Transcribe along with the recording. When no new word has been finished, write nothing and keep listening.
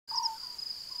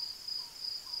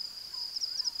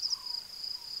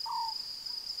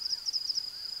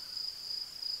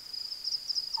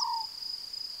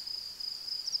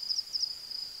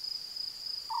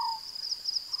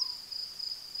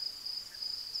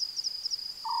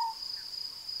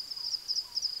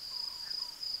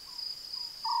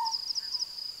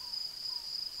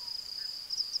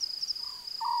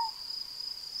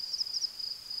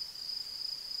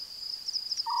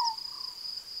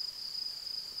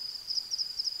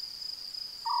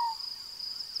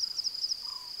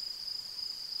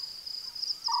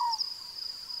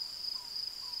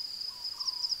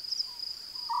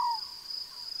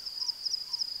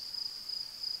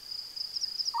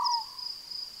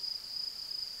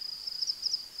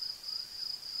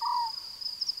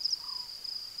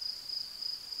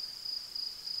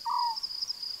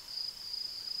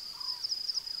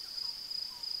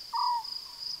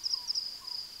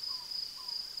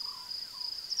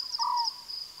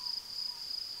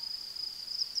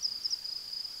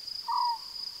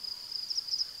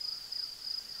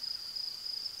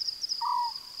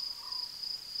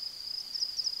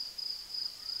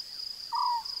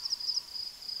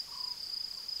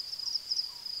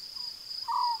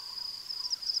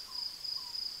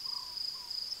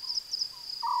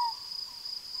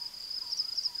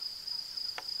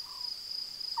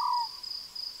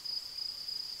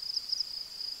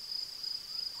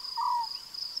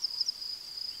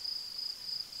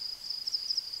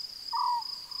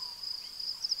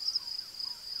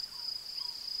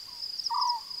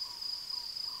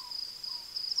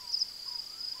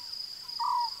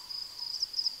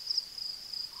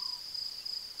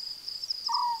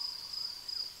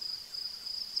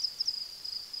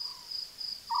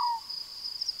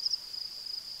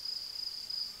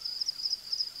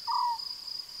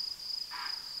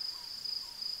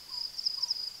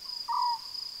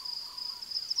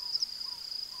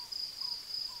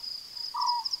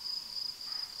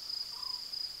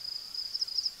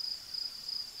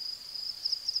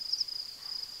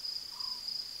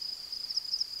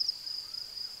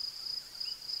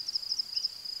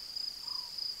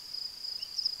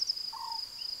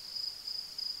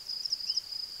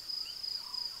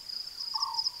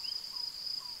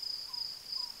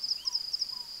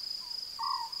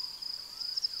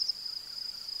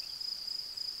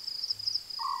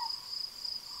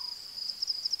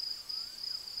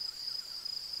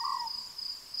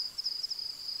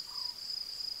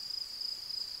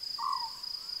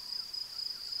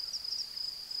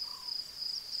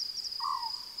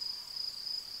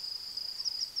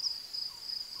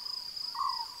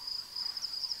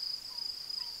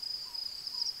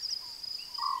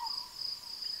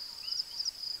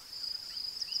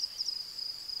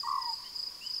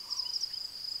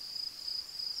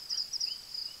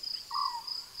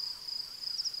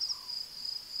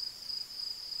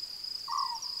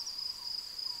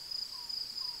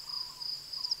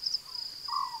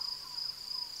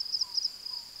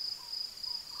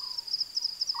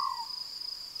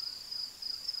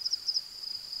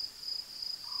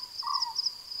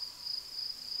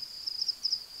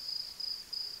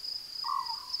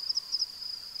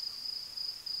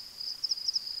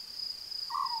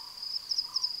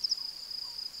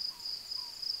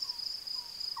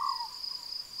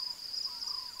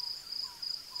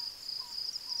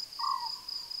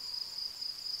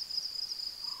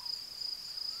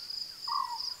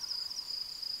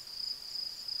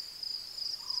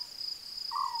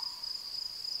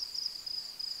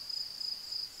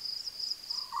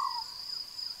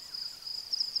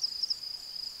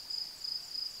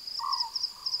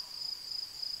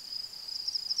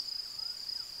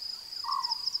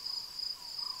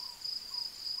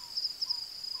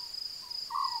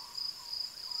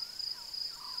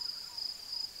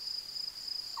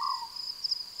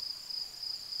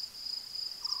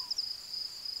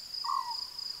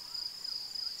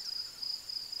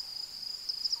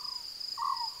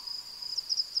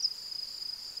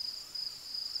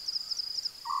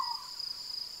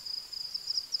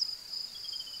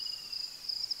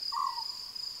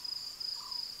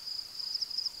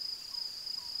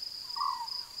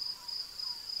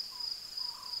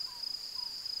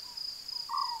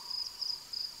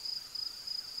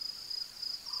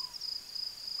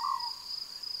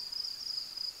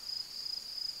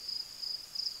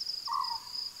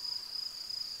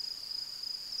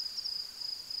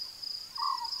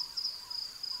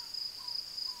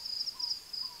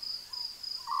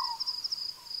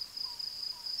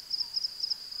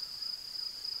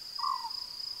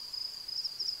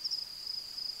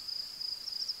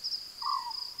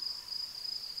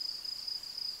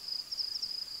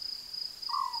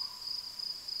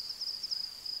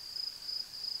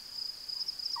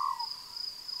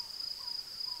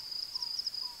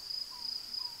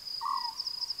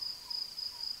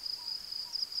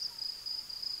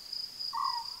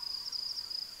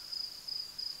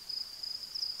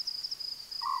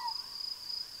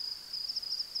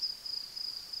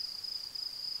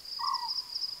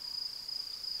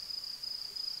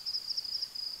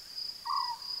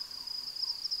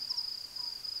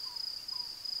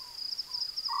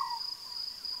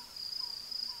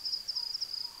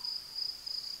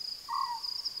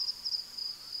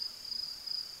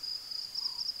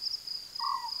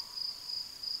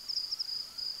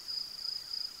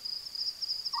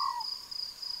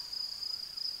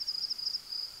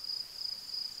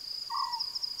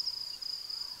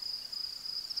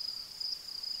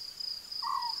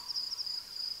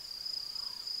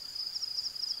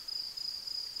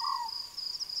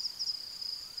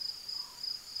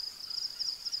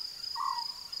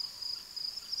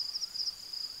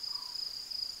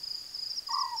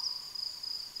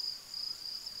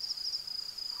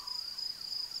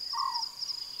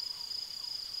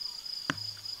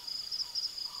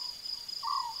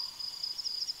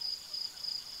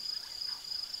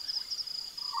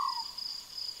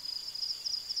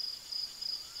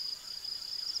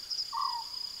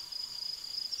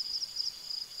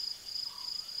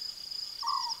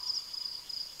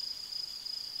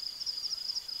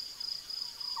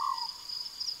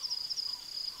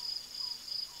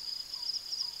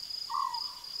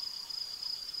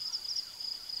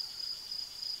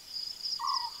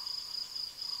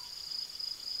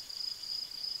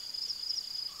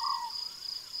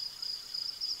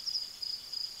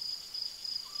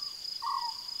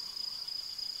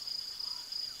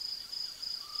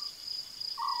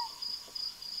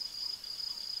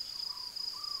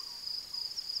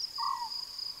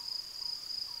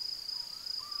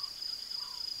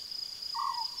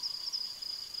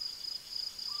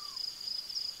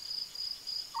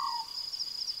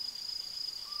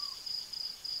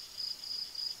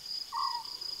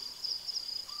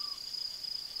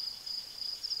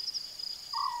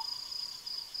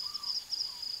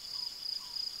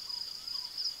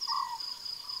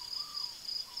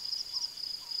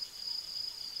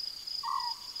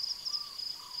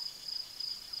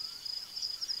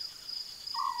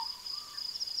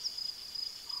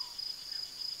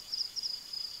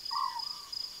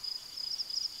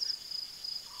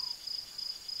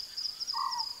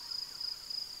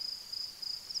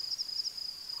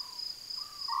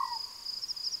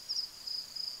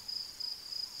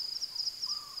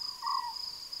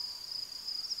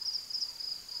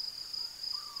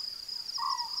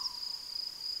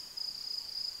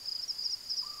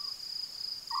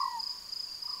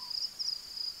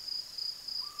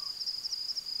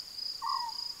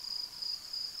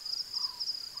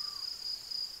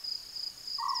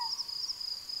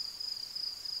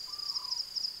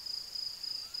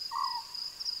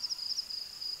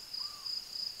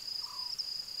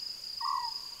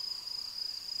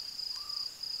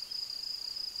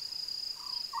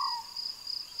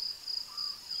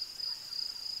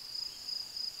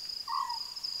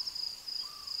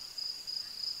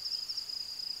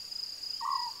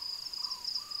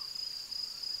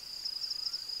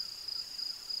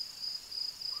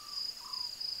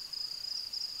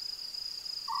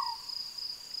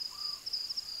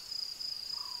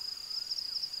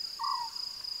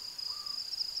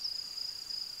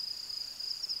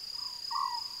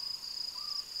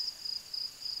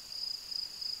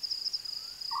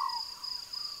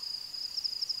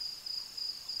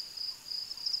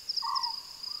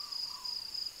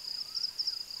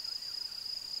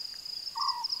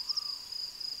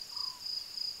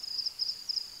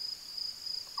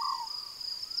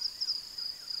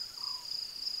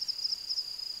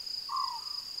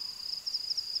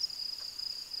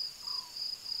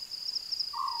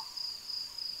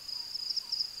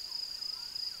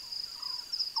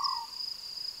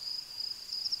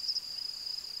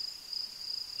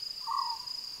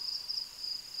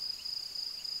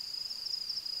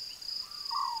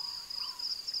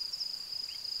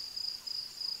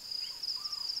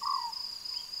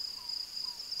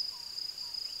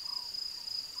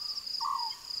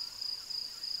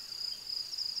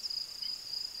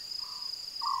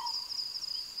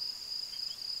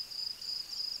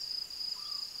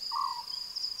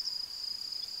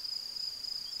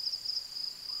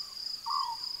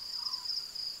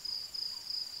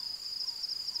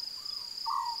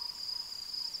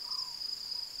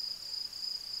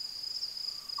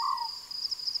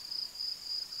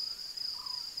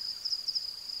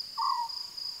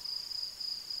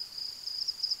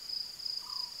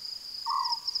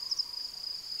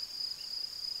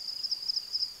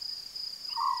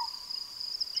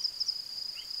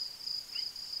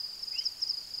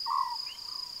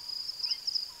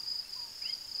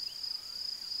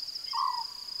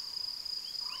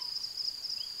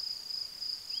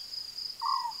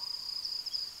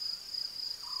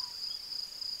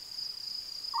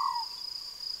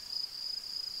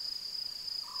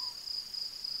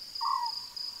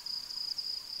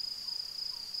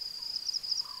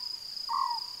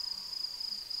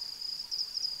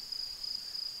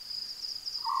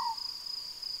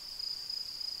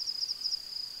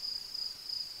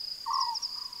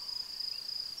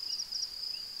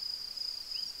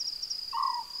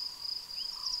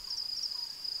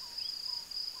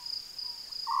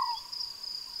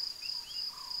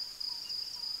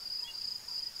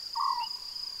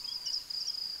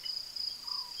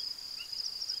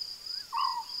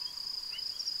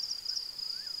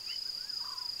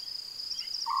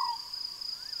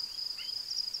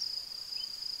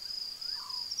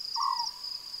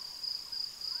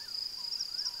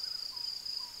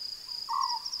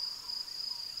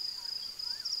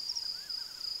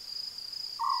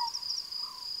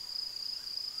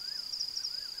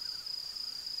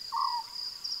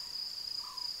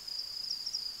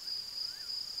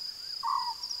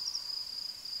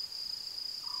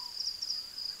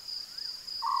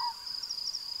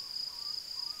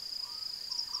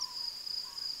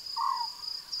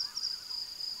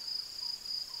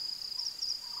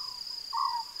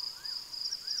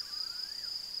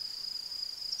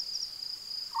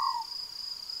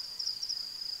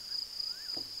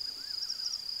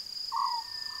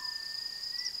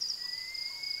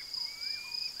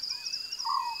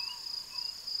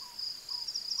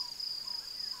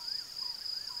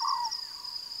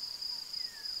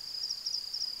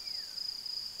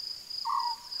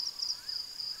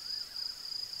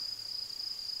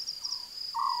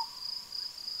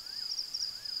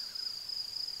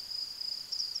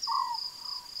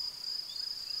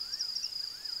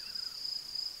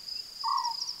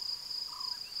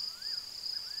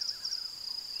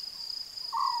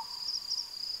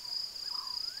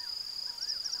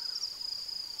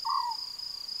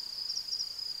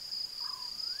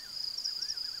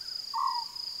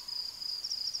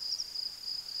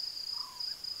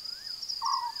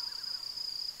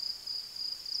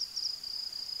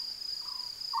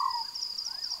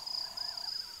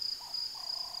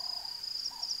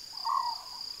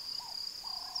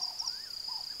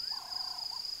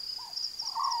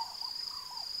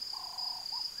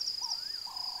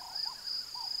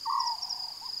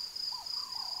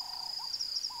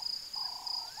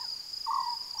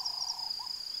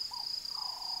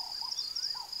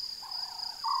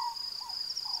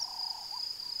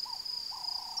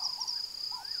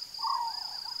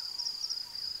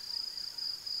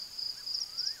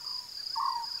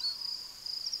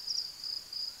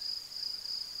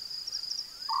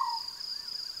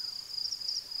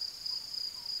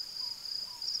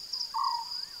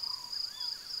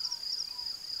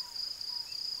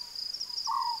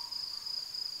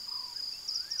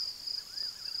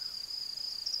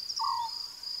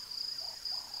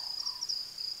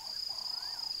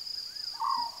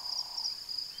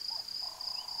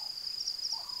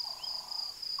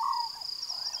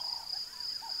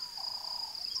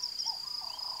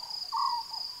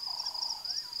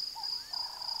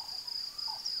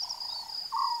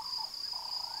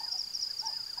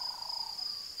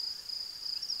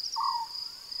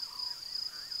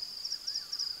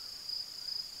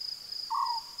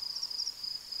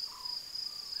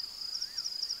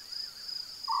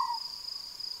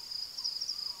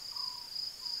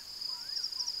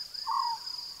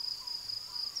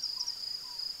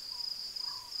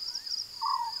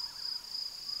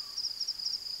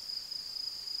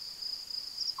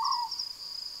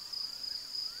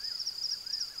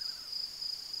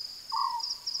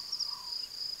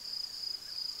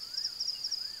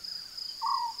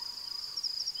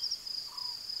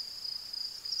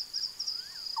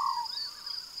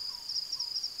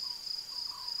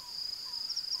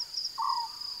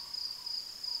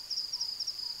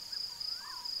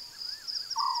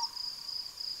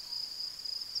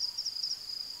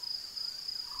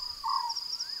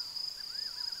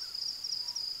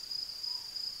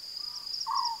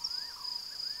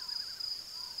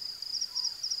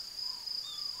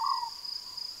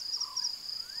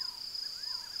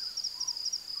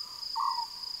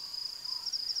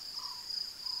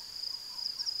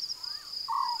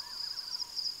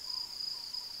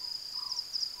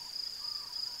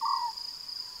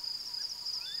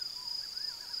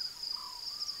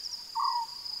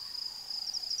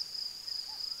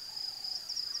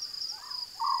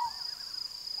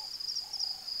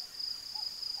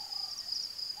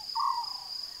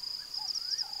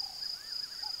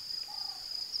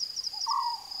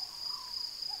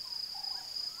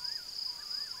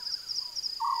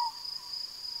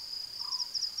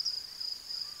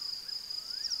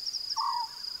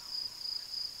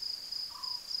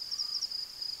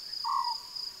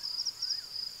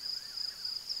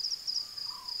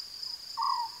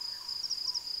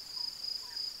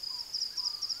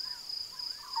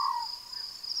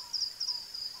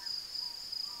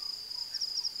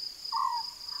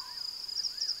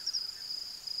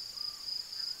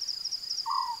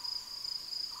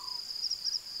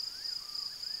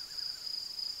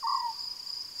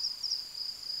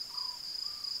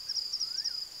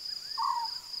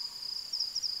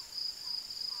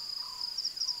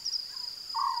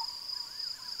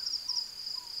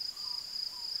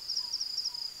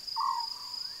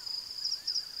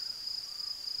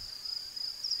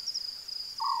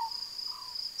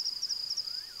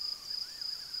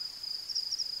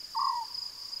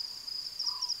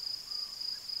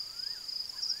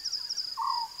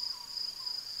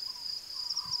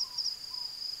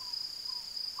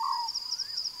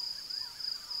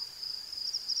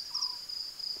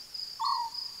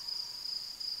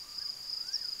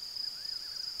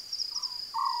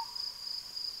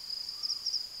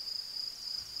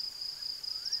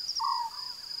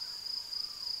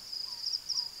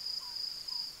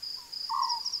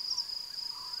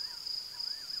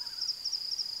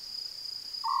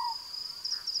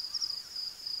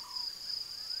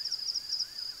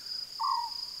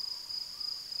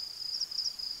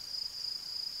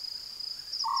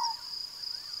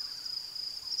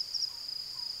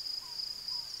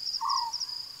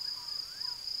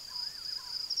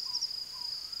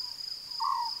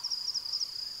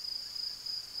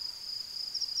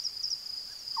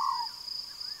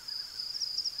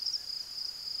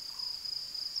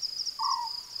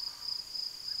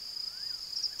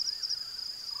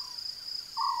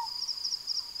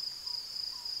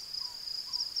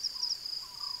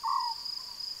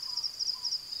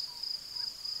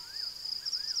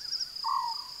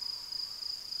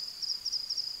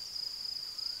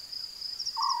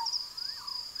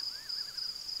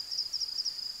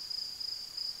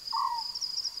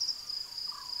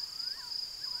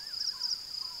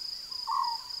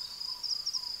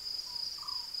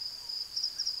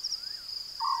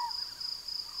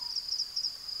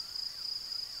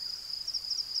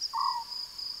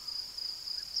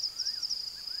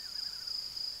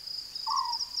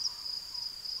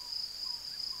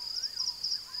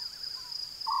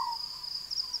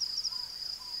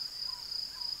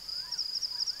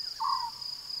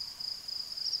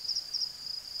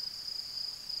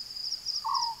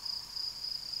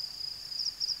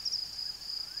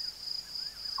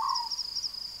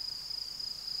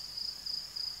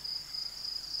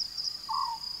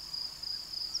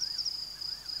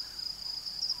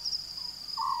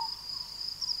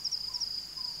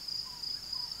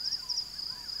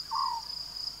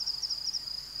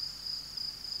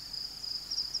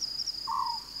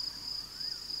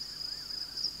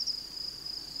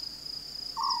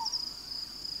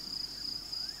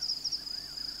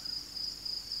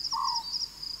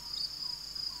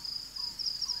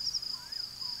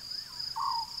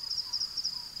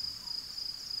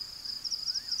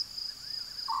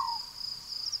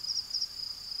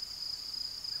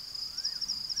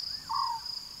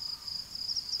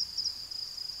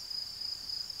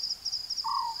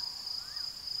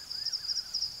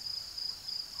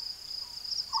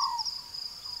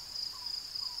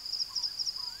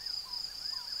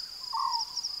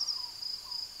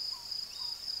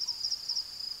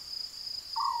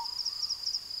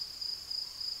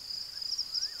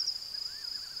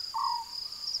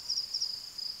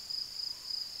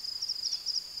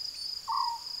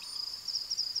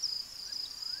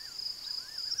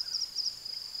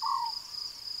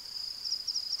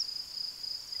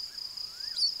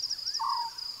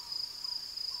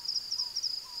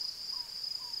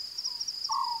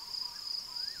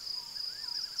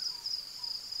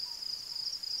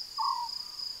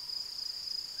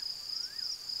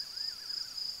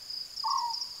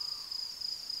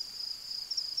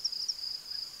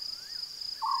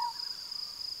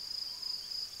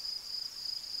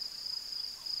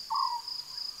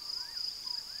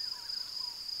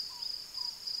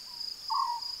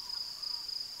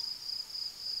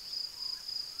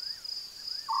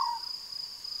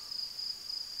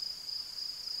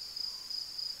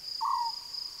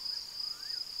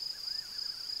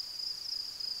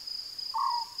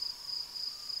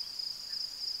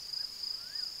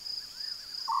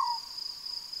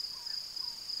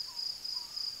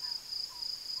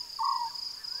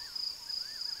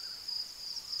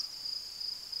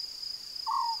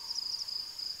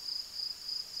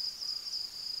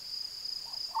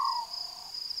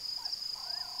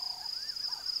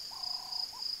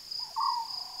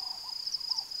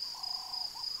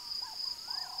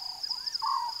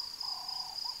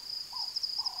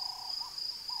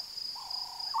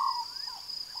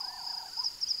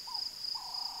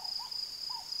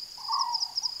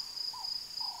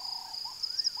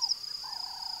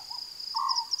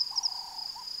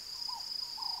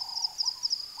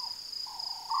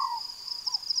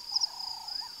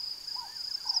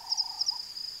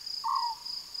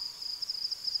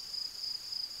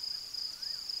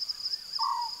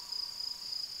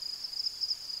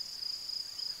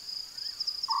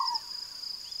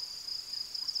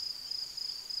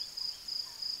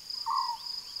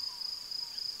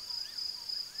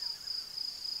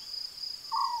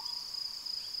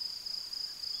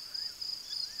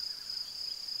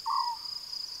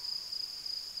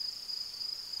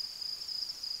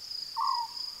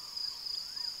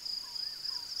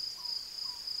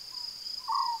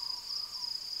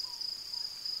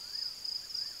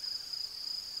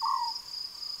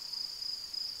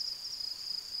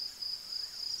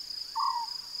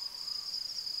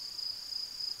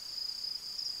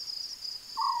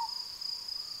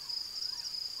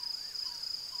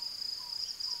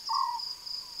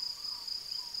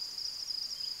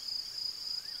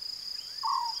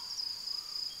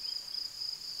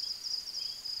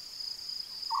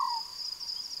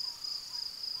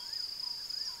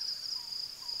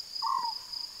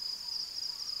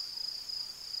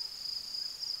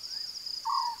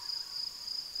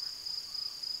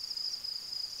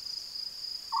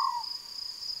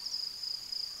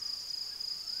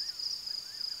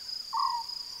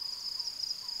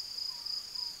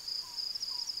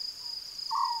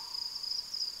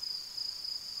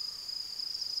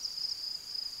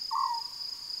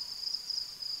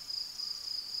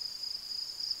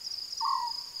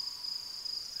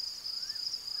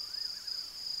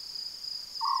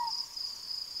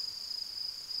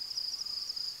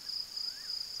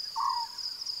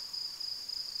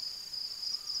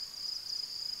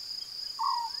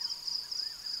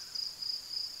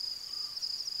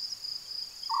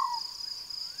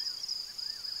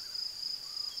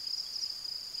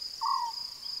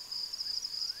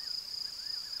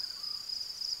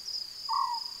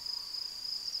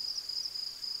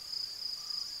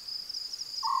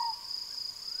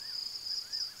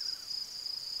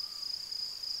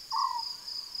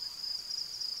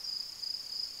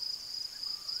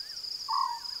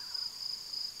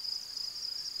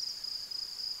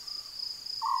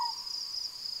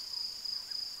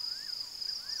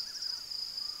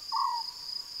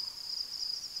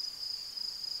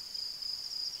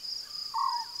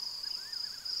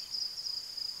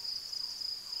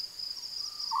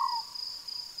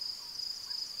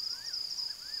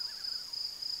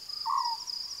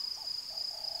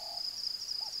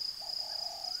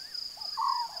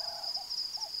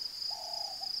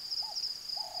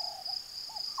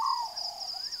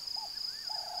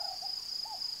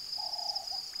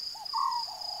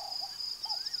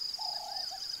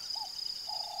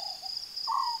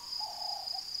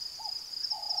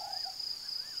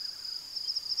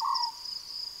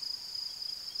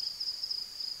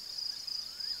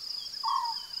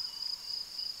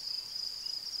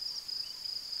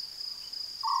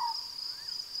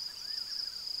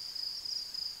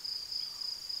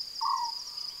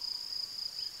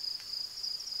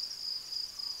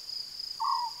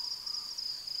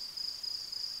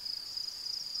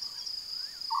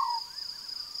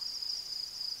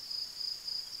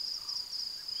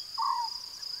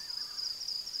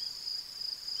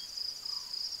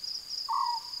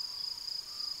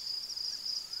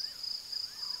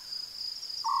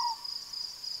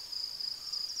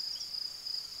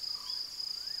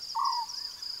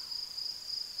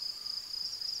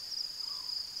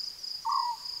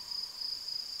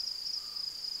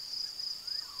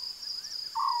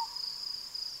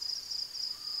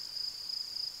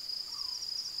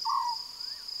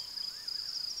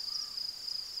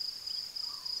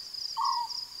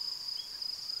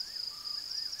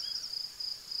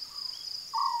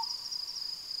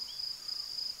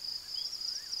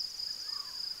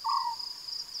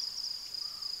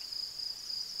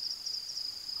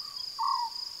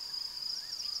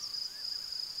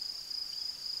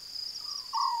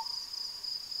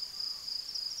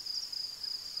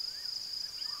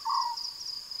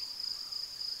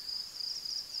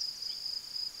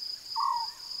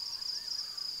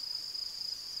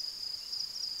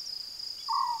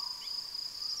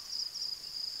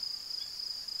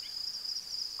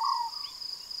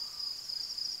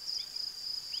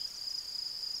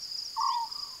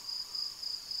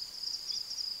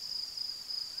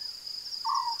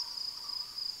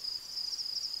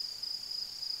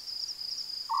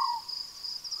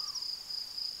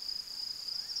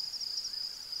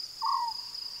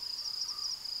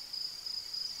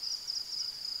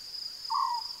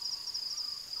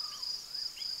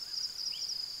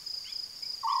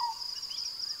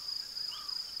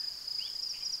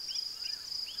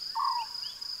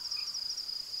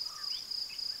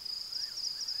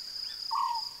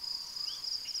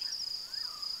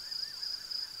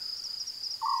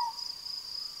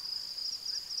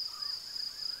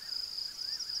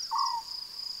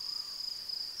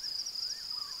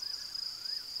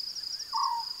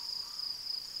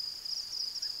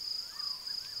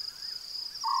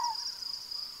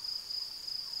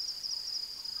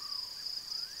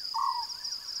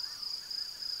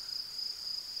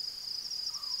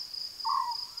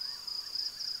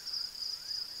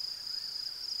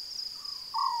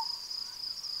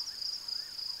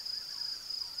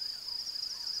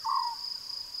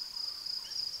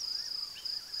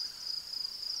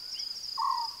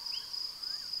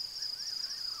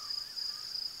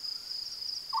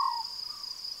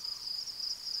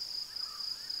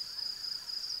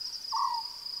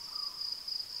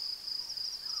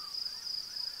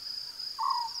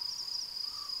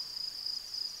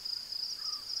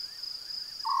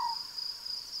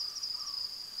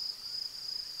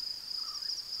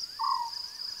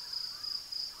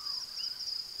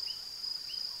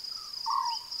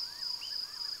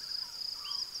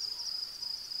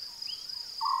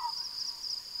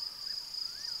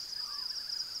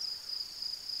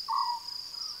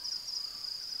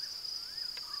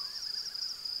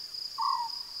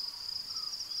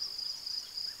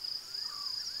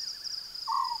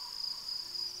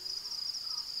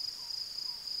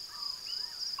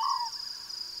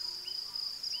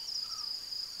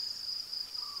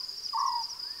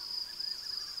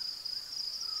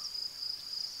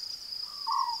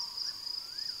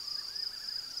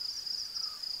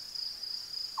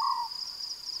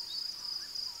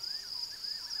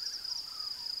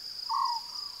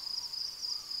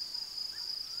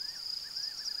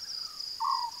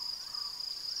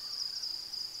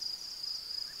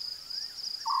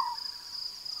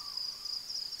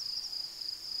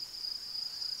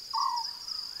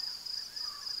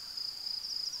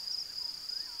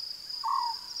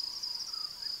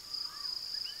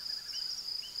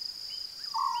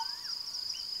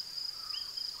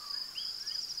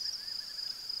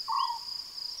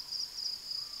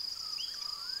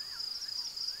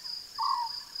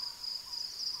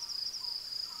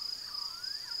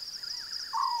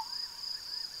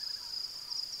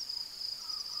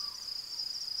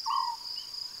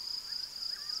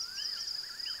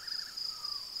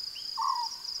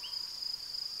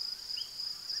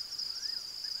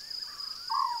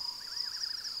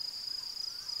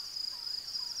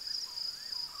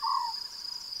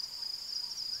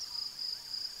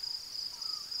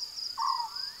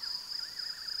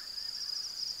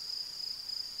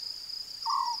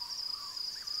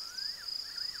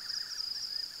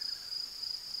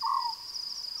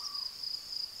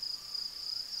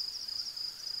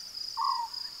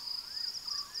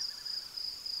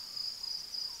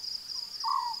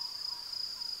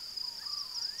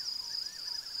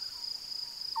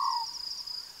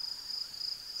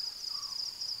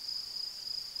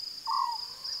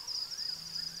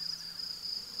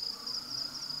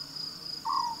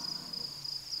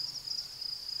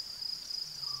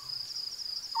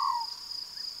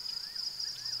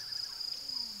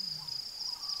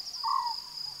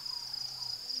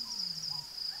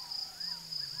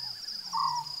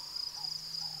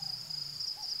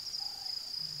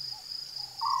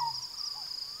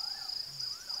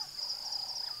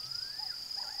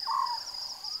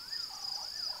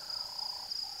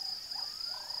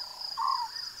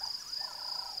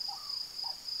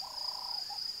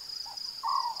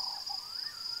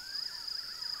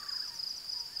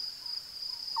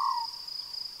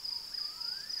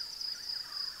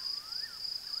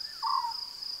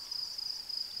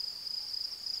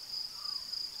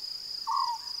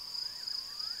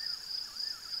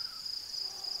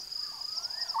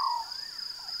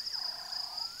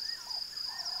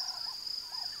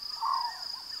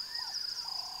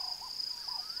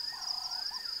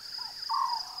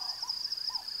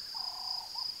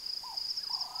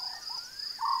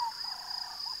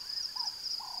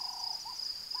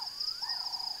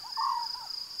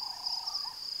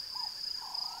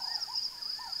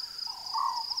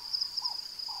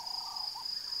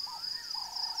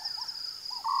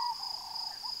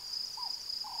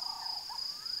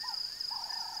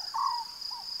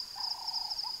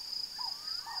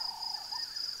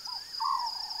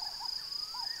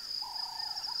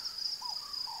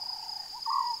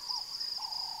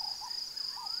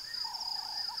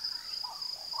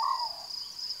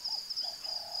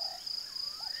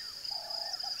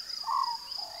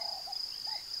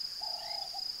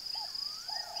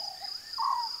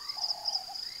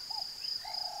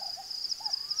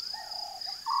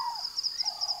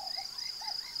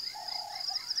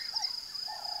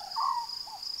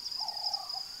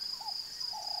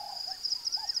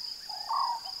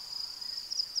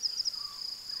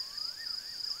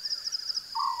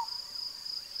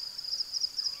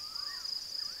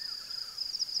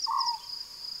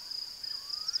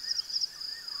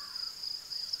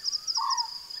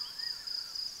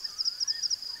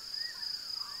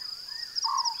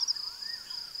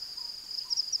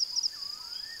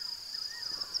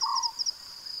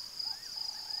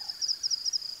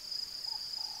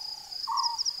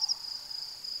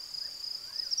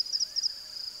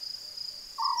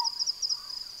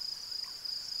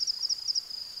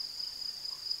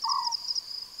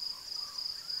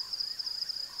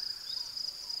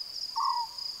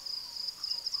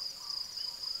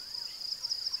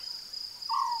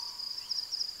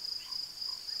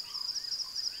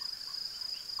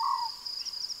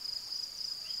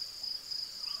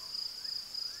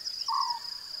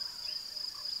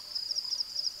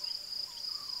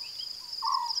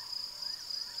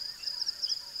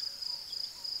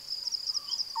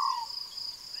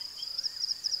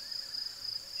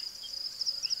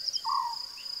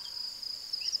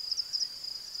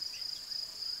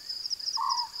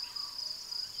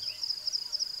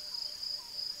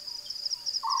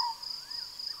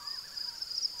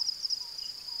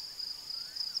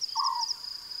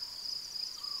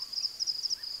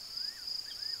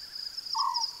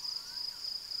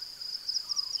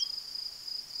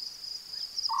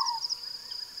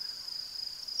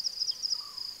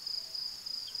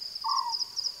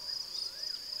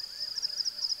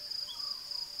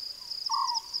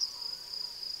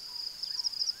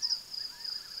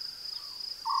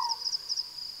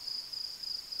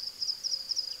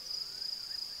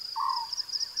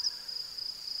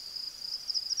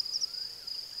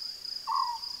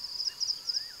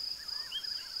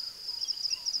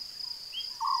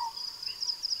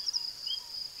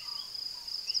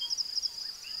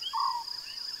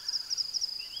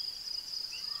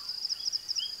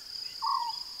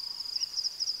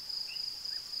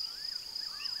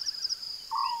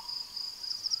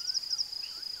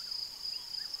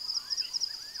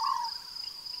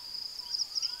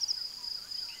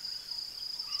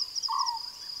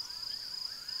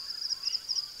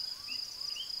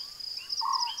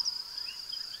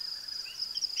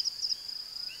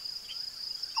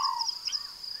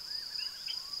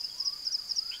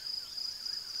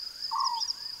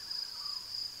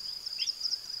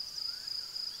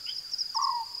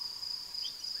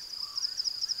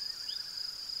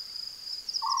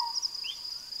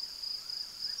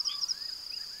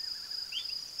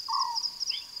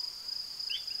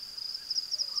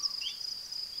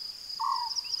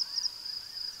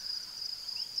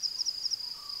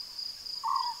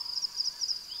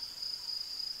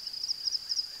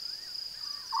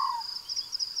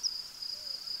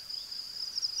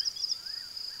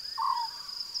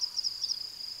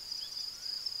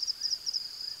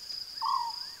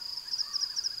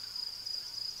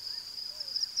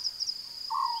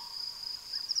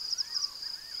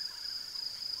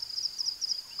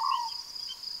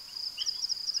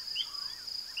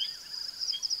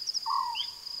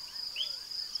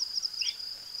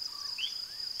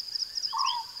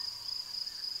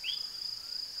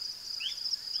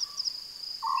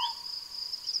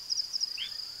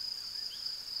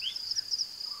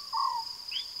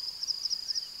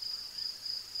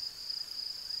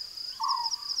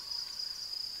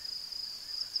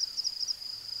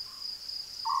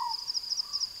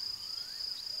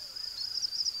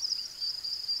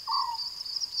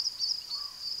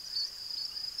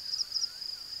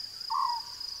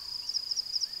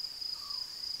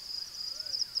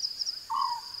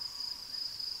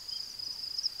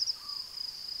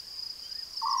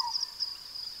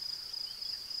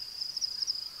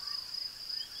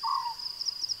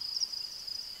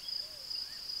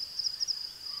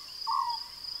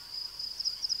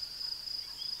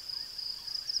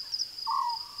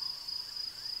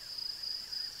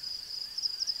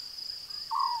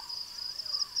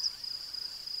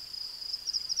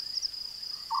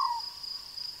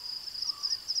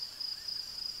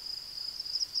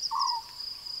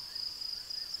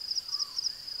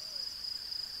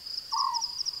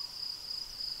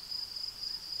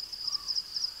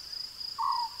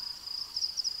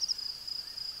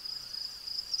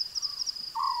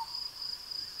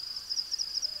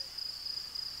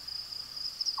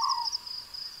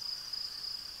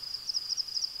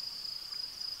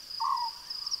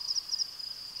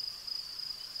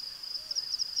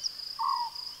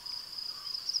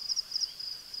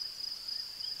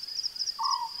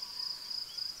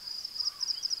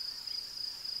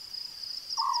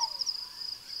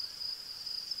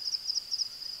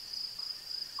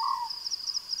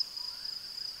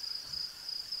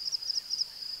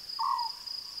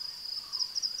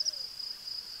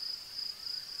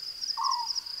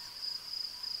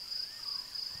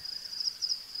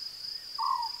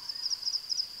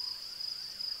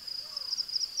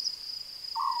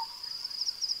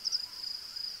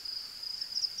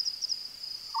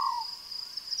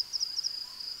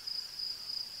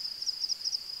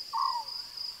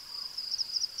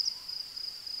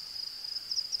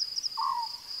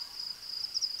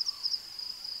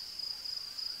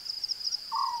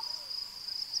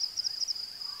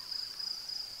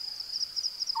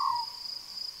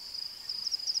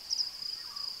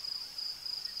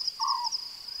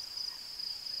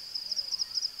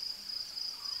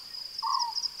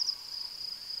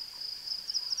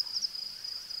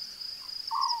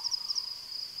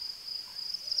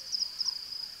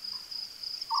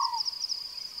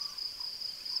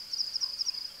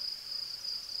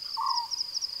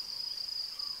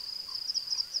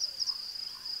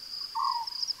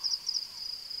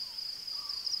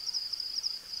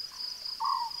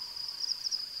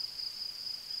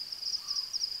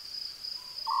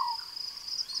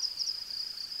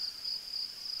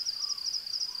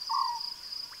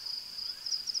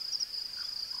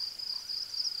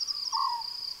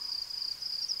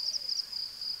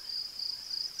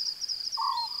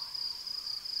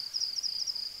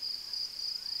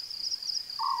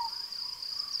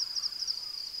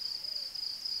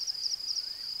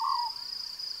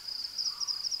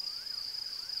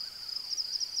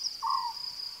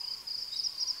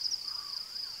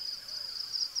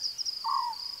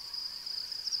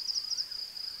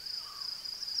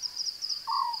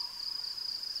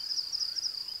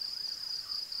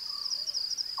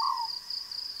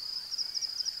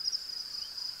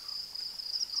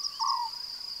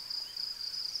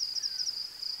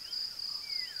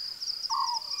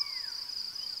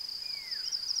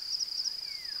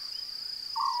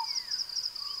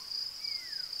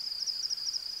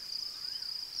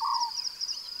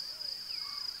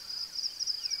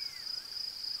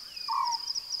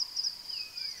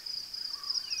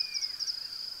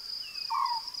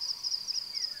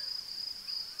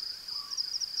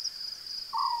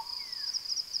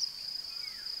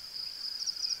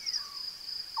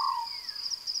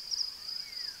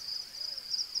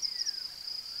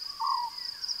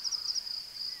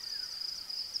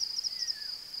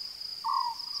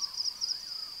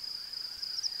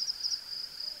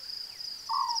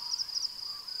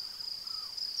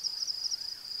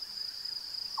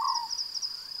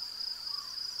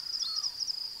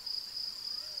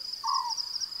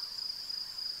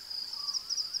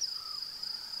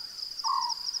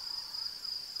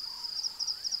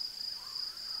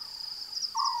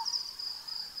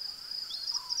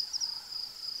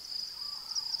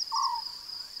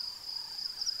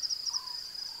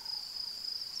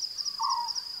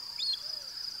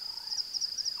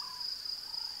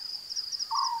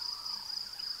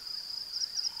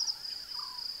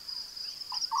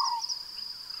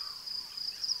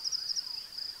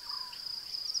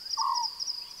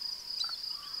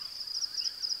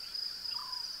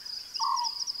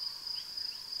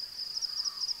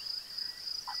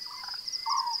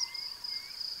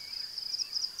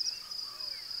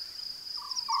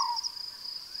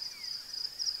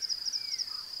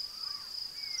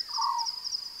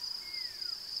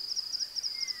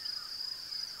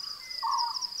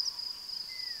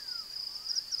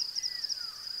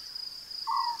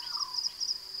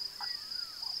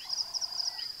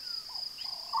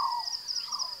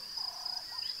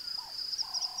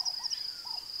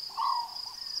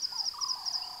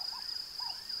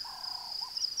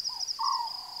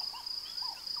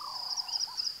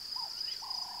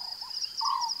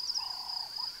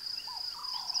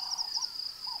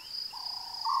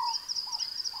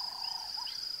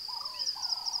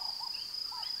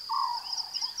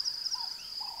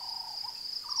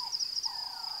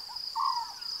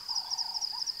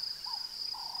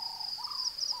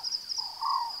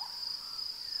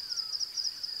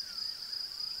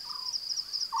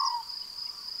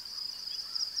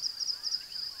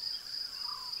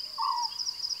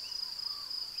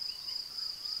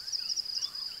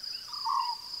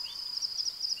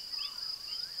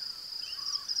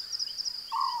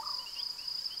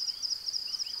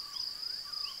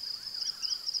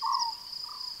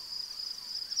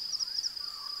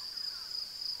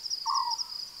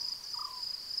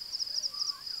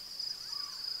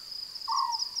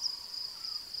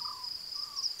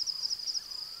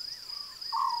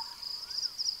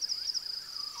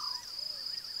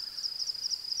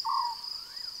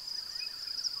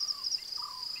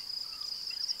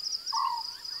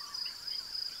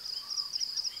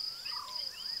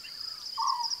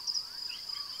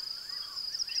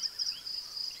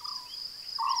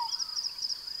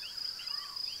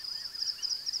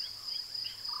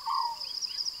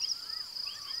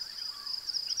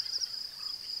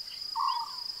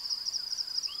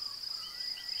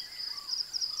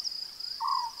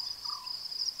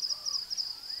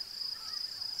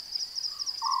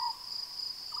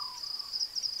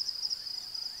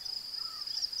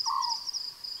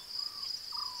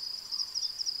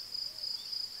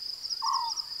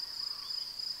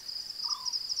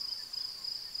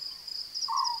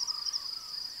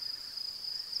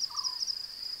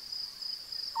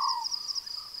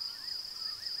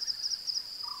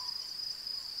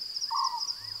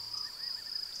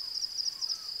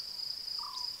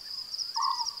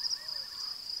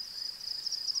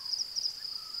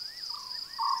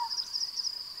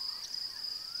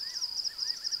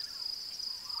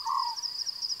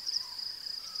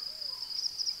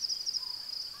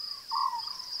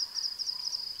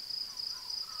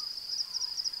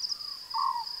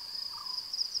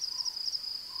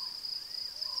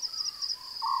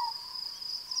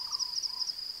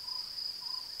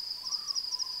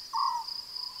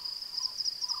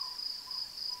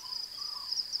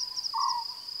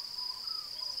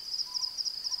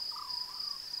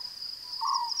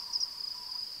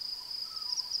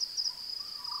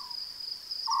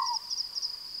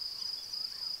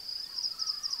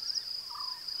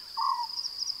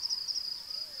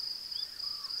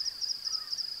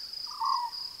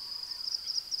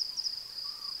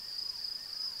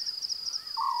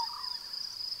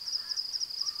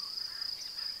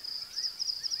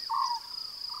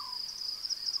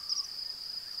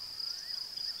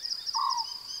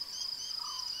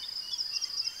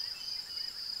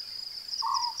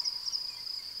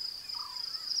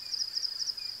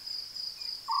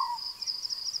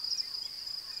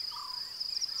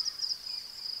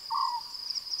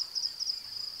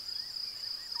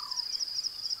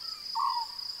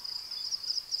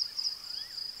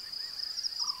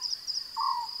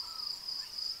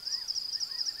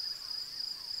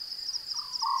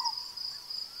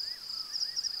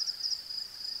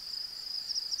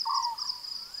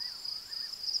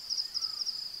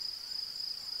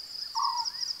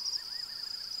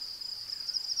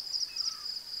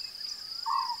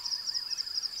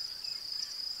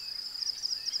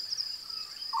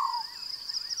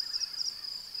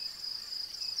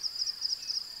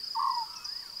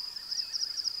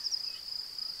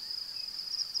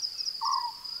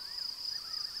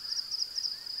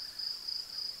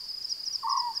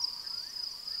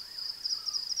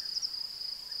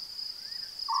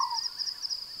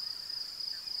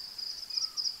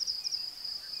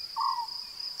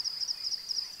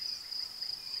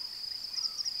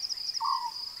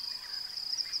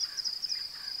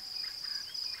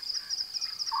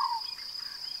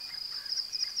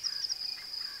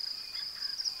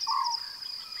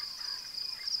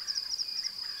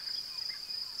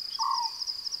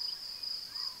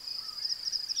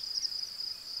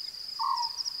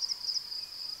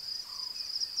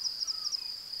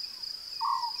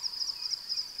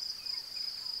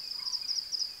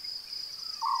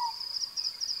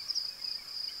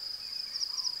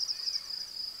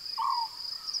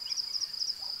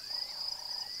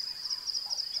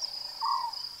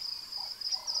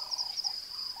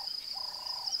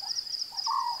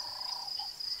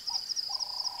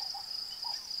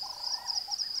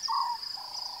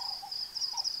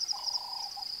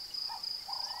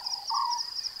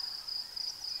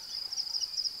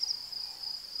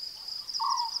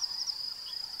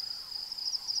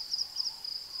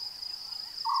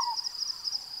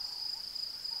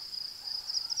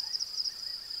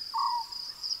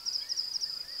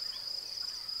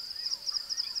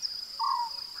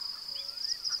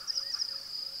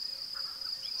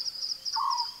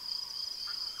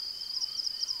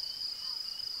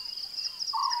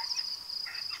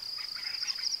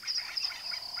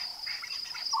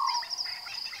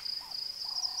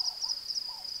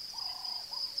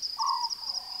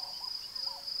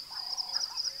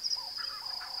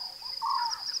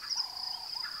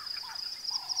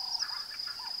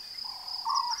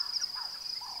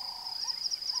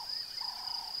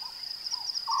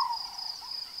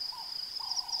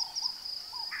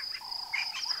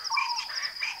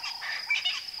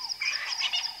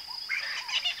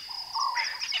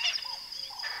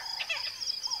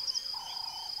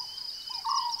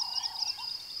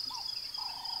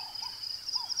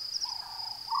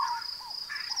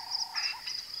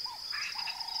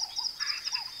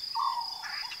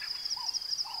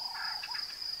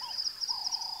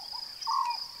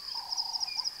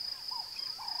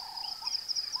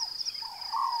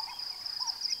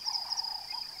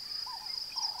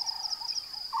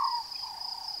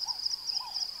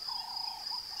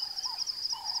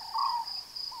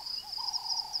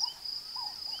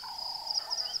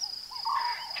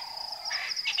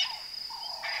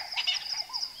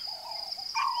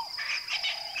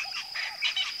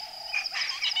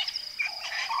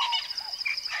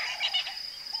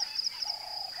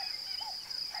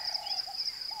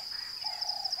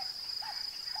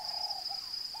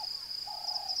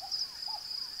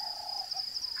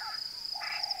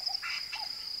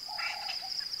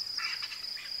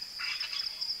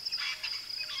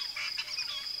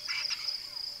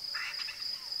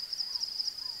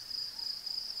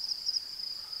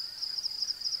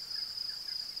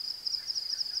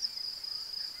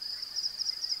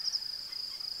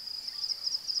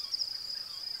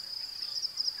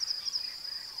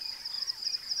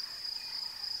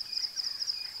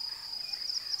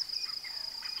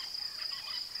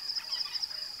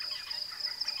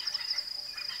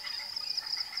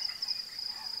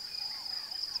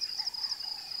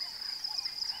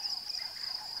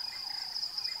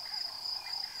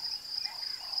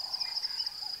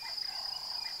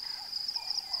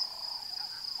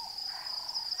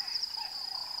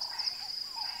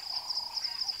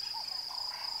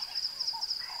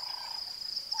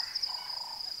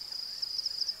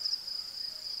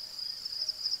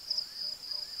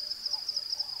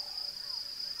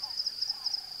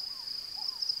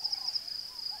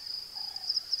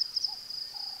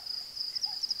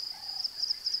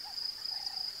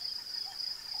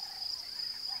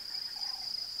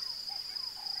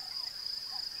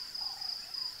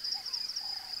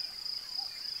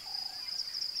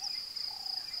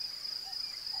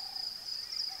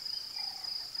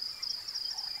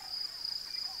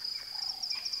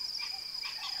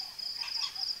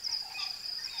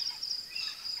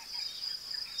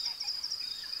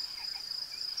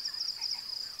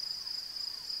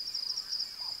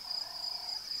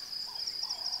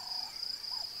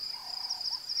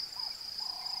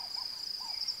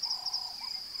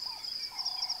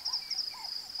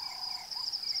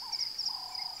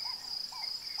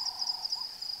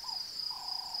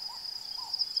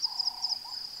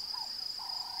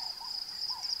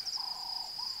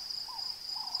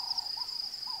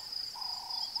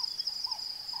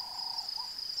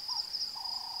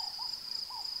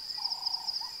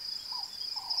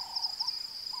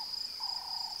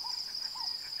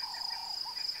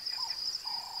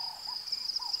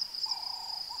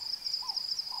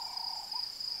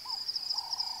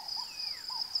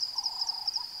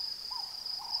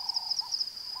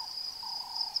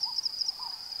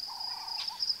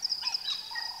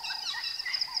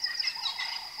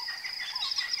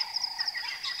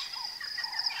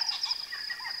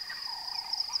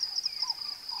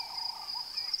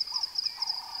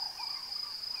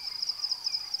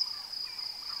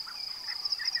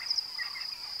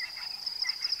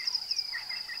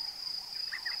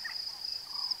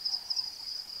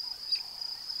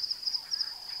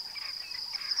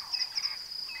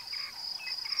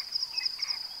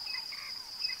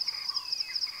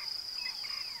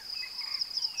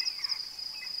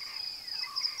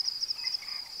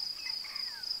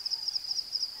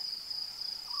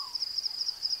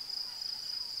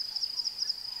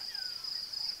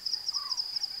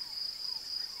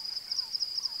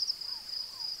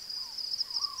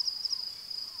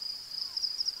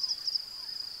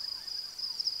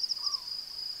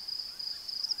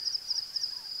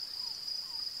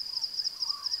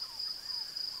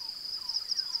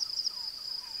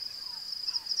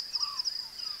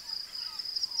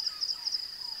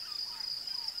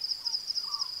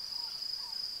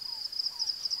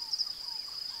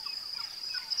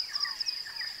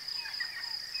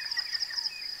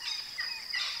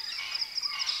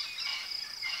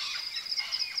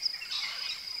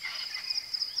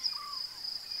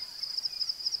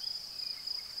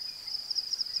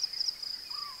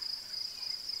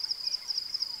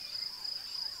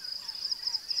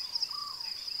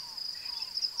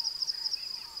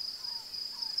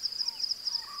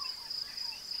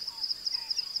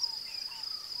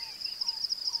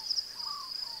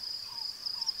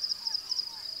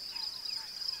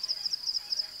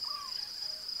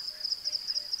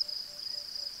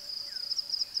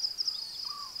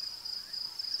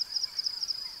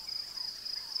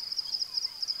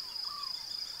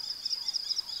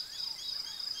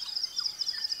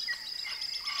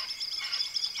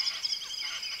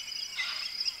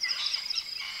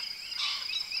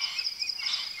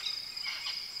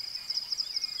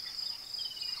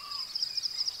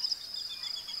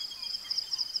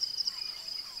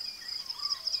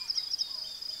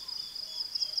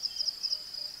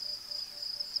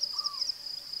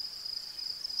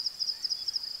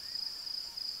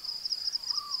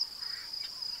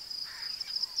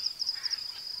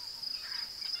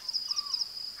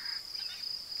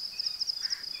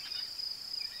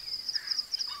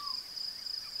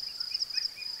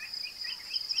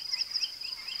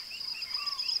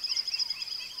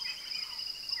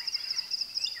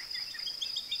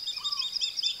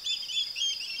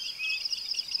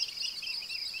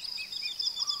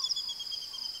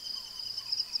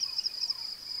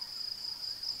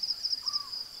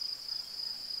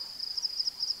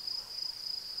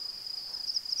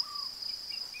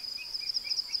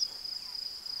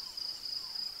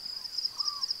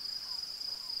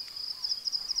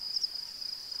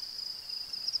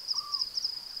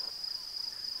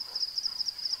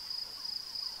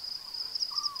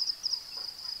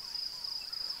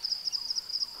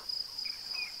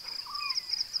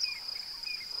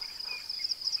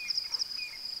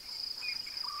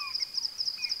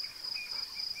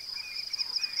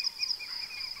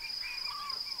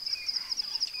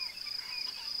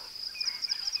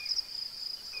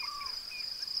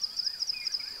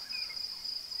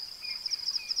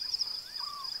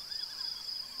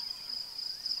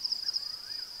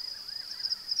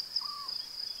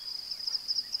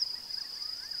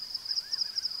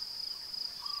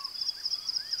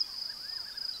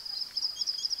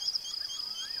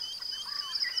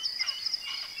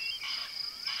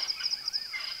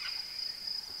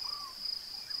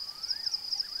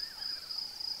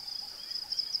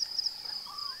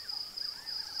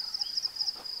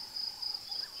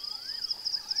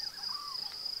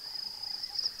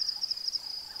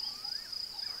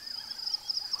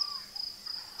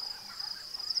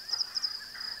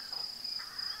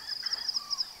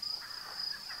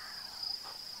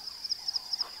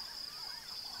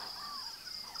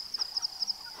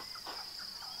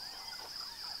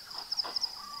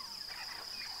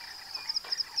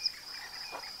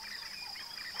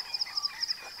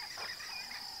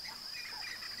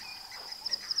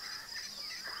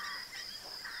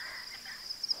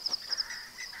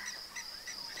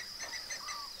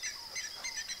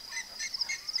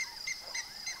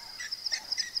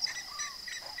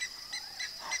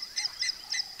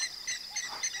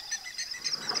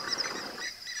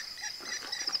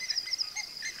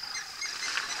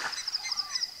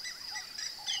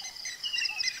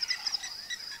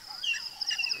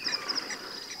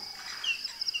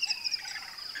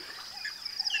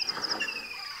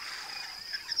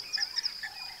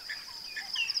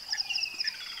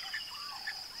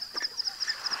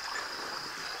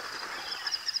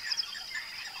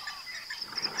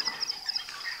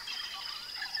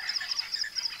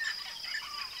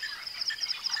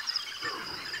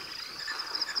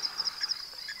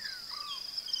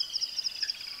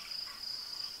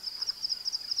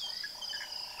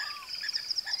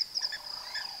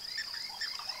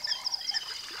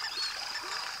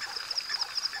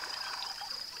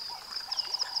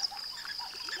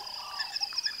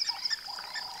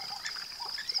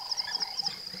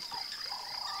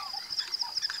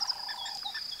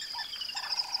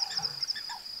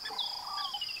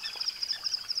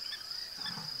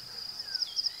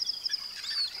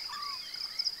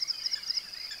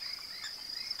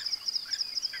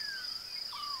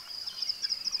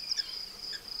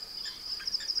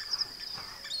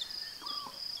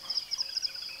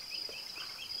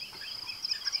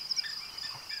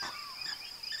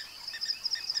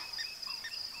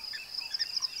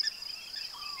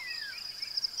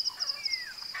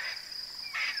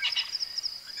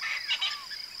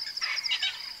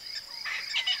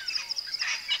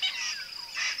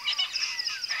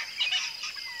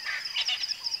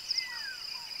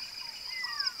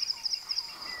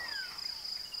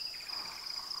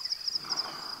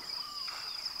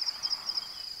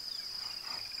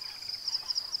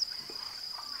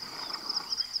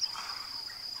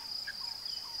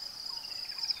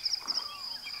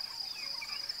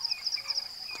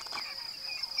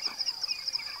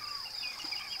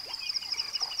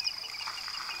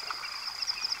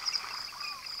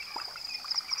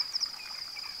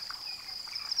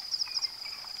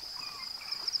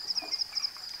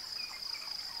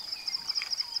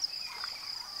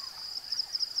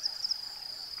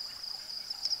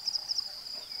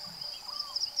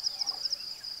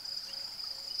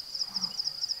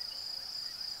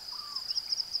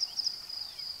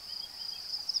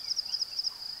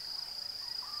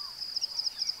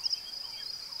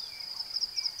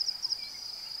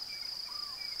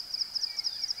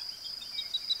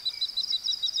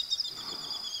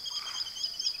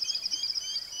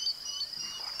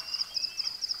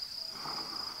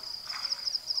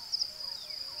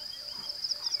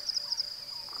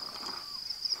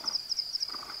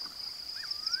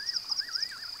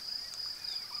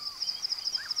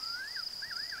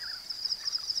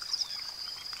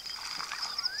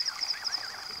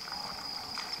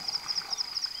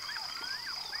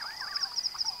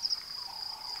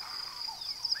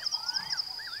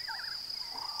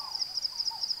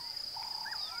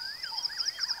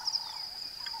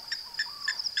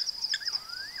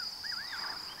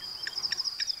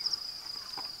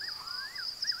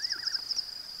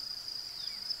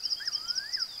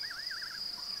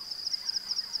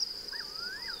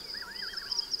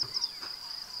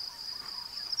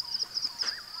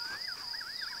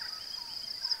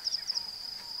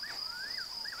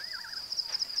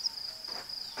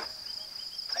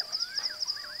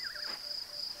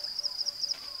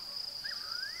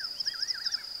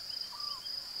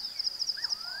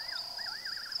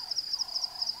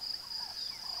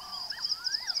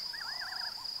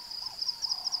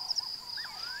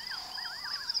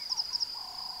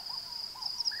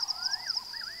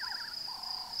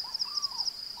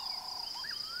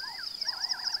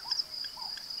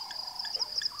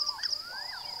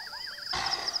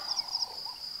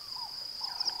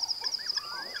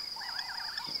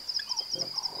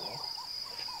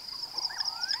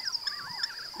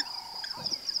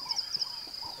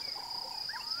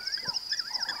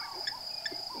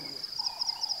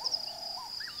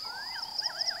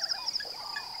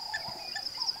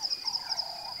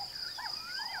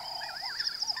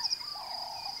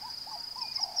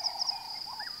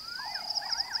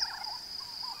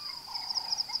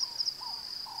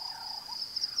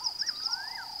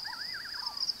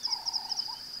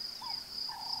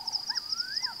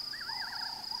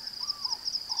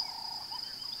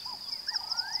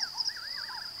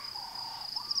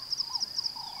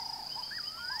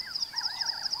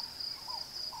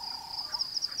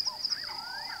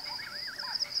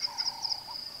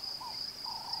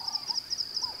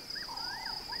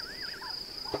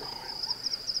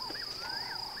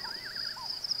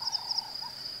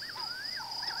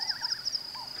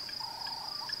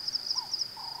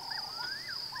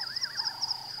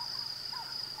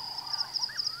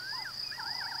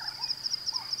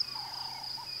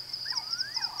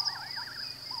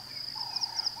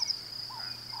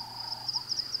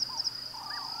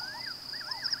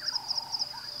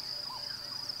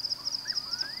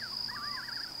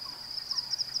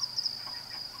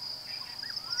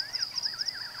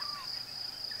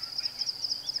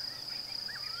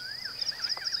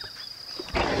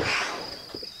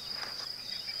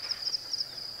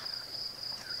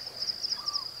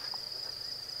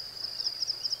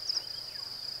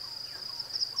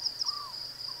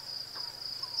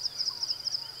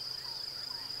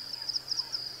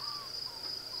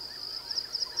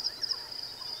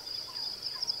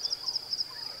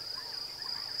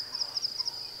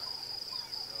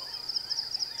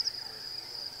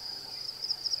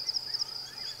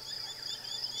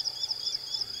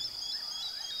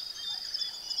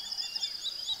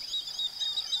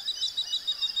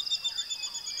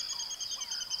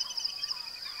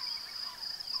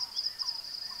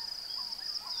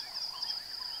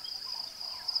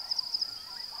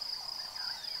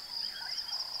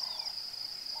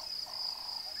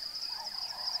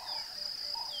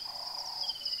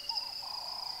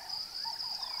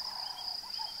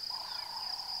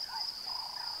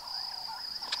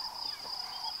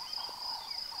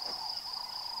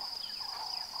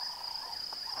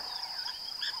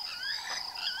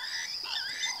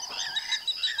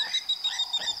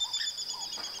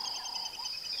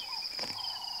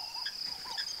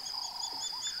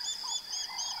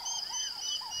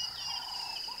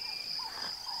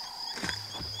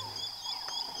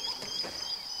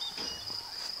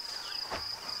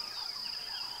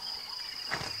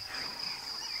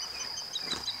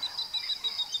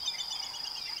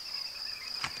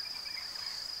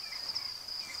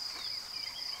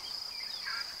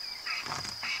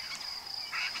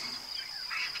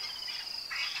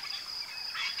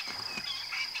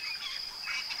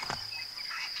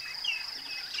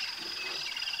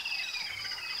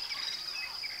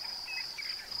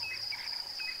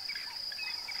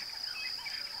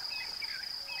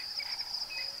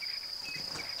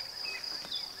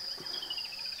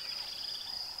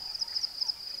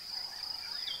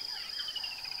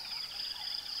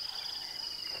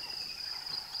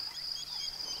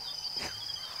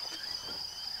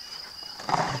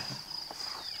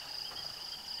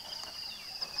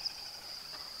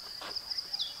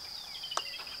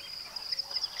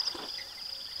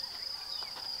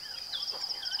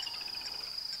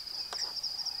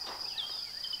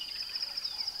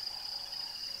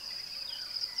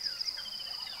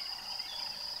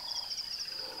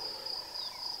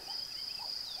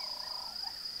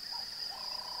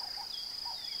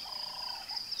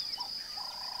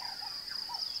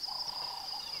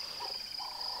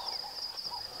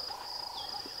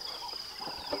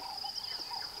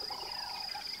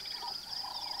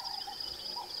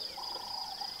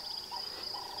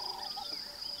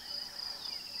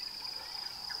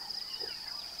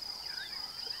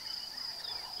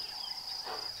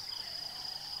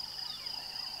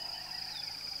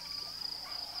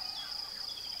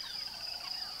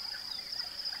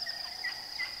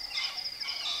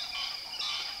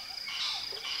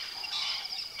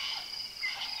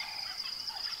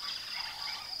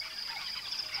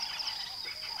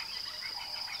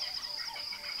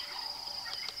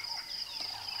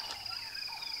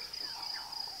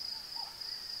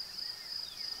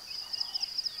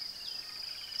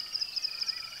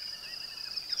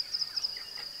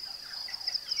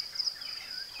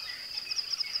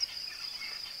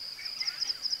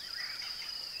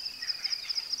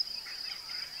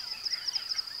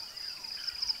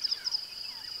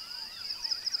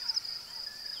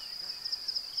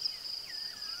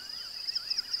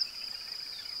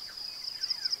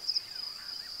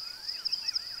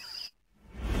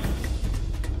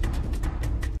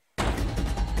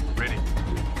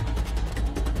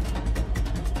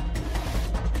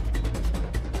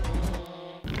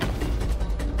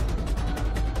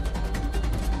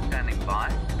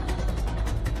5.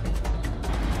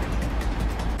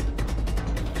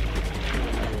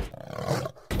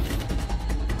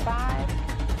 5,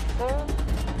 4,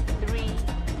 3,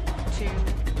 2,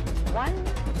 1.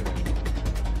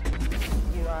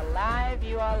 You are live,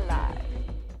 you are live.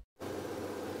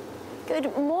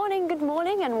 Good morning,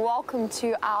 and welcome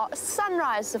to our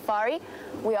sunrise safari.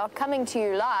 We are coming to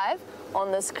you live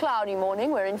on this cloudy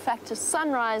morning where in fact a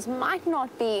sunrise might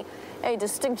not be a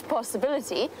distinct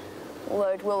possibility, although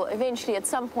it will eventually at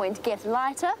some point get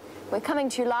lighter. We're coming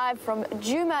to you live from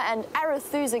Djuma and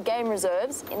Arathusa game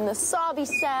reserves in the Sabi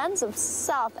sands of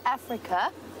South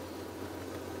Africa.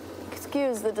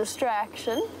 Excuse the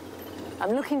distraction. I'm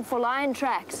looking for lion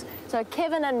tracks. So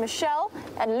Kevin and Michelle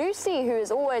and Lucy, who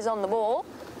is always on the ball,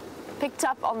 picked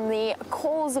up on the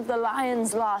calls of the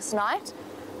lions last night.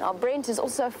 Now Brent is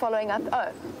also following up.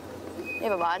 Oh,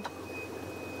 never mind.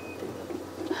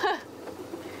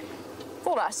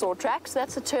 Thought I saw tracks.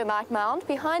 That's a termite mound.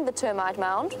 Behind the termite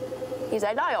mound is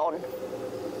a lion.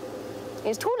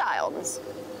 Is 2 lions.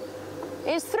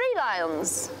 Is 3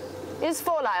 lions. Is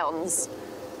 4 lions.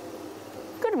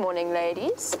 Good morning,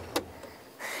 ladies.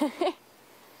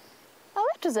 Oh,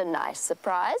 that was a nice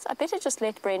surprise. I better just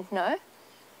let Brent know.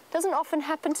 Doesn't often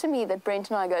happen to me that Brent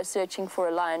and I go searching for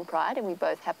a lion pride and we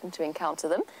both happen to encounter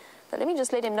them. But let me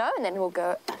just let him know, and then we'll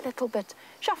go a little bit,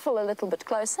 shuffle a little bit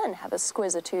closer and have a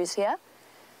squiz or two's here.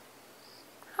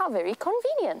 How very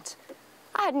convenient.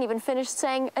 I hadn't even finished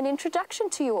saying an introduction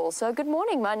to you all. So good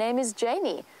morning, my name is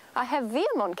Jamie. I have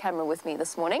VM on camera with me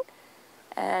this morning.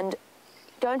 And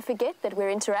don't forget that we're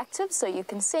interactive, so you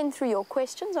can send through your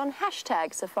questions on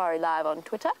hashtag Safari Live on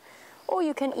Twitter, or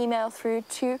you can email through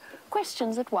to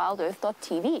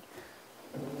questions@wildearth.tv.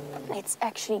 Let's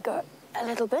actually go a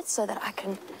little bit so that I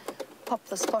can pop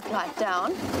the spotlight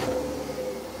down.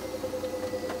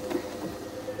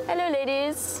 Hello,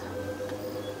 ladies.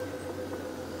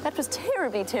 That was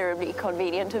terribly, terribly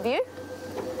convenient of you.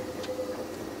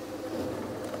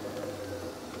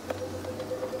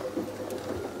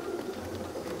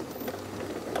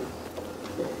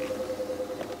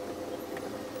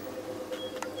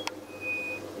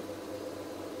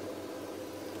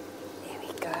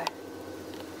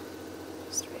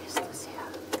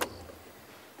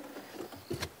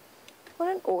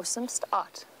 Awesome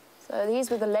start. So these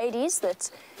were the ladies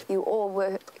that we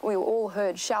all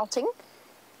heard shouting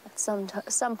at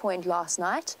some point last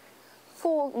night.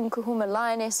 4 Nkuhuma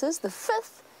lionesses. The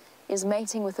 5th is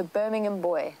mating with a Birmingham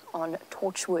boy on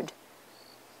Torchwood.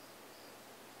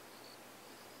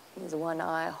 There's one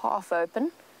eye half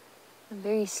open. And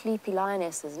very sleepy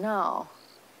lionesses. Now,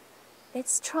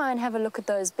 let's try and have a look at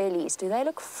those bellies. Do they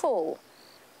look full?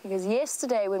 Because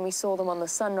yesterday when we saw them on the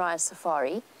sunrise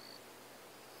safari,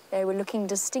 they were looking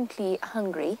distinctly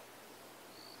hungry.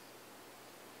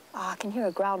 Ah, I can hear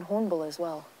a ground hornbill as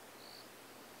well.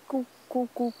 Gook, gook,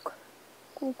 gook.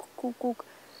 Gook, gook, gook.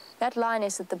 That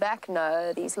lioness at the back,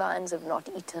 no, these lions have not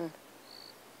eaten.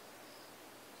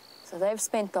 So they've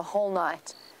spent the whole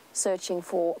night searching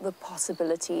for the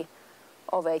possibility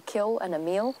of a kill and a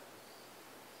meal.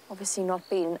 Obviously not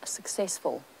been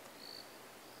successful.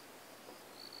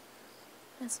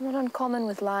 That's not uncommon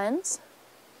with lions.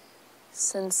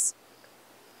 Since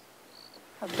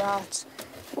about,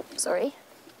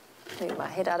 move my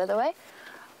head out of the way,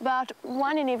 about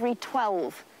 1 in every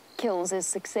 12 kills is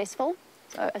successful.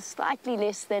 So a slightly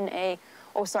less than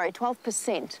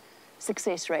 12%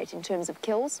 success rate in terms of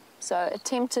kills. So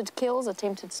attempted kills,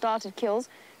 started kills,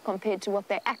 compared to what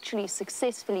they actually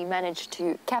successfully managed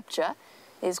to capture,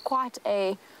 is quite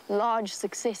a large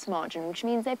success margin, which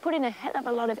means they put in a hell of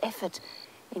a lot of effort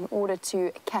in order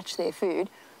to catch their food.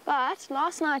 But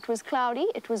last night was cloudy,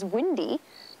 it was windy.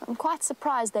 I'm quite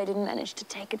surprised they didn't manage to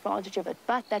take advantage of it,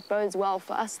 but that bodes well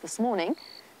for us this morning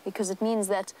because it means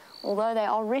that although they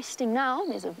are resting now,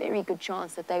 there's a very good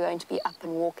chance that they're going to be up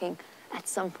and walking at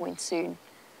some point soon.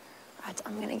 Right,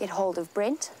 I'm going to get hold of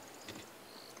Brent.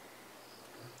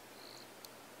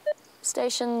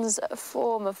 Stations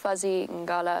for Mfazi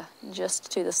Ngala just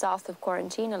to the south of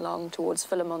quarantine along towards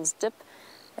Philemon's Dip.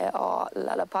 There are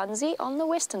Lalapanzi on the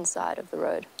western side of the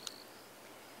road.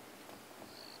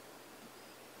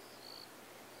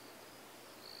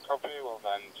 Copy, well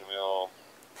then, Jamil.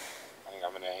 I think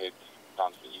I'm going to head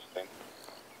down to the east end.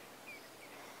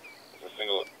 There's a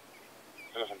single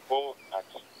citizen pool at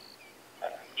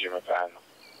Djuma Fan.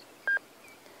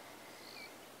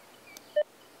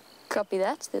 Copy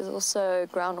that. There's also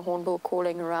ground hornbill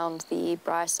calling around the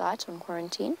Briar site on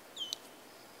quarantine.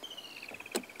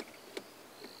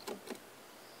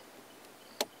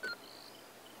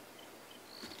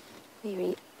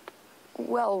 Very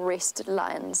well-rested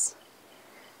lions.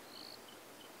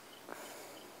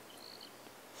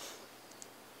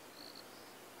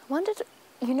 wondered,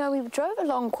 you know, we drove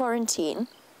along Quarantine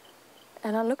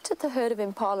and I looked at the herd of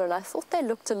impala and I thought they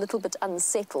looked a little bit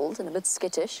unsettled and a bit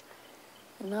skittish.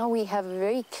 And now we have a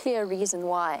very clear reason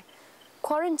why.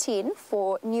 Quarantine,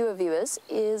 for newer viewers,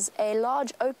 is a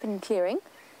large open clearing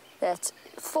that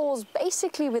falls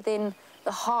basically within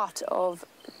the heart of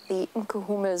the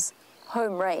Nkuhuma's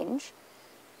home range.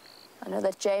 I know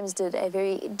that James did a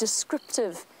very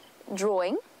descriptive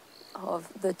drawing of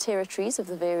the territories of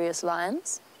the various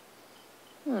lions.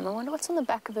 I wonder what's on the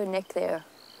back of her neck there.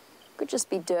 Could just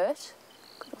be dirt.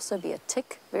 Could also be a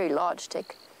tick, very large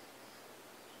tick.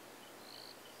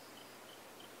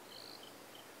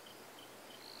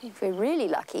 If we're really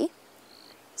lucky,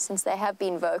 since they have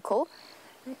been vocal,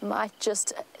 they might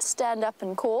just stand up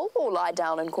and call or lie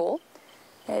down and call.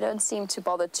 They don't seem to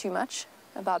bother too much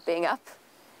about being up.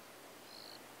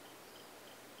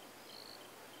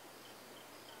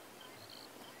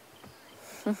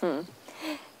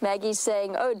 Maggie's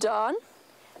saying, "Oh, darn,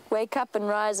 wake up and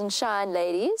rise and shine,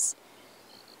 ladies.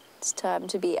 It's time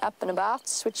to be up and about,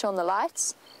 switch on the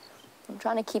lights." I'm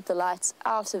trying to keep the lights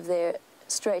out of their,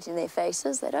 straight in their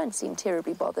faces. They don't seem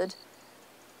terribly bothered.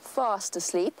 Fast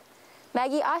asleep.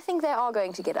 Maggie, I think they are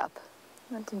going to get up.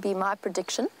 That would be my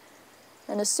prediction.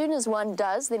 And as soon as one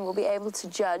does, then we'll be able to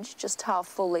judge just how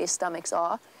full their stomachs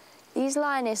are. These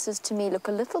lionesses, to me, look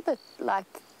a little bit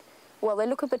like, well, they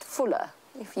look a bit fuller,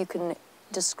 if you can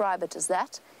describe it as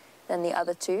that, than the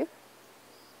other two.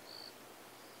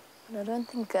 And I don't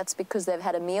think that's because they've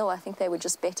had a meal. I think they were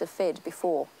just better fed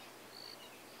before.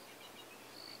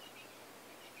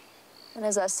 And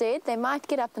as I said, they might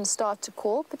get up and start to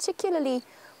call, particularly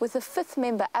with a fifth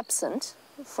member absent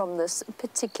from this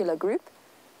particular group.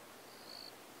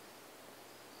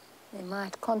 They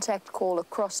might contact call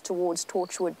across towards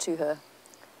Torchwood to her.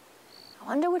 I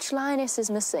wonder which lioness is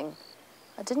missing.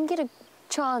 I didn't get a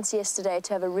chance yesterday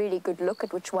to have a really good look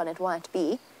at which one it might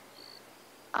be.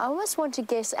 I almost want to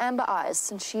guess Amber Eyes,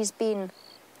 since she's been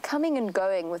coming and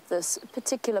going with this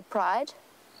particular pride.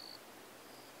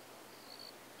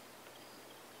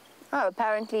 Oh,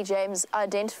 apparently James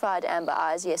identified Amber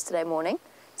Eyes yesterday morning,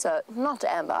 so not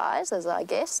Amber Eyes, as I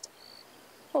guessed.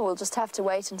 Well, we'll just have to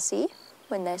wait and see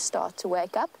when they start to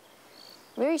wake up.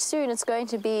 Very soon it's going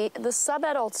to be the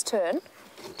sub-adult's turn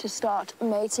to start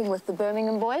mating with the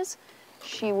Birmingham boys.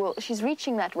 She's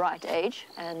reaching that right age,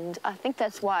 and I think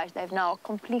that's why they've now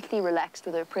completely relaxed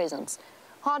with her presence.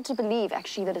 Hard to believe,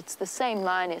 actually, that it's the same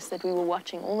lioness that we were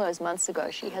watching all those months ago.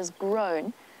 She has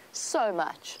grown so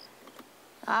much.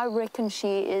 I reckon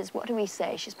she is, what do we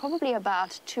say? She's probably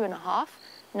about 2.5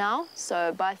 now,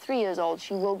 so by 3 years old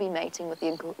she will be mating with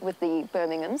the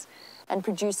Birminghams and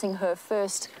producing her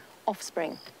first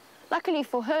offspring. Luckily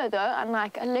for her, though,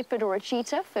 unlike a leopard or a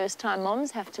cheetah, first-time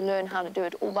moms have to learn how to do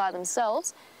it all by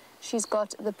themselves. She's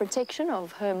got the protection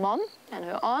of her mom and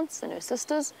her aunts and her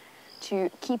sisters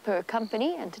to keep her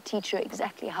company and to teach her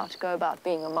exactly how to go about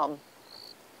being a mom.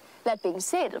 That being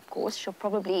said, of course, she'll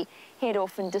probably head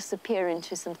off and disappear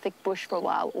into some thick bush for a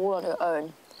while, all on her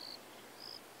own.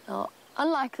 Now,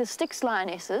 unlike the Styx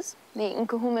lionesses, the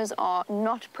Nkuhumas are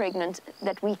not pregnant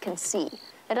that we can see.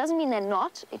 That doesn't mean they're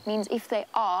not. It means if they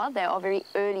are very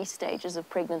early stages of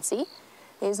pregnancy.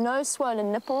 There's no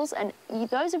swollen nipples, and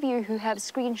those of you who have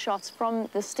screenshots from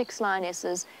the Styx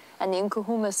lionesses and the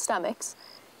Nkuhuma's stomachs,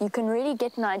 you can really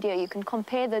get an idea. You can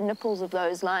compare the nipples of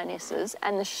those lionesses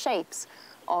and the shapes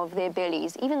of their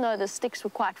bellies. Even though the Styx were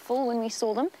quite full when we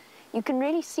saw them, you can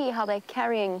really see how they're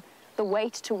carrying the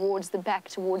weight towards the back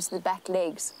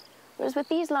legs. Whereas with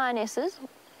these lionesses,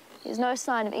 there's no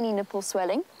sign of any nipple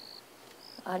swelling.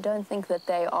 I don't think that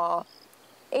they are,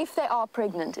 if they are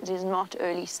pregnant, it is not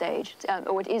early stage,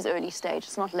 or it is early stage,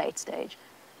 it's not late stage.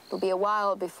 It'll be a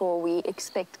while before we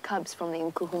expect cubs from the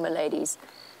Nkuhuma ladies.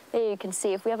 There you can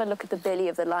see, if we have a look at the belly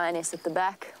of the lioness at the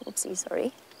back, oopsie,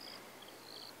 sorry.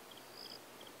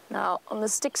 Now, on the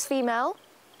Styx female,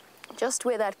 just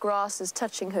where that grass is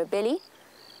touching her belly,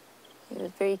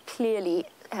 you very clearly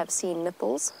have seen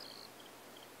nipples.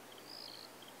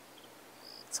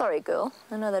 Sorry, girl,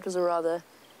 I know that was a rather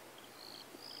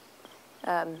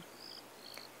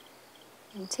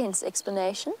intense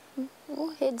explanation.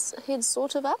 Oh, head's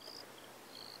sort of up.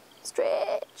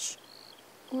 Stretch.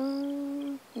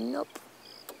 Nope.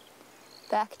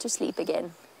 Back to sleep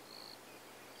again.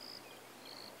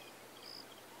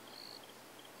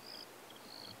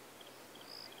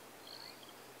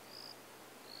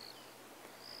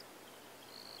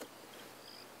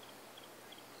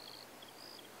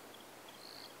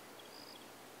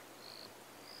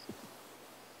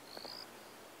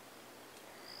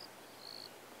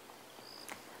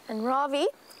 And Ravi,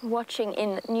 watching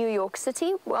in New York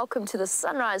City. Welcome to the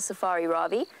Sunrise Safari,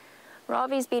 Ravi.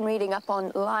 Ravi's been reading up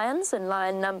on lions and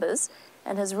lion numbers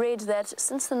and has read that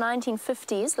since the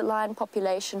 1950s, the lion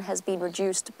population has been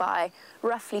reduced by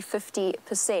roughly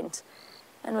 50%.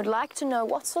 And would like to know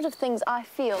what sort of things I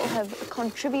feel have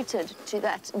contributed to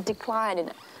that decline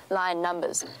in lion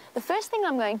numbers. The first thing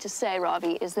I'm going to say,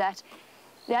 Ravi, is that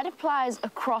applies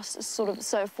across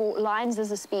so for lions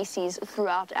as a species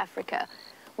throughout Africa.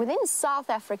 Within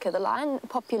South Africa, the lion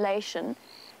population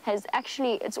has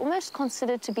actually, it's almost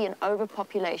considered to be an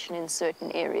overpopulation in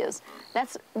certain areas.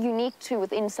 That's unique to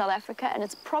within South Africa, and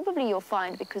it's probably, you'll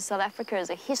find, because South Africa as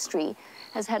a history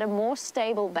has had a more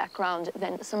stable background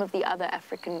than some of the other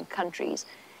African countries.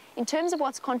 In terms of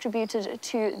what's contributed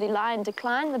to the lion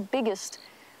decline, the biggest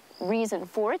reason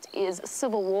for it is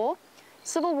civil war.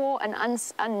 Civil war and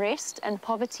unrest and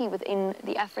poverty within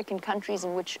the African countries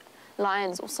in which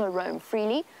lions also roam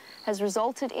freely has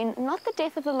resulted in not the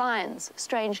death of the lions,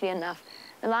 strangely enough.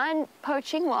 The lion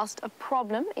poaching, whilst a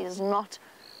problem, is not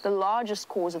the largest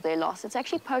cause of their loss. It's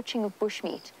actually poaching of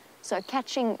bushmeat. So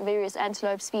catching various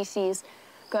antelope species,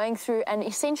 going through and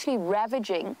essentially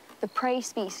ravaging the prey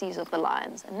species of the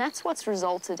lions. And that's what's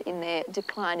resulted in their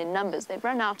decline in numbers. They've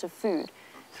run out of food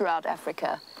throughout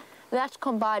Africa. That,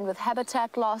 combined with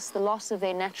habitat loss, the loss of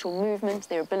their natural movement,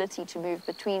 their ability to move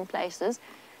between places,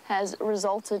 has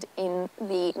resulted in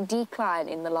the decline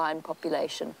in the lion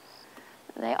population.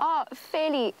 They are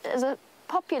fairly, as a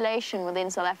population within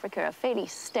South Africa, a fairly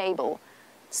stable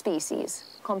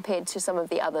species compared to some of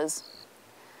the others.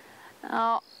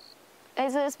 Now,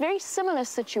 there's a very similar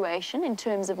situation in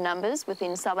terms of numbers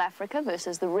within South Africa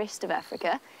versus the rest of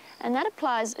Africa, and that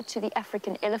applies to the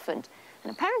African elephant.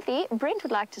 And apparently, Brent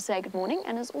would like to say good morning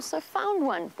and has also found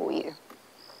one for you.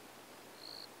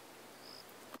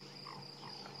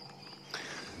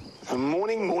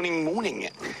 Morning, morning, morning.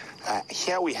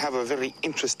 Here we have a very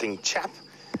interesting chap.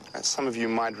 Some of you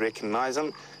might recognize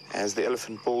him as the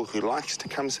elephant bull who likes to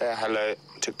come say hello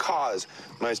to cars,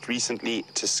 most recently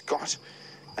to Scott.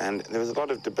 And there was a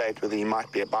lot of debate whether he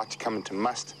might be about to come into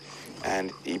must,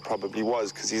 and he probably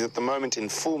was, because he's at the moment in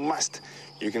full must.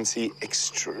 You can see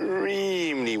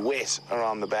extremely wet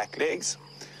around the back legs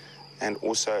and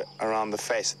also around the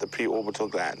face, the preorbital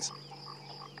glands.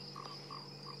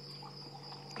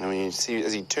 I mean, you see,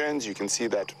 as he turns, you can see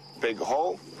that big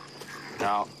hole.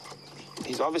 Now,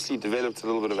 he's obviously developed a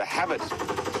little bit of a habit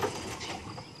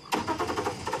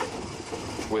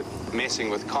with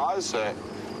messing with cars, so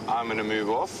I'm going to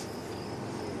move off.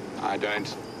 I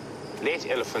don't let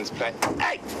elephants play.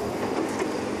 Hey!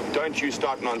 Don't you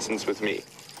start nonsense with me.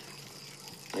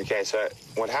 Okay, so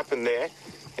what happened there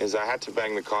is I had to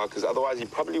bang the car, because otherwise he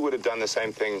probably would have done the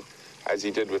same thing as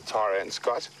he did with Tara and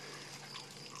Scott.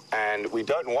 And we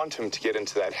don't want him to get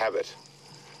into that habit.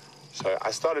 So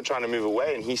I started trying to move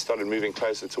away, and he started moving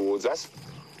closer towards us.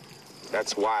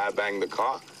 That's why I banged the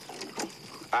car.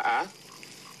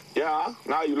 Yeah,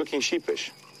 now you're looking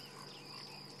sheepish.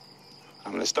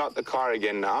 I'm going to start the car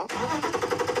again now.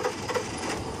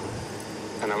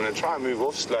 And I'm going to try and move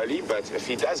off slowly, but if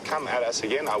he does come at us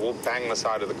again, I will bang the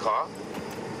side of the car.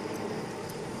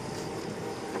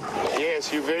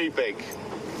 Yes, you're very big.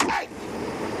 Hey!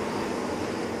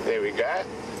 There we go.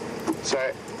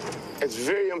 So it's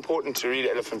very important to read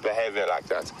elephant behavior like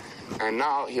that. And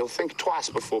now he'll think twice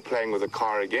before playing with a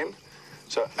car again.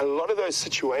 So a lot of those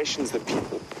situations that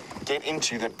people get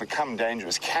into that become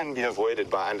dangerous can be avoided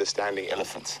by understanding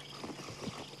elephants.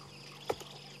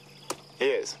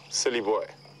 Yes, silly boy.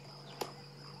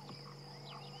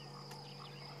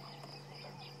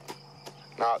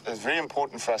 Now, it's very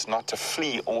important for us not to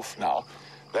flee off now.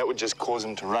 That would just cause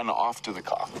him to run after the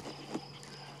car.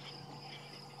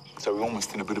 So we're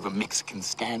almost in a bit of a Mexican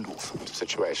standoff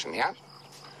situation, yeah?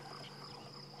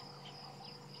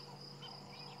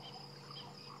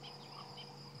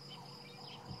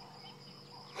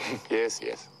 Yes,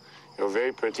 yes. You're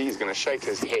very pretty. He's going to shake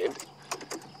his head.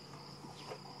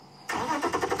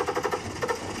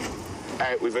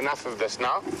 Hey, we've enough of this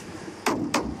now.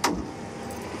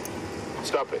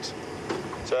 Stop it.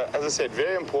 So, as I said,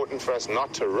 very important for us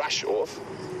not to rush off.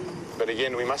 But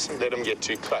again, we mustn't let him get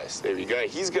too close. There we go.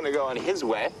 He's going to go on his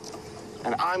way,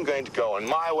 and I'm going to go on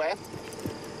my way.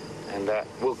 And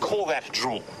we'll call that a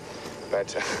draw.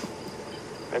 But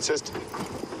it's just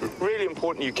really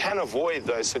important. You can avoid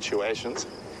those situations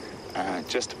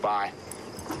just by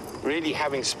really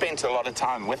having spent a lot of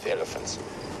time with elephants.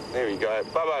 There we go.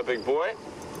 Bye-bye, big boy.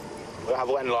 We'll have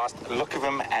one last look of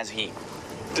him as he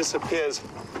disappears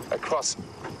across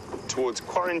towards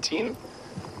quarantine.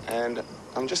 And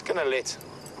I'm just going to let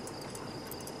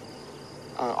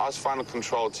ask Final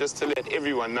Control just to let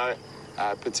everyone know,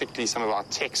 particularly some of our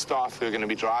tech staff who are going to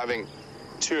be driving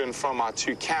to and from our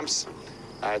 2 camps,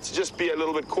 to just be a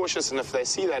little bit cautious, and if they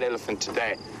see that elephant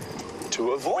today,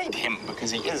 to avoid him,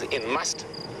 because he is in must.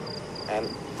 And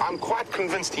I'm quite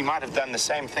convinced he might have done the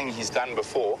same thing he's done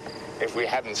before if we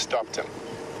hadn't stopped him.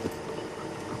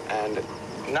 And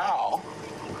now,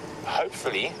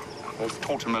 hopefully, we've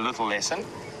taught him a little lesson,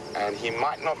 and he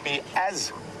might not be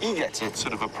as eager to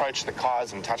sort of approach the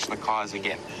cars and touch the cars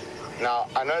again. Now,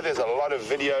 I know there's a lot of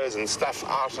videos and stuff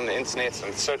out on the internet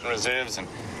and certain reserves and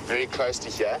very close to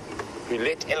here who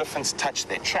let elephants touch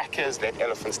their trackers, let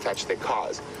elephants touch their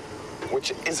cars,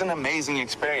 which is an amazing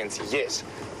experience, yes,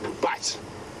 but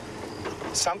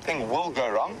something will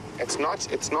go wrong. It's not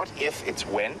if, it's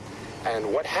when.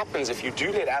 And what happens if you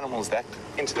do let animals that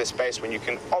into the space when you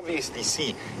can obviously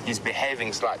see he's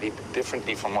behaving slightly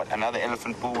differently from what another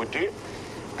elephant bull would do,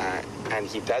 and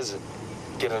he does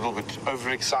get a little bit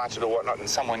overexcited or whatnot, and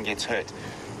someone gets hurt,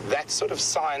 that sort of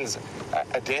signs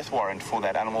a death warrant for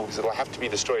that animal, because it'll have to be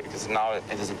destroyed, because now it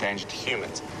is a danger to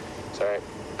humans. So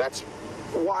that's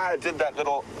why I did that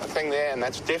little thing there, and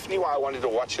that's definitely why I wanted to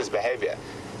watch his behavior.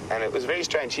 And it was very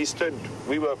strange.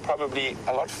 We were probably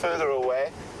a lot further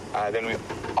away than we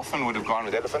often would have gone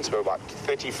with elephants. We were about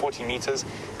 30, 40 meters,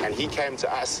 and he came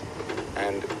to us,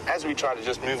 and as we tried to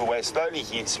just move away slowly,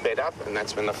 he sped up, and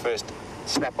that's when the first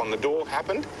slap on the door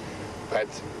happened. But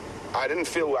I didn't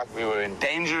feel like we were in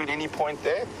danger at any point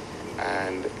there,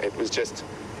 and it was just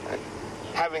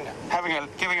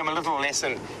giving him a little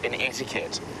lesson in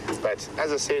etiquette. But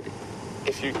as I said,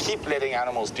 if you keep letting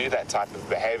animals do that type of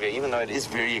behavior, even though it is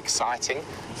very exciting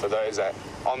for those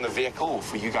on the vehicle or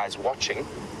for you guys watching,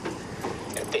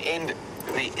 at the end,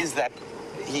 there is that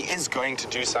he is going to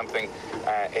do something.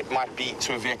 It might be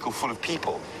to a vehicle full of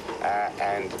people,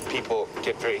 and people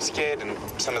get very scared, and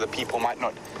some of the people might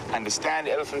not understand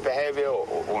elephant behavior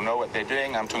or know what they're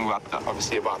doing. I'm talking about,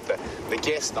 obviously, about the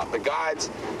guests, not the guides,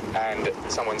 and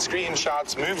someone screams,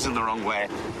 shouts, moves in the wrong way,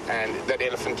 and that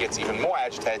elephant gets even more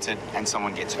agitated, and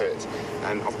someone gets hurt.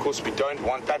 And, of course, we don't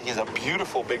want that. He's a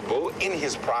beautiful big bull in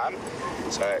his prime,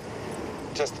 so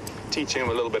just teaching him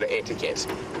a little bit of etiquette.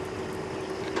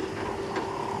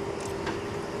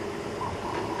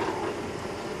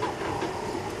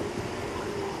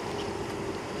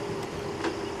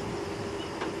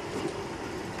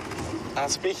 Now,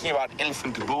 speaking about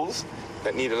elephant bulls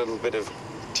that need a little bit of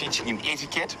teaching in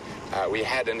etiquette, we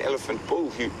had an elephant bull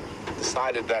who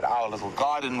decided that our little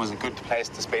garden was a good place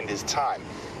to spend his time.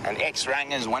 And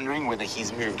ex-Rang is wondering whether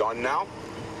he's moved on now,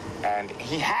 and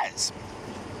he has.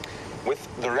 With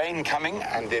the rain coming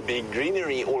and there being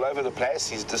greenery all over the place,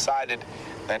 he's decided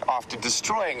that after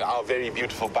destroying our very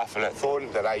beautiful buffalo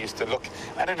thorn that I used to look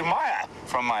and admire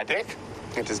from my deck,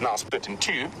 it is now split in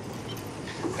 2.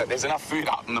 There's enough food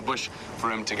out in the bush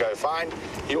for him to go find.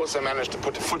 He also managed to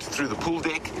put a foot through the pool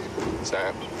deck. So,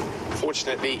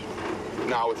 fortunately,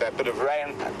 now with that bit of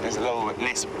rain, there's a little bit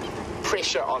less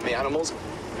pressure on the animals,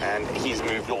 and he's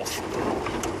moved off.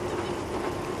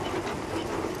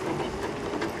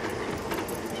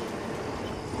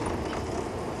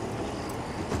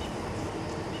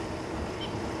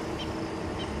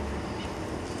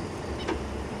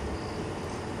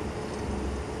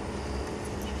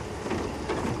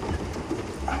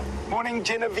 Morning,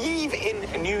 Genevieve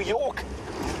in New York.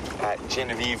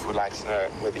 Genevieve would like to know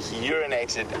whether he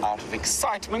urinated out of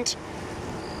excitement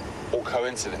or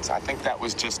coincidence. I think that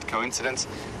was just coincidence.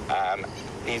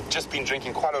 He's just been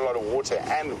drinking quite a lot of water,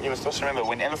 and you must also remember,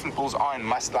 when elephant bulls are in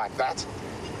must like that,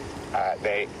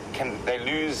 they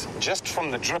lose, just from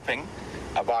the dripping,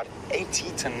 about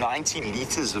 80 to 90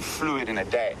 liters of fluid in a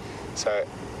day. So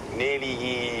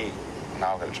nearly,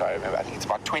 now I'm going to try to remember, I think it's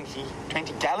about 20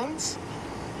 gallons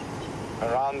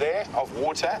around there of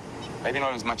water. Maybe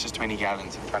not as much as 20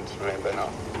 gallons, I'm trying to remember now.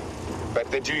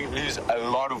 But they do lose a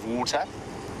lot of water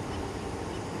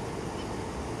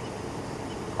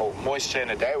or moisture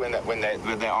in a day when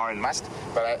they are in must.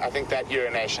 But I think that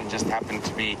urination just happened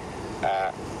to be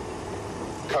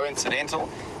coincidental.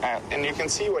 And you can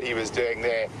see what he was doing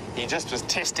there. He just was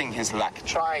testing his luck,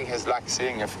 trying his luck,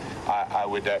 seeing if I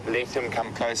would let him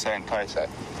come closer and closer.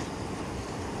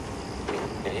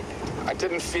 I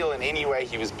didn't feel in any way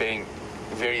he was being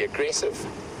very aggressive,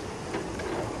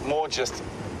 more just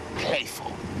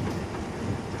playful.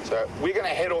 So we're going to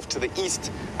head off to the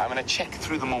east. I'm going to check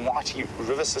through the Mawati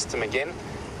river system again.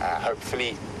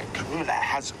 Hopefully Karula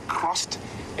has crossed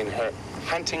in her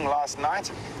hunting last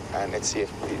night, and let's see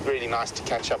if it'd be really nice to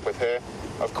catch up with her.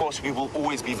 Of course, we will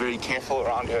always be very careful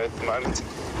around her at the moment,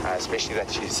 especially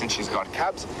since she's got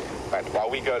cubs. But while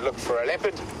we go look for a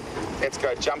leopard, let's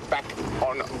go jump back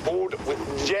on board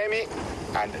with Jamie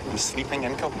and the sleeping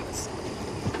Nkuhumas.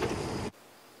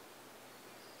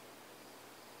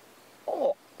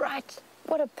 Oh, right.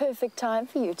 What a perfect time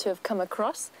for you to have come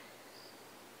across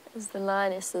as the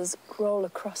lionesses roll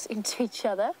across into each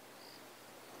other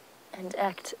and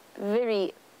act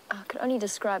very, I could only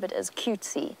describe it as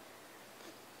cutesy.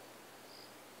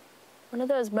 One of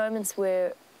those moments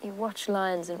where you watch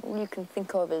lions and all you can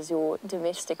think of is your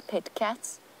domestic pet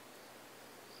cats,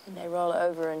 and they roll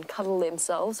over and cuddle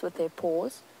themselves with their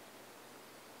paws.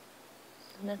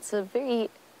 And that's a very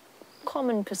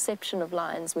common perception of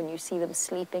lions when you see them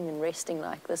sleeping and resting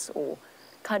like this, or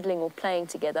cuddling or playing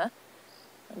together,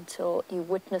 until you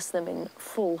witness them in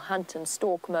full hunt and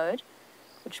stalk mode,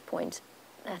 at which point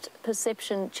that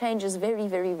perception changes very,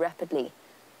 very rapidly.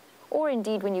 Or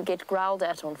indeed when you get growled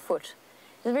at on foot.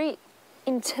 It's a very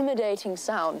intimidating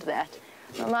sound, that.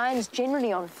 The lions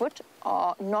generally on foot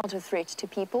are not a threat to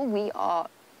people. We are,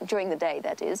 during the day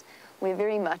that is, we're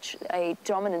very much a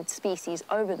dominant species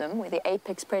over them. We're the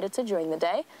apex predator during the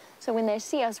day. So when they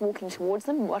see us walking towards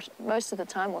them, most of the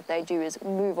time what they do is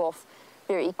move off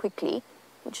very quickly,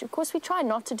 which of course we try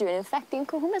not to do. And in fact, the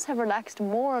Nkuhumas have relaxed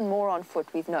more and more on foot,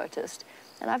 we've noticed.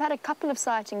 And I've had a couple of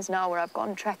sightings now where I've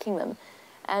gone tracking them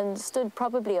and stood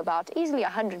probably about easily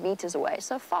 100 meters away,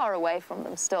 so far away from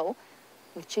them still,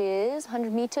 which is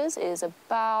 100 meters is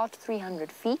about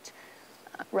 300 feet,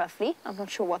 roughly. I'm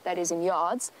not sure what that is in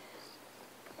yards,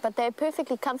 but they're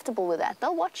perfectly comfortable with that.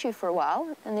 They'll watch you for a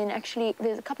while, and then actually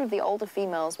there's a couple of the older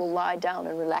females will lie down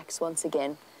and relax once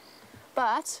again.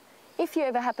 But if you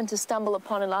ever happen to stumble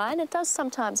upon a lion, it does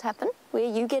sometimes happen where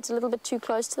you get a little bit too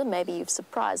close to them, maybe you've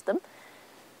surprised them.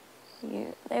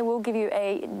 They will give you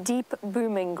a deep,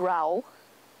 booming growl.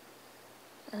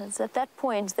 And it's at that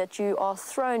point that you are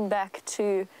thrown back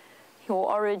to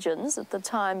your origins at the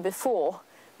time before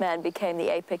man became the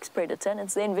apex predator, and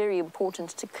it's then very important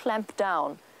to clamp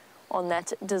down on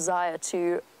that desire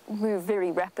to move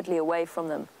very rapidly away from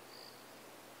them.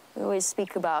 We always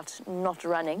speak about not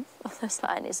running. Those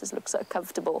lionesses look so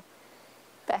comfortable.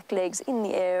 Back legs in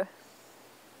the air.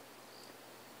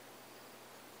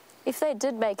 If they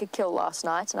did make a kill last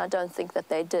night, and I don't think that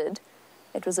they did,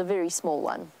 it was a very small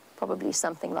one, probably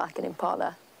something like an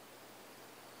impala.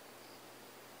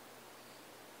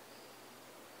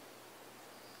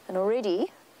 And already,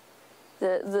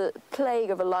 the plague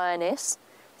of a lioness,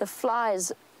 the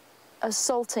flies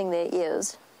assaulting their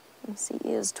ears. You see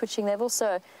ears twitching. They've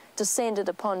also descended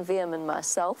upon Viam and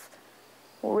myself,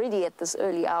 already at this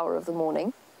early hour of the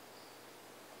morning.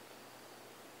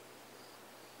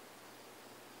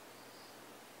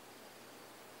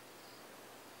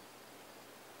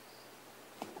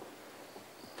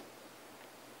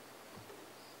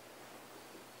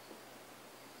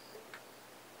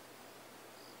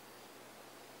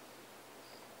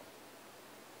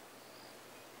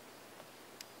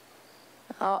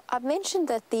 I've mentioned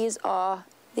that these are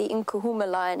the Nkuhuma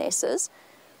lionesses,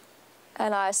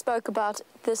 and I spoke about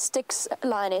the Styx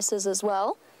lionesses as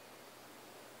well.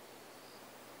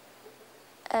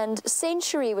 And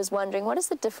Century was wondering, what is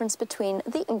the difference between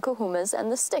the Nkuhumas and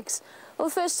the Styx? Well,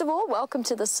 first of all, welcome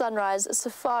to the Sunrise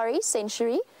Safari,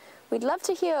 Century. We'd love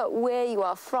to hear where you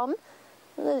are from.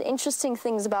 One of the interesting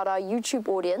things about our YouTube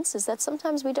audience is that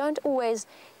sometimes we don't always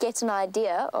get an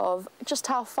idea of just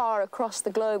how far across the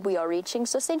globe we are reaching.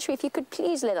 So Century, if you could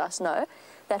please let us know,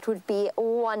 that would be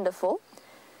wonderful.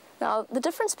 Now, the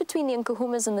difference between the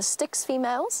Nkuhumas and the Styx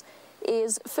females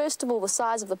is, first of all, the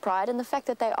size of the pride and the fact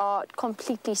that they are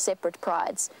completely separate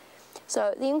prides.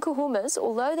 So the Nkuhumas,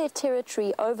 although their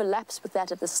territory overlaps with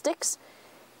that of the Styx,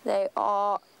 they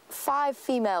are 5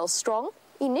 females strong.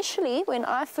 Initially, when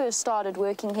I first started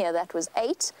working here, that was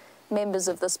 8 members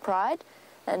of this pride,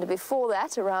 and before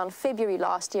that, around February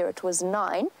last year, it was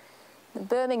 9. The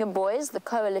Birmingham Boys, the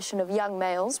coalition of young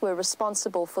males, were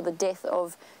responsible for the death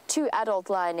of 2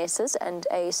 adult lionesses and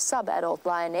a sub-adult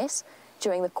lioness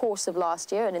during the course of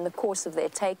last year and in the course of their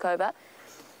takeover.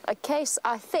 A case,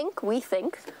 we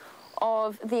think,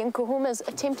 of the Nkuhumas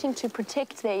attempting to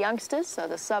protect their youngsters, so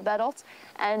the sub-adults,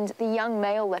 and the young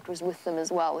male that was with them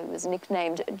as well, who was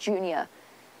nicknamed Junior.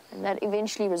 And that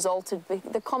eventually resulted,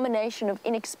 the combination of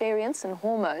inexperience and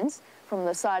hormones from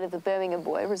the side of the Birmingham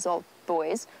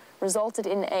boys resulted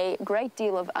in a great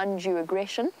deal of undue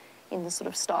aggression in the sort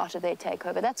of start of their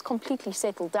takeover. That's completely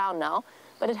settled down now,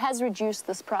 but it has reduced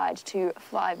this pride to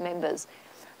 5 members.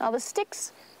 Now, the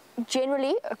Styx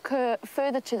generally occur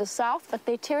further to the south, but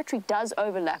their territory does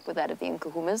overlap with that of the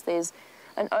Nkuhumas. There's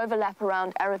an overlap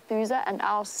around Arathusa and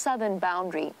our southern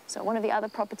boundary. So one of the other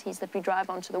properties that we drive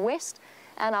on to the west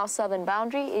and our southern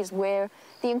boundary is where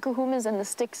the Nkuhumas and the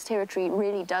Styx territory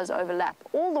really does overlap,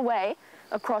 all the way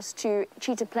across to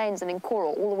Cheetah Plains and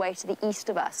Nkoro, all the way to the east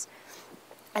of us.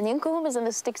 And the Nkuhumas and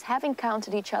the Styx have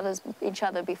encountered each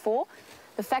other before.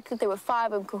 The fact that there were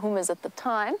 5 Nkuhumas at the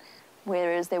time,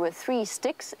 whereas there were 3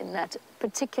 Styx in that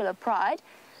particular pride,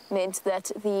 meant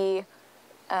that the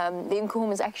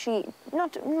Nkuhumas actually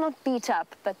not beat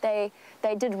up, but they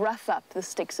did rough up the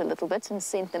Styx a little bit and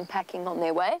sent them packing on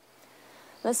their way.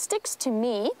 The Styx, to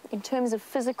me, in terms of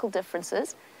physical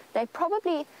differences, they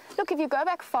probably, look, if you go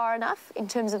back far enough in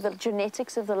terms of the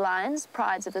genetics of the lions,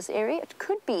 prides of this area, it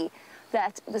could be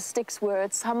that the Styx were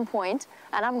at some point,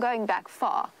 and I'm going back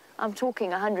far, I'm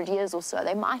talking 100 years or so,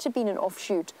 they might have been an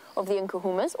offshoot of the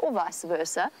Nkuhumas or vice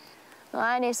versa.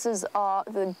 Lionesses are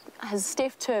as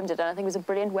Steph termed it, and I think it was a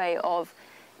brilliant way of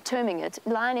terming it,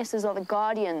 lionesses are the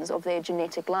guardians of their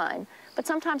genetic line, but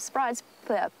sometimes prides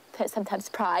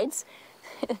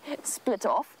split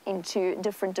off into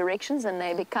different directions and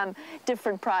they become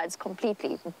different prides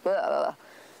completely.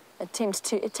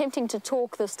 Attempting to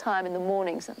talk this time in the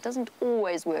mornings, it doesn't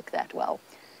always work that well.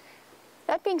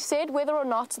 That being said, whether or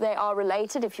not they are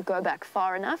related, if you go back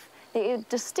far enough, there are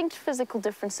distinct physical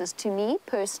differences to me,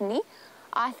 personally.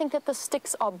 I think that the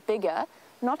Styx are bigger,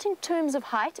 not in terms of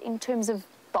height, in terms of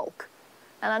bulk.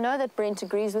 And I know that Brent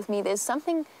agrees with me. There's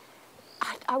something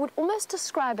I would almost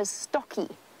describe as stocky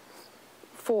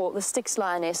for the Styx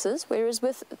lionesses, whereas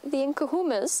with the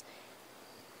Nkuhumas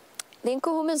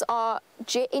are,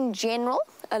 in general,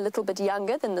 a little bit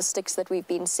younger than the Styx that we've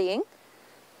been seeing,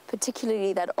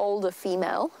 particularly that older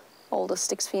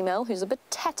Styx female, who's a bit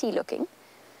tatty looking.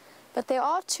 But there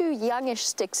are 2 youngish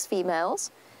Styx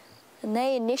females, and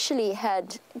they initially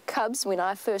had cubs when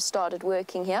I first started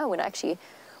working here, when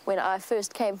I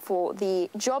first came for the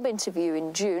job interview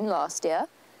in June last year.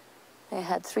 They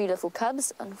had 3 little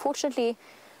cubs. Unfortunately,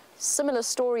 similar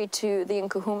story to the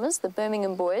Nkuhumas, the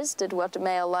Birmingham boys did what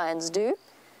male lions do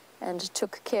and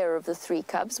took care of the 3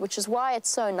 cubs, which is why it's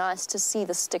so nice to see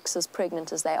the Styx as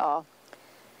pregnant as they are.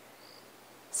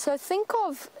 So think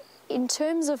of, in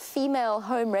terms of female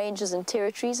home ranges and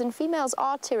territories, and females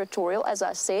are territorial, as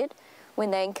I said.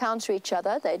 When they encounter each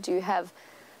other, they do have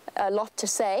a lot to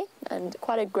say, and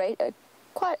quite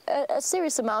a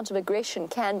serious amount of aggression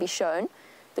can be shown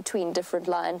between different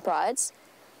lion prides.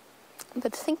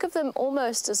 But think of them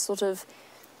almost as sort of,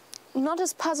 not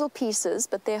as puzzle pieces,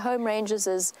 but their home ranges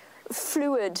as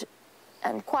fluid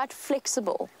and quite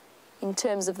flexible in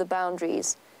terms of the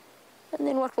boundaries. And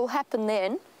then what will happen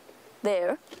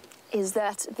there is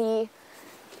that the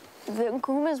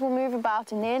Nkuhumas will move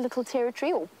about in their little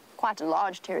territory, or quite a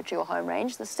large territory or home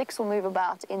range. The Styx will move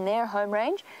about in their home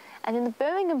range, and in the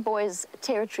Birmingham boys'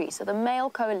 territory, so the male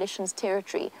coalition's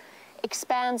territory,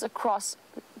 expands across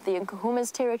the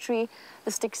Nkuhumas' territory,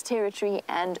 the Styx territory,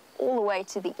 and all the way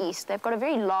to the east. They've got a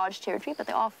very large territory, but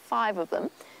there are 5 of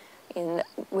them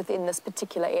within this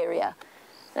particular area.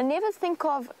 I never think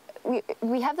of,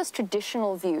 we have this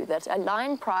traditional view that a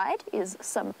lion pride is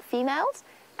some females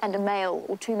and a male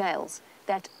or 2 males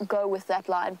that go with that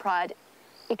lion pride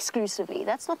exclusively.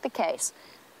 That's not the case.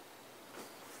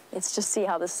 Let's just see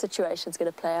how this situation's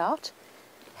going to play out.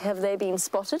 Have they been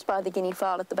spotted by the guinea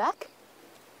fowl at the back?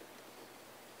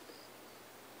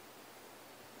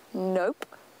 Nope.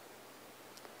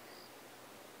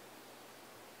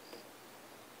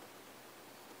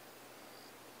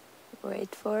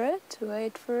 Wait for it,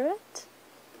 wait for it.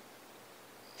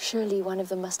 Surely one of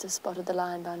them must have spotted the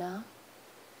lion by now.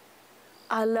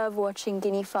 I love watching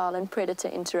guinea fowl and predator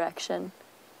interaction.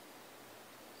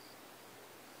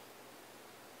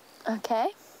 Okay.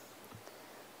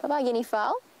 Bye-bye, guinea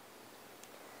fowl.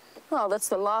 Well, that's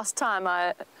the last time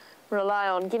I rely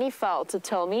on guinea fowl to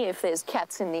tell me if there's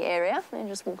cats in the area. They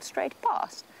just walk straight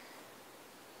past.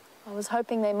 I was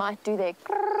hoping they might do their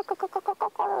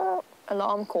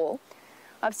alarm call.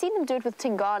 I've seen them do it with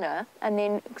Tingana and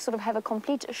then sort of have a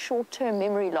complete short-term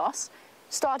memory loss,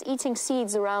 start eating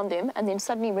seeds around him, and then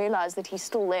suddenly realize that he's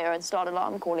still there and start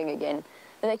alarm calling again.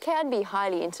 And they can be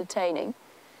highly entertaining.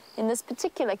 In this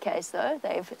particular case, though,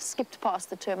 they've skipped past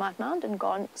the termite mound and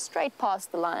gone straight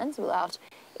past the lions without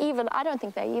even, I don't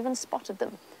think they even spotted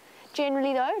them.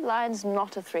 Generally, though, lion's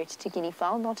not a threat to guinea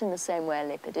fowl, not in the same way a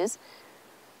leopard is.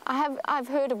 I've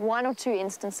heard of 1 or 2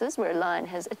 instances where a lion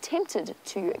has attempted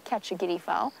to catch a guinea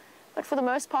fowl, but for the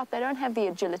most part, they don't have the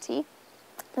agility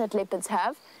that leopards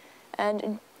have,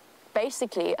 and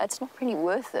basically, it's not really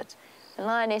worth it. The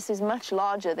lioness is much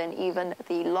larger than even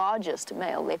the largest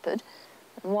male leopard.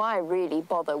 Why really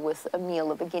bother with a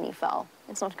meal of a guinea fowl?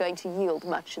 It's not going to yield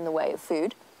much in the way of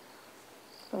food.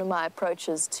 One of my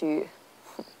approaches to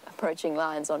approaching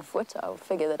lions on foot. I would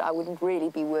figure that I wouldn't really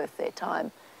be worth their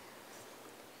time.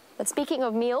 But speaking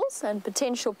of meals and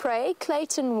potential prey,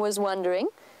 Clayton was wondering,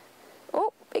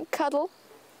 oh, big cuddle.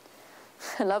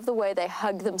 I love the way they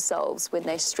hug themselves when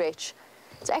they stretch.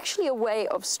 It's actually a way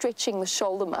of stretching the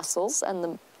shoulder muscles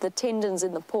and the tendons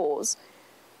in the paws.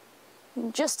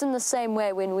 Just in the same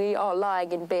way when we are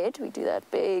lying in bed, we do that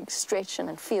big stretch and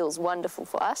it feels wonderful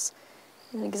for us.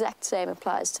 And the exact same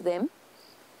applies to them.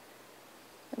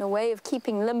 And a way of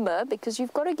keeping limber, because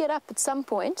you've got to get up at some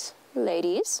point,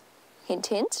 ladies, hint,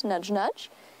 hint, nudge, nudge.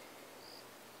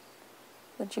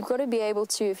 But you've got to be able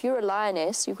to, if you're a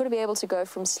lioness, you've got to be able to go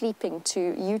from sleeping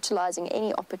to utilizing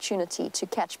any opportunity to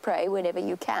catch prey whenever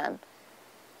you can.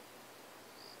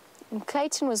 And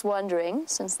Clayton was wondering,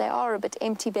 since they are a bit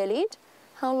empty-bellied,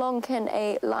 how long can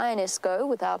a lioness go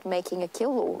without making a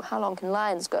kill, or how long can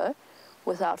lions go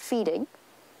without feeding?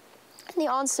 And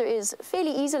the answer is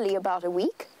fairly easily about a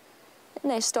week.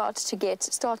 And they start to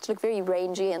look very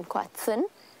rangy and quite thin.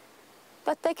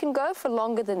 But they can go for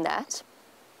longer than that.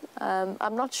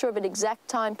 I'm not sure of an exact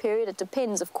time period. It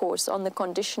depends, of course, on the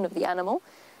condition of the animal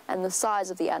and the size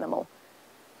of the animal,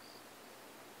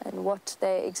 and what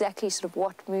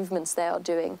movements they are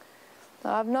doing.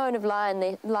 Now, I've known of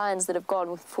lions that have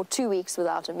gone for 2 weeks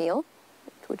without a meal,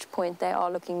 at which point they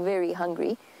are looking very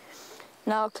hungry.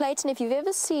 Now, Clayton, if you've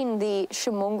ever seen the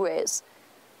Shimungwes,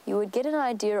 you would get an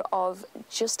idea of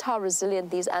just how resilient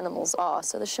these animals are.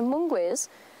 So the Shimungwes,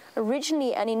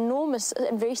 originally an enormous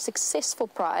and very successful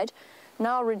pride,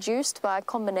 now reduced by a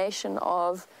combination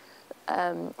of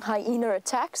hyena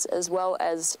attacks as well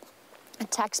as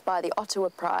attacks by the Ottawa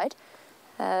pride,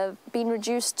 have been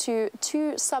reduced to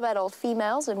 2 subadult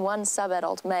females and 1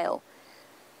 subadult male.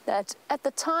 That at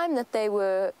the time that they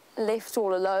were left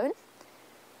all alone,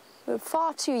 were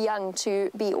far too young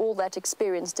to be all that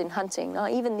experienced in hunting. Now,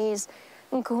 even these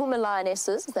Nkuhuma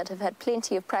lionesses that have had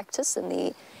plenty of practice and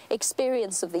the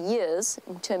experience of the years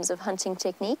in terms of hunting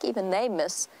technique, even they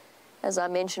miss, as I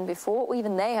mentioned before,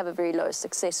 even they have a very low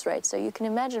success rate. So you can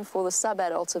imagine for the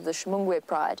subadults of the Shimungwe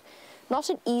pride, not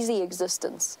an easy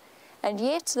existence. And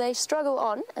yet they struggle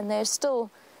on, and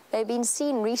they've been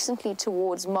seen recently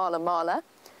towards Mala Mala.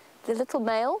 The little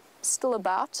male, still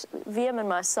about. Viam and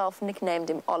myself nicknamed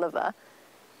him Oliver,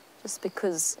 just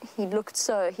because he looked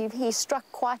so, he struck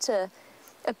quite a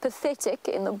pathetic,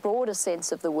 in the broader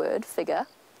sense of the word, figure.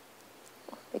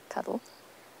 Big cuddle.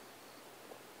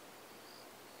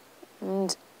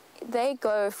 And they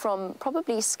go from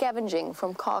probably scavenging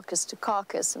from carcass to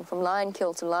carcass and from lion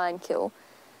kill to lion kill,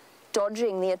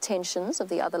 dodging the attentions of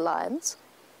the other lions,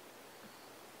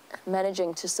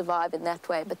 managing to survive in that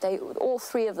way. But all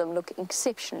 3 of them look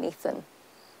exceptionally thin.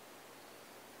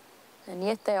 And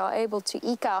yet they are able to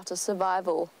eke out a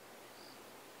survival.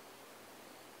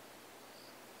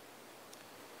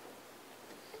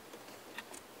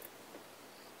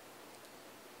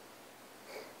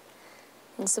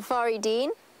 And Safari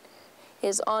Dean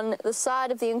is on the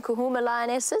side of the Nkuhuma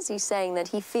lionesses. He's saying that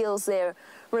he feels their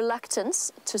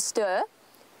reluctance to stir.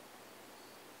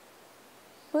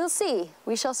 We'll see.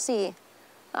 We shall see.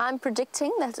 I'm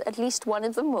predicting that at least one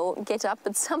of them will get up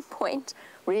at some point.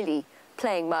 Really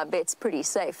playing my bets pretty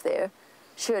safe there.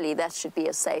 Surely that should be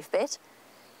a safe bet.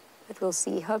 But we'll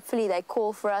see. Hopefully they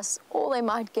call for us, or they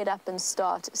might get up and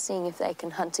start seeing if they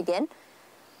can hunt again.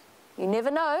 You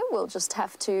never know. We'll just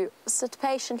have to sit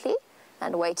patiently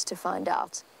and wait to find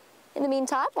out. In the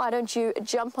meantime, why don't you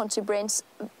jump onto Brent's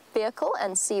vehicle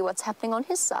and see what's happening on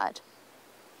his side?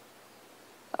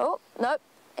 Oh, nope.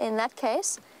 In that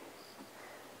case,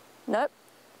 nope.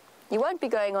 You won't be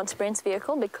going onto Brent's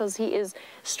vehicle because he is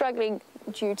struggling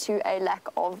due to a lack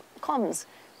of comms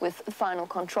with final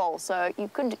control. So you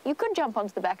could jump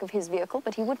onto the back of his vehicle,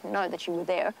 but he wouldn't know that you were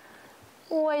there.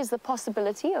 Always the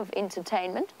possibility of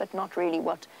entertainment, but not really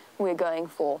what we're going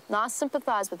for. Now, I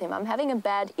sympathize with him. I'm having a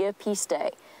bad earpiece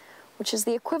day, which is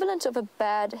the equivalent of a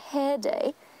bad hair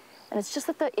day. And it's just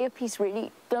that the earpiece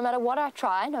really, no matter what I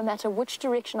try, no matter which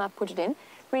direction I put it in,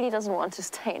 really doesn't want to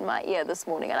stay in my ear this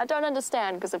morning. And I don't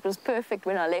understand, because it was perfect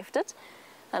when I left it.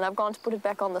 And I've gone to put it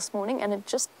back on this morning, and it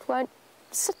just won't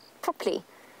sit properly.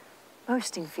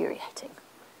 Most infuriating.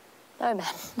 Oh man,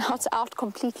 now it's out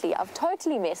completely. I've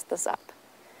totally messed this up.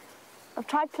 I've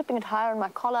tried clipping it higher on my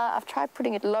collar. I've tried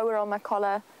putting it lower on my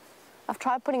collar. I've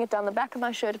tried putting it down the back of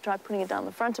my shirt. I've tried putting it down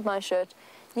the front of my shirt.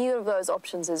 Neither of those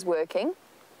options is working.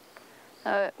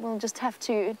 We'll just have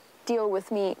to deal with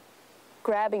me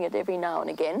grabbing it every now and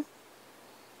again.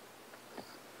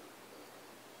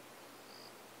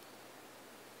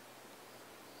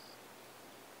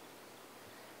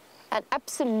 And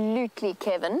absolutely,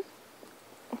 Kevin,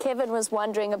 Kevin was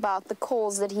wondering about the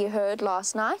calls that he heard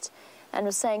last night and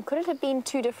was saying, could it have been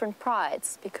two different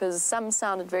prides? Because some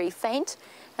sounded very faint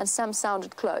and some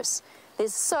sounded close.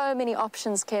 There's so many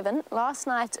options, Kevin. Last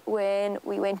night when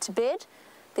we went to bed,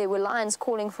 there were lions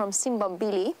calling from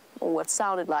Simbombili, or what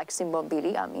sounded like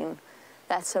Simbombili. I mean,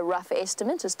 that's a rough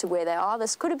estimate as to where they are.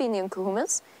 This could have been the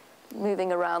Nkuhumas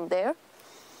moving around there.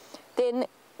 Then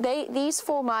these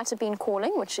four might have been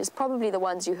calling, which is probably the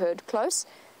ones you heard close.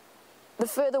 The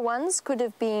further ones could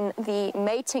have been the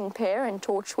mating pair in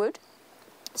Torchwood,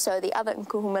 so the other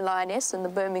Nkuhuma lioness and the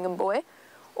Birmingham boy,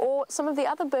 or some of the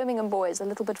other Birmingham boys a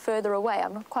little bit further away.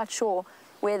 I'm not quite sure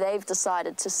where they've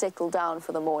decided to settle down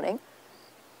for the morning.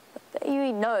 But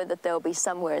you know that they'll be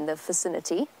somewhere in the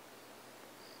vicinity.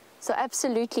 So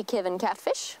absolutely, Kevin,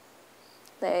 catfish.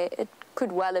 It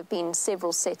could well have been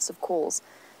several sets of calls.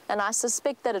 And I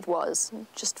suspect that it was,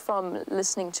 just from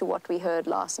listening to what we heard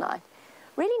last night.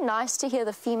 Really nice to hear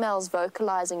the females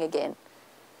vocalizing again.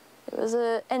 It was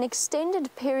an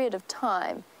extended period of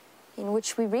time in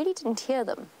which we really didn't hear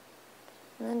them.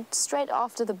 And then straight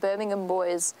after the Birmingham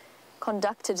boys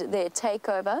conducted their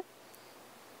takeover,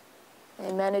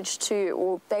 they managed to,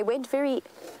 or they went very,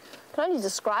 I can only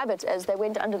describe it as they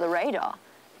went under the radar.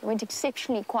 They went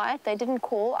exceptionally quiet. They didn't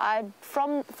call.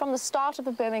 From the start of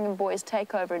the Birmingham boys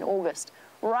takeover in August,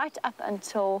 right up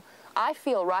until, I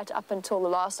feel right up until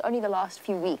only the last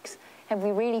few weeks, have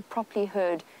we really properly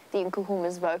heard the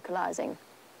Nkuhumas vocalizing.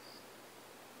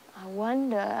 I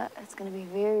wonder, it's going to be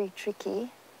very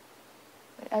tricky,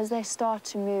 but as they start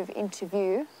to move into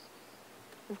view,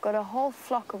 we've got a whole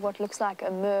flock of what looks like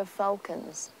Amur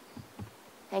falcons.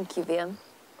 Thank you, Viam.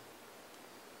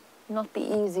 Not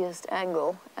the easiest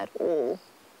angle at all,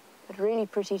 but really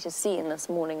pretty to see in this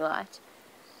morning light.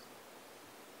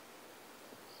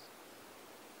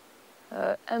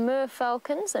 Amur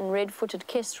falcons and red-footed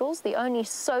kestrels, the only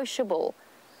sociable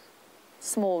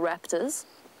small raptors,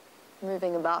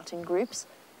 moving about in groups.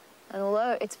 And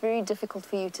although it's very difficult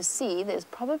for you to see, there's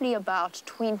probably about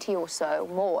 20 or so,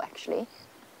 more actually.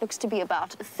 Looks to be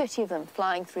about 30 of them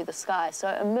flying through the sky. So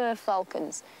Amur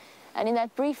falcons. And in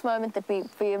that brief moment that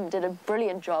Viam did a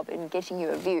brilliant job in getting you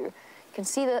a view, you can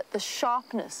see the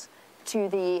sharpness to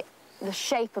the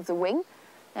shape of the wing.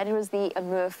 That was the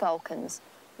Amur falcons.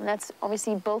 And that's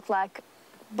obviously built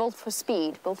for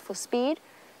speed.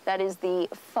 That is the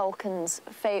falcon's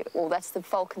that's the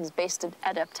falcon's best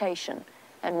adaptation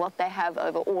and what they have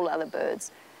over all other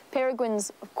birds.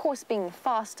 Peregrines, of course, being the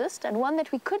fastest, and one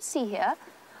that we could see here.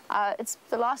 It's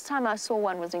the last time I saw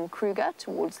one was in Kruger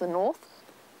towards the north,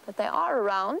 but they are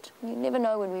around. You never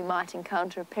know when we might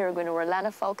encounter a peregrine or a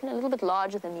lanner falcon, a little bit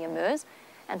larger than the Amurs,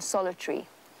 and solitary.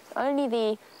 Only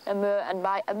the Amur, and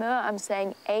by Amur I'm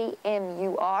saying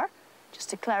A-M-U-R, just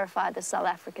to clarify the South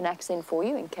African accent for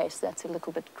you in case that's a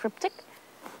little bit cryptic.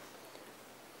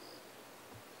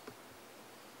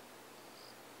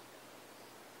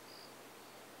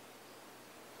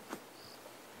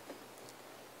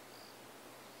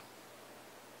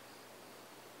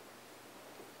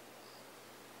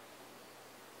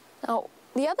 Now,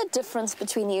 the other difference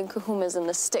between the Nkuhumas and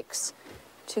the sticks,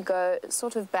 to go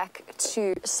sort of back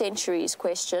to Century's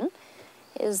question,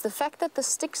 is the fact that the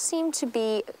sticks seem to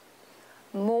be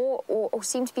more, or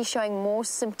seem to be showing more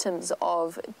symptoms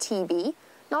of TB,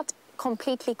 not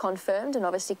completely confirmed, and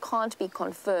obviously can't be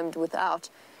confirmed without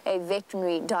a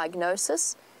veterinary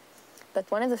diagnosis. But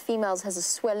one of the females has a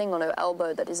swelling on her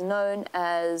elbow that is known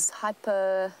as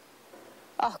oh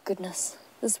goodness,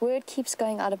 this word keeps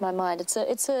going out of my mind.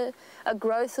 It's a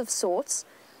growth of sorts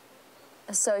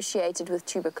associated with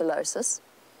tuberculosis.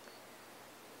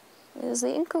 The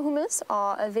Nkuhumas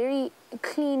are a very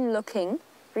clean-looking,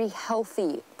 very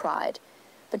healthy pride.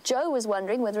 But Joe was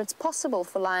wondering whether it's possible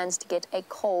for lions to get a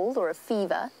cold or a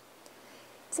fever.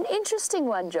 It's an interesting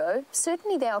one, Joe.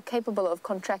 Certainly they are capable of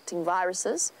contracting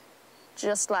viruses,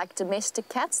 just like domestic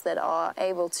cats that are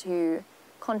able to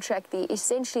contract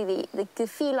essentially the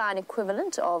feline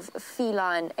equivalent of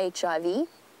feline HIV,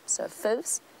 so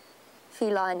FIVs,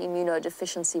 feline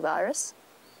immunodeficiency virus.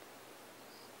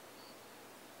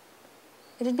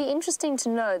 It'd be interesting to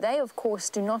know, they of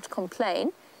course do not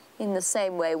complain in the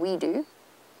same way we do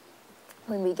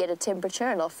when we get a temperature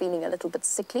and are feeling a little bit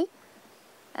sickly.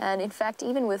 And in fact,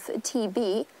 even with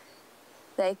TB,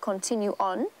 they continue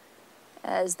on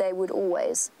as they would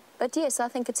always. But yes, I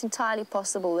think it's entirely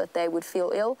possible that they would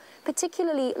feel ill.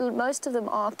 Particularly, most of them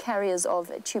are carriers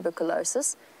of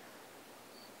tuberculosis.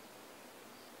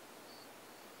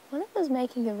 One of them is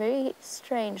making a very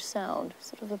strange sound,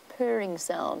 sort of a purring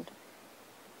sound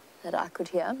that I could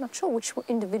hear. I'm not sure which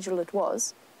individual it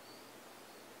was.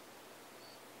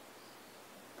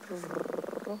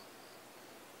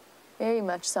 Very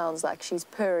much sounds like she's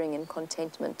purring in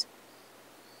contentment.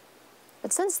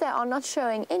 But since they are not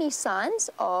showing any signs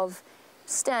of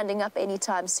standing up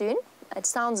anytime soon, it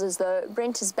sounds as though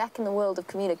Brent is back in the world of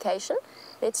communication.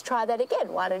 Let's try that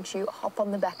again. Why don't you hop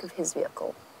on the back of his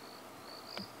vehicle?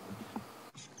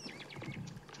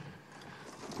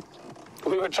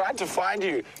 We were trying to find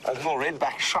you a little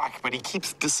redback shark, but he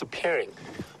keeps disappearing.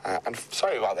 I'm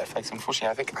sorry about that, folks.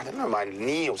 Unfortunately, I don't know, my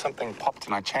knee or something popped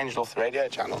and I changed off the radio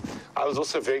channel. I was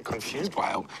also very confused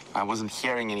by it. I wasn't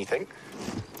hearing anything.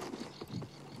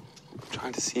 I'm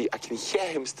trying to see. I can hear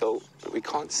him still, but we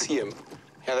can't see him.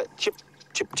 Hear that chip,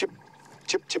 chip, chip,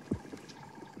 chip, chip.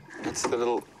 That's the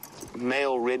little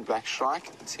male redback shrike.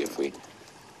 Let's see if we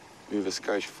move a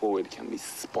skosh forward. Can we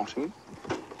spot him?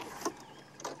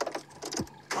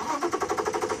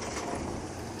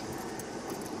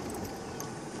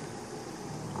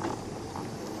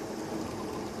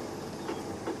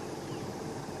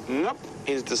 Nope,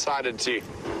 he's decided to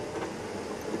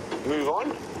move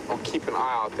on. I'll keep an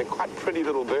eye out. They're quite pretty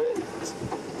little birds.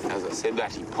 As I said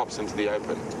that, he pops into the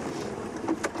open.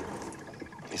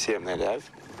 You see him there,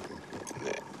 Dave?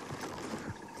 There.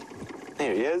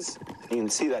 There he is. You can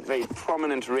see that very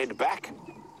prominent red back.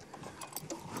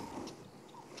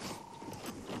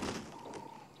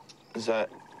 So,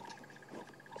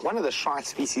 one of the shrike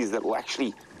species that will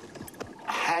actually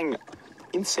hang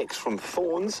insects from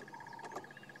thorns.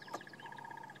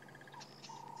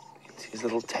 His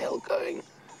little tail going,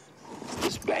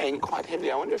 displaying quite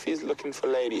heavily. I wonder if he's looking for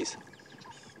ladies.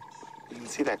 You can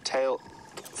see that tail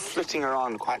flitting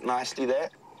around quite nicely there.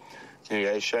 There he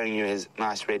goes, showing you his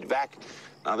nice red back.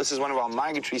 Now, this is one of our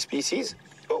migratory species.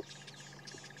 Oh,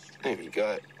 there we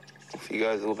go. Off he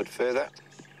goes a little bit further.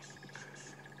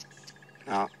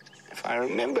 Now, if I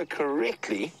remember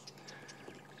correctly,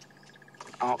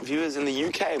 our viewers in the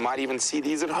UK might even see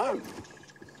these at home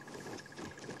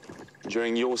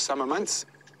during your summer months.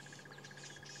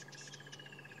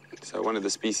 So one of the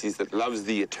species that loves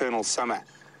the eternal summer,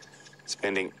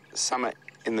 spending summer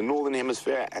in the northern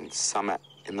hemisphere and summer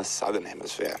in the southern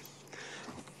hemisphere.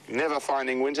 Never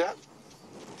finding winter.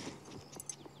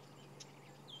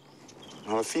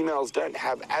 Now, the females don't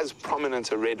have as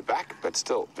prominent a red back, but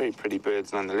still very pretty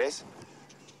birds nonetheless.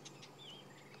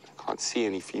 Can't see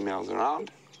any females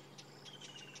around.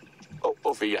 Oh,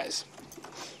 off he goes.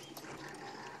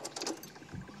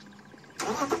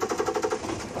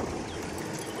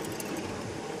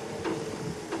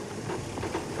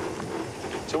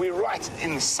 So we're right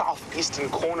in the southeastern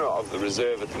corner of the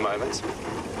reserve at the moment.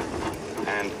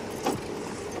 And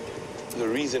the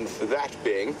reason for that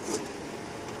being,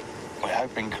 we're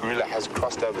hoping Karula has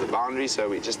crossed over the boundary, so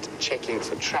we're just checking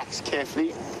for tracks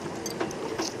carefully.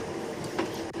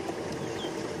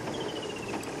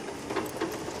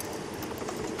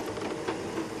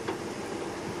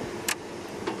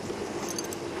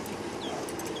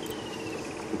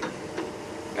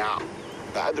 Now,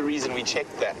 the other reason we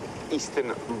checked that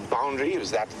eastern boundary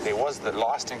was that there was the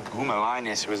last Nkuma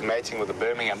lioness who was mating with the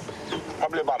Birmingham,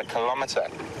 probably about 1 kilometre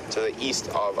to the east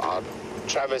of our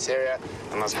Traverse area,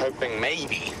 and I was hoping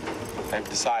maybe they've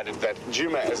decided that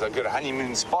Djuma is a good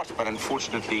honeymoon spot, but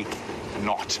unfortunately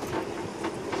not.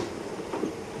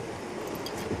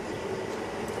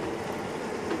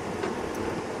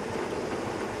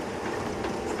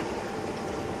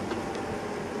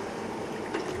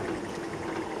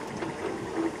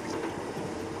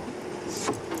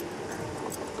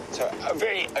 So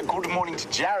a good morning to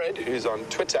Jared, who's on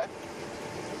Twitter.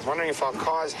 I was wondering if our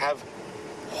cars have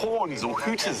horns or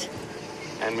hooters,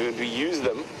 and would we use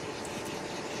them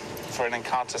for an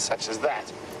encounter such as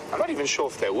that? I'm not even sure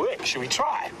if they work. Should we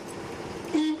try?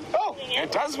 Oh,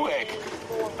 it does work.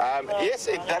 Yes,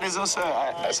 that is also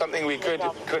something we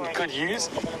could use,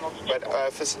 but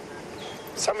for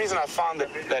some reason I found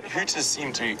that hooters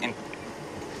seem to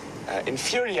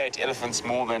infuriate elephants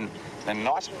more than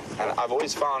not, and I've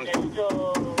always found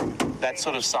that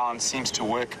sort of sound seems to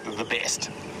work the best.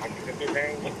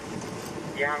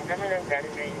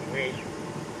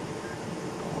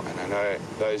 And I know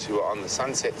those who were on the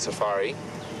sunset safari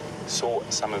saw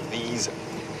some of these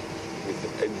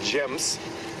with gems.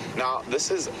 Now, this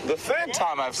is the third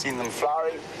time I've seen them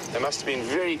flowering. They must have been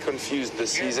very confused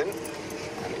this season.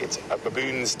 And it's a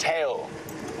baboon's tail.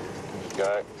 There you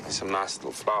go. There's some nice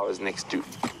little flowers next to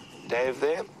Dave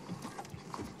there.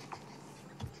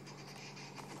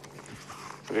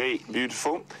 Very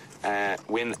beautiful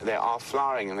when they are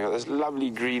flowering, and they've got those lovely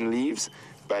green leaves,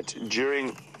 but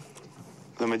during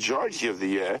the majority of the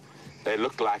year, they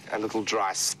look like a little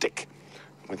dry stick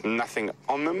with nothing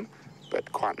on them,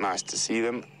 but quite nice to see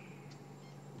them.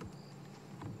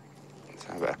 Let's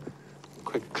have a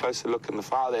quick closer look in the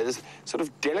file there. This sort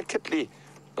of delicately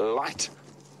light,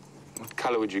 what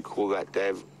color would you call that,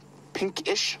 Dave?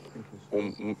 Pinkish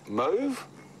or mauve?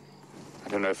 I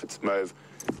don't know if it's mauve.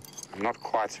 I'm not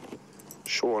quite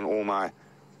sure on all my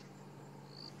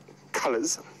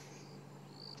colors.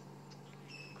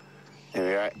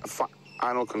 There we go.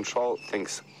 Final control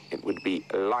thinks it would be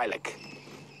lilac.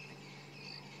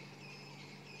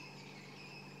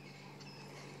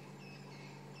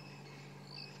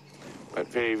 But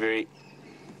very, very,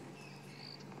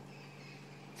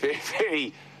 very,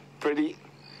 very pretty.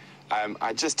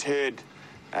 I just heard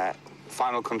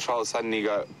Final Control suddenly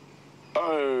go,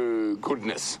 oh,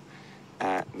 goodness.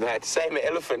 That same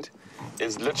elephant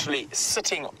is literally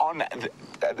sitting on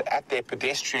at their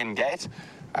pedestrian gate.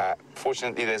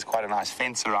 Fortunately, there's quite a nice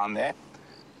fence around there.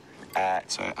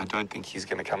 So I don't think he's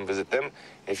going to come visit them.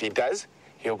 If he does,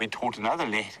 he'll be taught another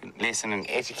lesson in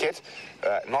etiquette,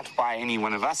 not by any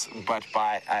one of us, but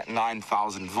by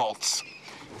 9,000 volts.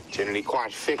 Generally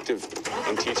quite effective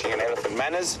in teaching an elephant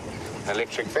manners, an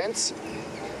electric fence.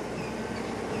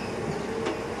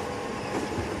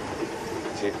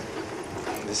 See,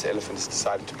 this elephant has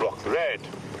decided to block the road.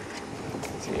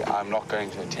 See, I'm not going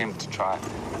to attempt to try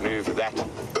and move that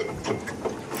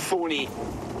thorny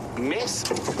mess.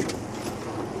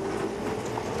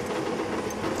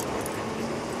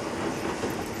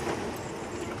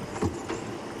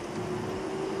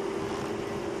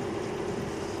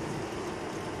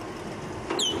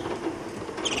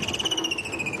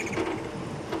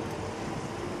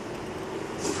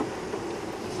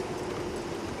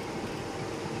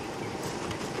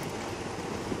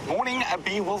 Morning,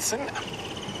 B. Wilson.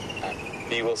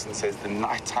 B. Wilson says the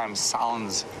nighttime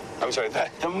sounds,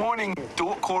 the morning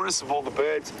chorus of all the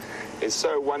birds is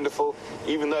so wonderful,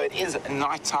 even though it is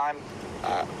nighttime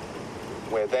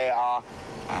where they are,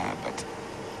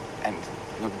 and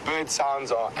the bird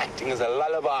sounds are acting as a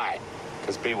lullaby,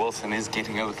 because B. Wilson is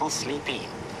getting a little sleepy.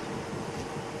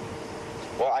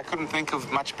 Well, I couldn't think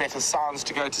of much better sounds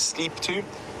to go to sleep to,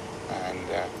 and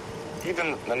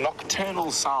even the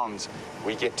nocturnal sounds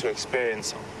we get to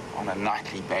experience on a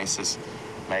nightly basis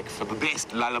make for the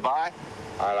best lullaby.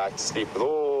 I like to sleep with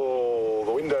all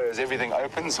the windows, everything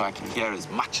open, so I can hear as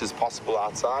much as possible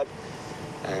outside.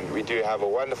 And we do have a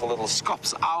wonderful little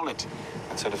Scops owlet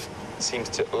that sort of seems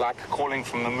to like calling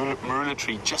from the marula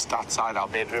tree just outside our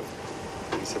bedroom.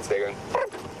 He sits there going,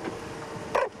 burp,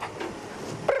 burp,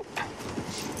 burp.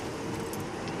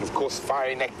 And of course,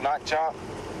 fiery-necked nightjar.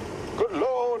 Good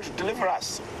Lord, deliver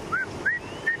us.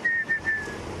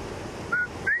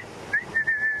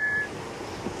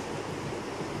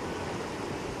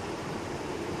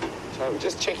 So we're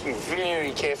just checking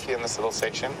very carefully in this little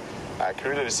section.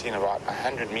 Karula is seen about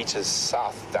 100 meters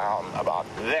south down about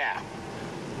there.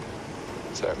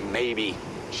 So maybe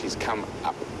she's come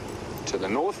up to the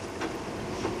north.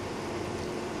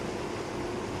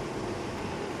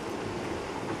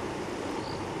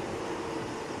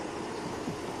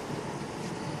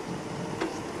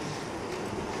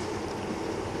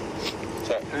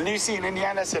 So Lucy in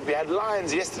Indiana said we had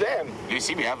lions yesterday, and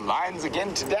Lucy, we have lions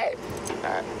again today.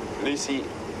 Lucy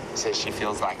says she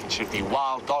feels like it should be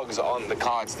wild dogs on the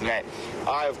cards today.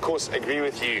 I, of course, agree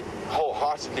with you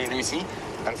wholeheartedly, Lucy.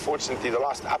 Unfortunately, the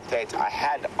last update I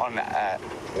had on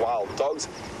wild dogs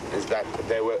is that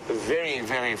they were very,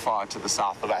 very far to the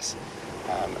south of us,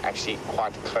 actually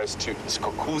quite close to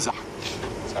Skokuza,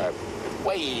 so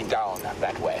way down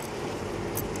that way.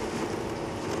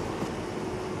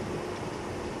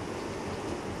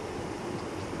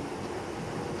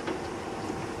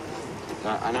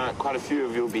 I know quite a few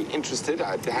of you will be interested.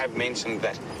 I have mentioned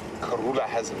that Karula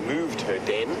has moved her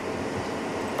den,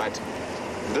 but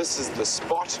this is the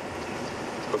spot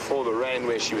before the rain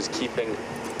where she was keeping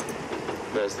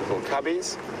those little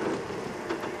cubbies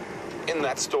in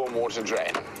that stormwater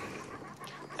drain.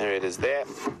 There it is there,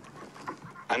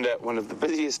 under one of the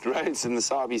busiest roads in the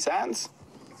Sabi Sands.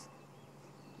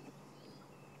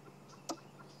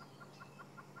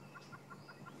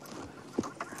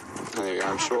 There you go.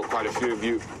 I'm sure quite a few of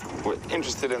you were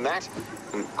interested in that,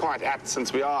 and quite apt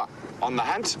since we are on the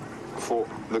hunt for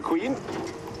the Queen.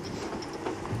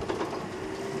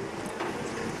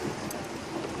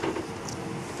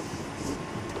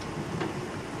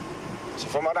 So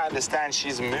from what I understand,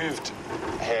 she's moved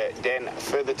her den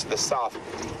further to the south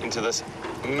into this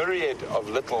myriad of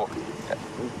little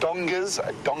dongas.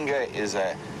 A donga is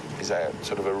a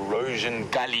sort of erosion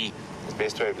gully, is the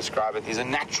best way to describe it. These are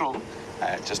natural,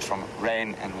 just from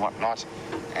rain and whatnot,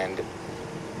 and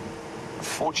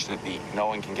fortunately no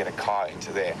one can get a car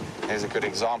into there. There's a good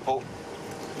example.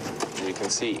 You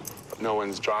can see no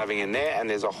one's driving in there, and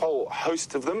there's a whole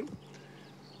host of them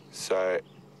So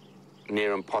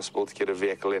near impossible to get a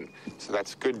vehicle in. So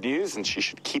that's good news, and she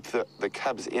should keep the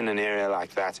cubs in an area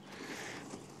like that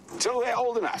till they're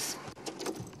old enough.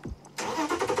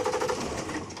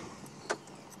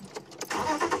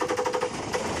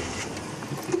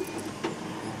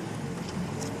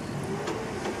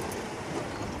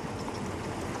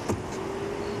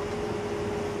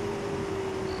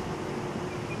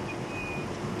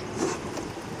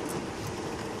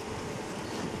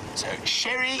 So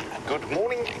Sherry, good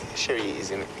morning. Sherry is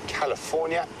in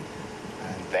California,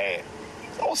 and there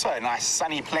it's also a nice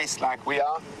sunny place like we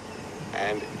are.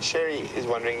 And Sherry is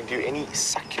wondering, do any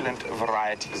succulent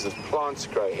varieties of plants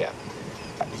grow here?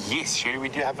 Yes, Sherry, we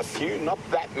do have a few, not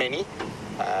that many.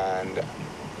 And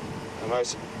the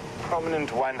most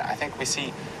prominent one I think we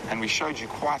see, and we showed you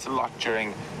quite a lot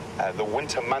during the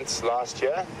winter months last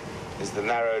year, is the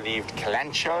narrow-leaved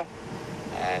kalanchoe.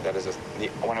 And that is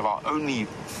one of our only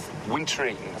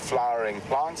wintering, flowering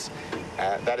plants.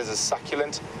 That is a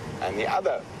succulent. And the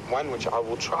other one, which I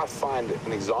will try to find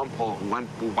an example,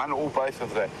 one or both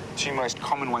of the two most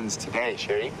common ones today,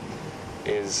 Sherry,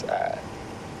 is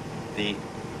the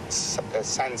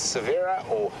Sansevieria,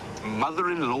 or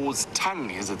mother-in-law's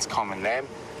tongue is its common name.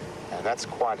 And that's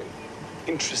quite an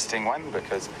interesting one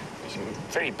because it's a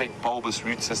very big bulbous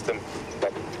root system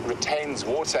that retains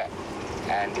water.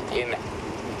 And in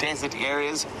desert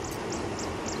areas,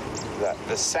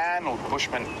 the San or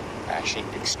Bushmen actually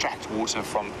extract water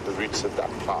from the roots of that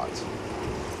plant.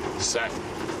 So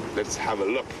let's have a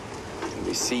look. Can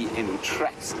we see any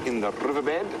tracks in the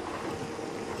riverbed?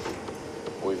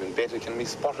 Or even better, can we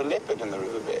spot a leopard in the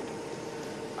riverbed?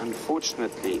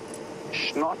 Unfortunately,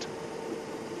 not.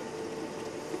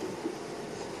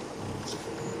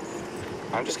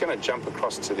 I'm just going to jump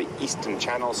across to the eastern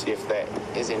channel, see if there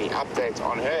is any update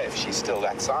on her, if she's still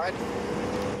that side.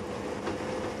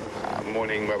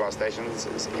 Morning mobile stations.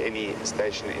 Is any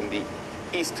station in the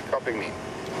east copying me?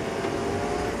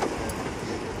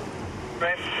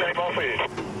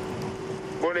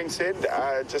 Morning, Sid.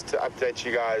 Just to update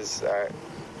you guys,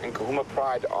 in Kahuma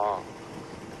Pride are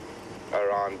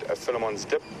around Philemon's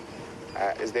Dip.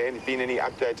 Is there been any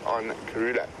update on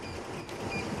Karula?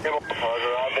 I was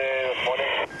around there this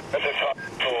morning. It's a truck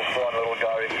for a little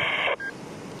garage.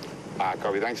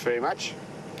 Copy. Thanks very much.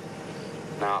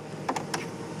 Now,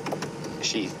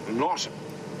 she's not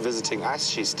visiting us.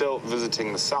 She's still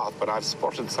visiting the south, but I've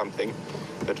spotted something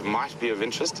that might be of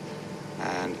interest.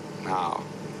 And now,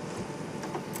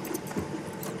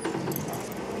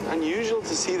 unusual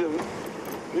to see them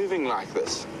moving like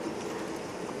this.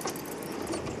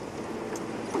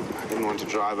 I didn't want to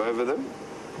drive over them.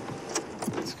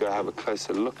 Let's go have a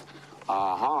closer look.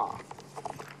 Aha.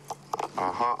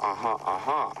 Aha, aha,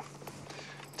 aha.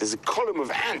 There's a column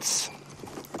of ants.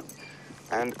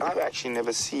 And I've actually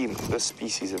never seen this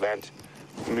species of ant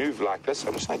move like this.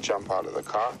 I'm just going to jump out of the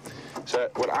car. So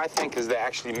what I think is they're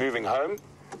actually moving home.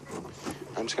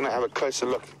 I'm just going to have a closer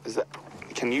look.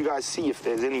 Can you guys see if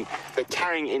there's any, they're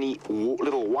carrying any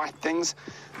little white things?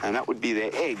 And that would be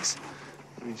their eggs.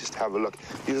 Let me just have a look.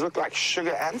 These look like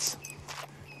sugar ants.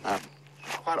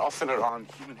 Quite often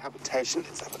around human habitation.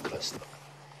 Let's have a close look.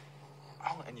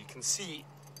 Oh, and you can see,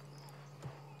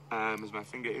 is my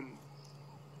finger in?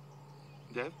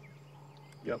 Dave?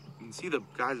 Yep. You can see the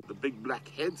guys with the big black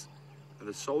heads are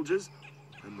the soldiers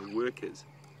and the workers.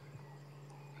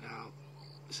 Now,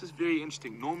 this is very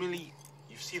interesting. Normally,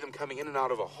 you see them coming in and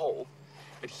out of a hole,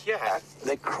 but here,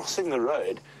 they're crossing the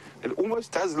road. It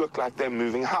almost does look like they're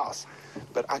moving house,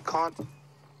 but I can't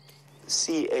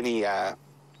see any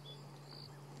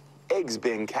eggs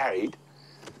being carried.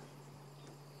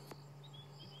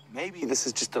 Maybe this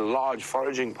is just a large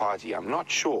foraging party. I'm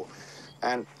not sure.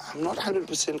 And I'm not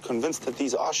 100% convinced that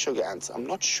these are sugar ants. I'm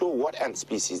not sure what ant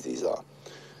species these are.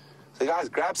 So guys,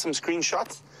 grab some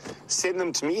screenshots, send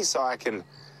them to me so I can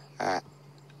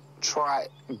try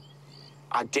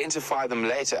identify them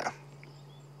later.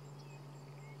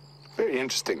 Very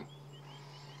interesting.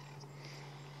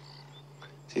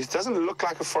 See, it doesn't look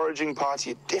like a foraging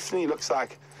party. It definitely looks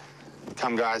like,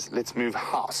 come guys, let's move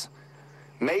house.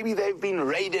 Maybe they've been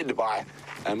raided by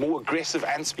a more aggressive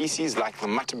ant species like the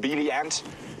Matabele ant,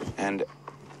 and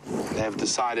they've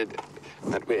decided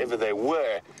that wherever they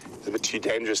were is a bit too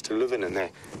dangerous to live in, and they're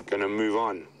going to move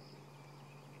on.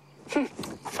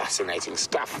 Fascinating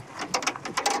stuff.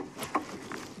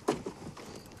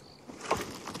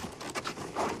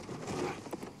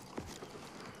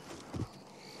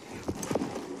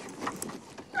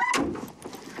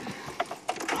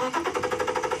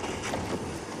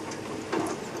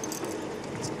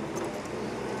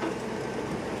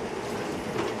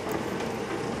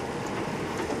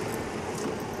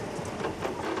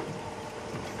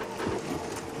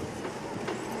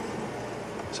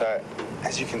 So,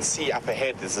 as you can see up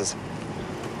ahead, there's this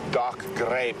dark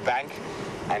grey bank,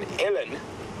 and Ellen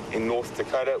in North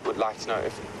Dakota would like to know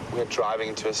if we're driving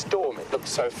into a storm. It looks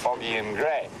so foggy and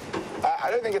grey. I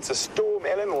don't think it's a storm,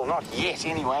 Ellen, well, not yet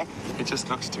anyway. It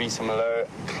just looks to be some low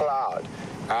cloud.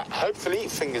 Hopefully,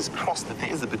 fingers crossed, that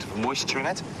there's a bit of moisture in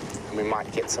it, and we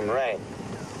might get some rain.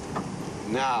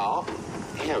 Now,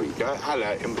 here we go.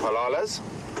 Hello, impalalas.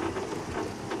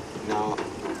 Now,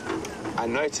 I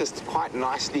noticed quite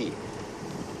nicely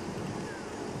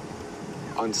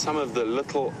on some of the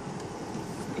little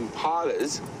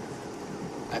impalas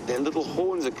that their little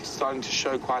horns are starting to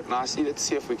show quite nicely. Let's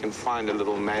see if we can find a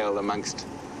little male amongst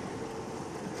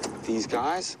these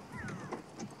guys.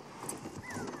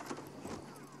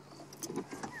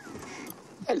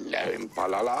 Hello,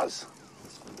 impalalas.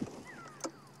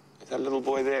 Is that little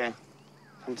boy there?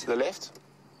 Come to the left?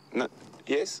 No.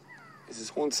 Yes? Is his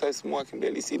horn so small I can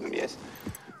barely see them? Yes.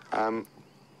 A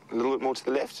little bit more to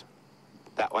the left.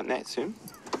 That one there, soon.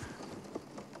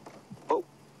 Oh.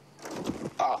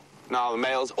 Oh, now the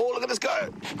males. Oh, look at this go!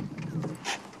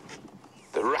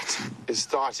 The rut is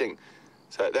starting.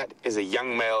 So that is a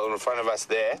young male in front of us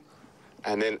there.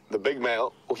 And then the big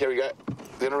male. Oh, here we go.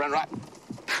 They're gonna run right.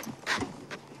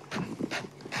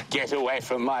 Get away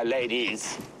from my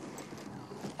ladies.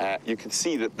 You can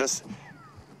see that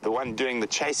the one doing the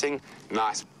chasing,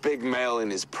 nice big male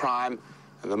in his prime,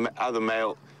 and the other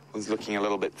male was looking a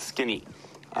little bit skinny,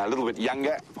 a little bit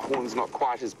younger, horns not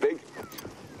quite as big,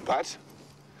 but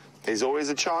there's always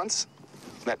a chance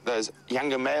that those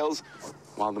younger males,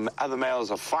 while the other males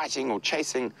are fighting or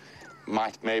chasing,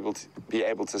 might be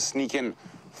able to sneak in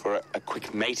for a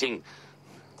quick mating.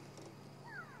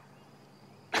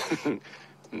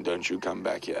 Don't you come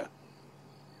back here.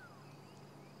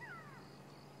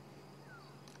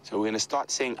 So we're going to start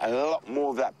seeing a lot more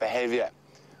of that behavior.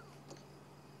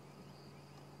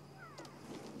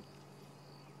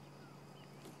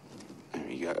 There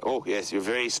we go. Oh, yes, you're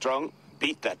very strong.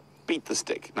 Beat that. Beat the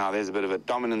stick. Now, there's a bit of a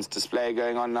dominance display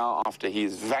going on now after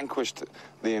he's vanquished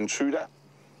the intruder.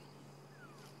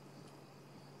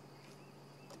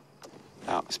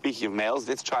 Now, speaking of males,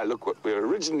 let's try look what we were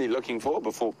originally looking for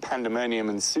before pandemonium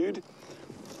ensued.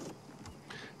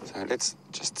 So let's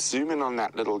just zoom in on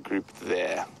that little group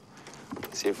there.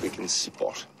 See if we can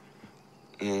spot.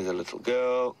 There's a little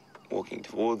girl walking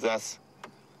towards us.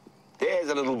 There's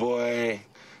a little boy.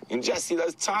 You can just see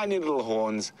those tiny little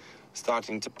horns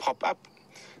starting to pop up.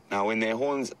 Now, when their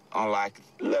horns are like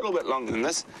a little bit longer than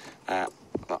this, the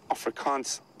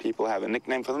Afrikaans people have a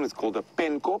nickname for them. It's called a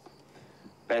penkop.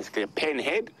 Basically a pen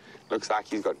head. Looks like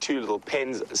he's got two little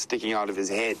pens sticking out of his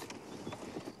head.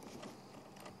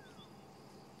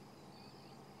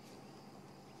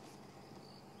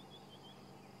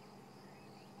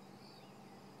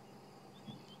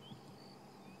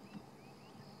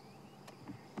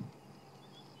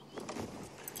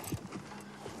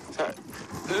 So,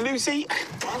 Lucy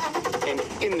in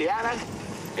Indiana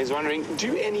is wondering,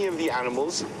 do any of the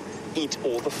animals eat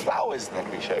all the flowers that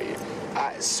we show you?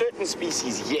 Certain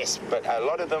species, yes, but a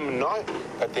lot of them, no.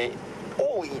 But they're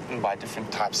all eaten by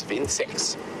different types of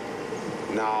insects.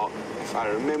 Now, if I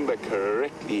remember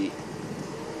correctly,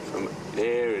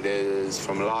 there it is,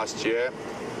 from last year,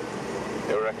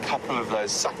 there were a couple of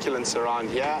those succulents around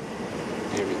here.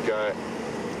 Here we go.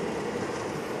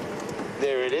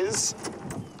 There it is,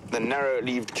 the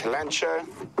narrow-leaved calancho.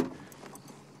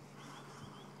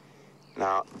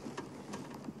 Now,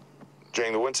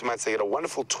 during the winter months, they get a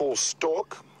wonderful tall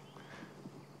stalk.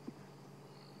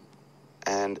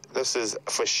 And this is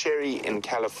for sherry in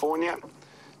California.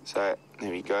 So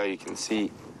there we go. You can see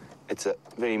it's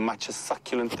very much a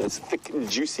succulent. Those thick,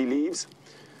 juicy leaves.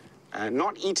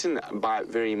 Not eaten by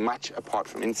very much apart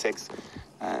from insects,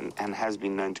 and has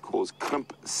been known to cause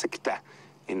crimp sickte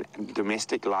in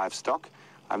domestic livestock.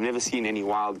 I've never seen any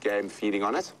wild game feeding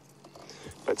on it.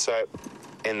 But so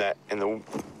in the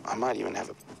I might even have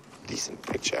a decent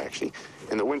picture, actually.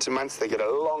 In the winter months, they get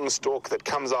a long stalk that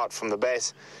comes out from the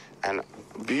base and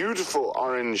beautiful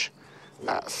orange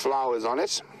flowers on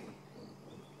it.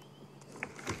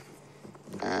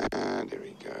 And there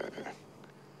we go.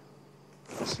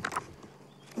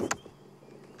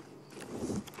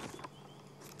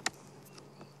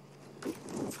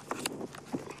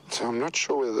 So I'm not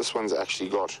sure whether this one's actually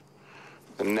got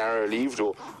the narrow-leaved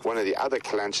or one of the other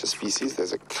calancha species.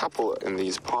 There's a couple in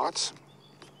these parts.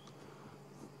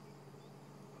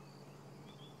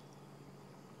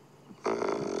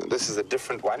 This is a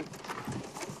different one.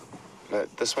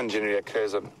 This one generally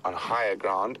occurs on higher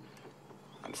ground,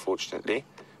 unfortunately,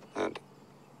 and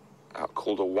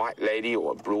called a white lady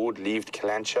or a broad-leaved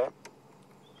calancha.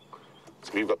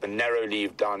 So we've got the narrow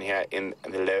leaf down here in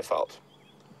the Leerveld.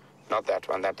 Not that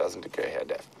one, that doesn't occur here,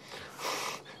 Dave.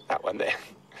 That one there.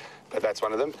 But that's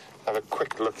one of them. Have a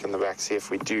quick look in the back, see if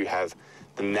we do have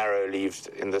the narrow leaves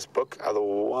in this book.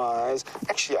 Otherwise,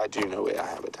 actually, I do know where I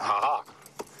have it. Ha-ha!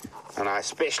 And I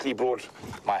especially brought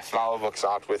my flower books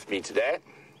out with me today.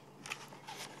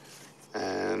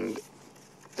 And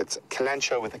it's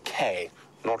Kalanchoe with a K,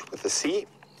 not with a C.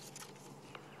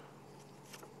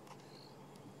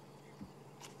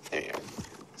 There you go.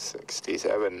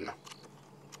 67.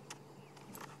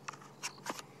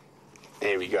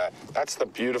 There we go. That's the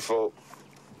beautiful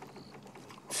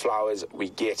flowers we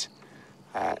get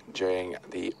during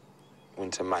the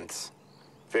winter months.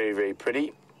 Very, very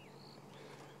pretty.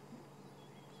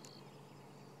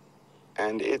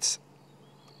 And it's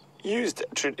used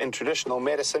in traditional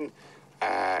medicine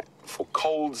for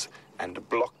colds and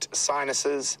blocked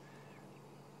sinuses.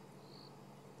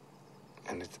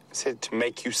 And it's said to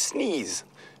make you sneeze.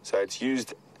 So it's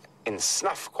used in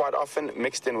snuff quite often,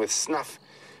 mixed in with snuff,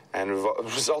 and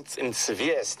results in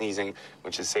severe sneezing,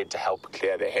 which is said to help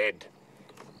clear the head.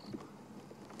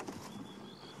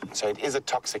 So it is a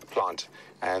toxic plant,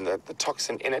 and the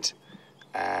toxin in it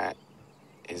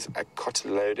is a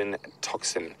cotyledon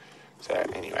toxin. So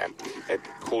anyway, it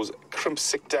causes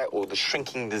Krumpsziekte, or the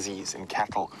shrinking disease, in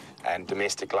cattle and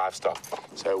domestic livestock.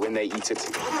 So when they eat it,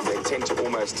 they tend to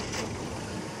almost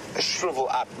shrivel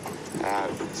up.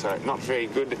 So not very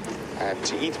good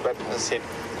to eat, but as I said,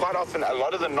 quite often a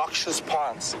lot of the noxious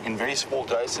plants in very small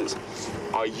doses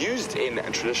are used in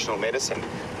traditional medicine,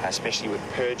 especially with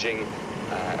purging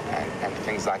and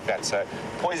things like that. So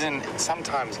poison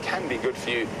sometimes can be good for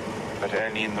you, but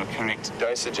only in the correct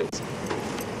dosages.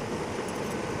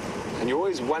 And you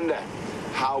always wonder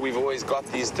how we've always got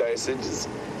these dosages.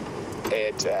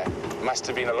 It must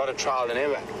have been a lot of trial and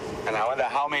error. And I wonder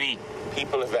how many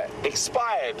people have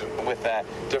expired with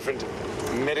different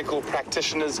medical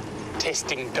practitioners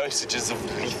testing dosages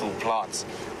of lethal plants.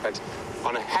 But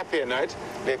on a happier note,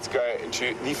 let's go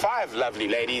to the 5 lovely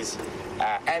ladies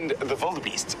and the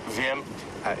wildebeest, Wiem,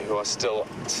 who are still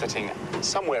sitting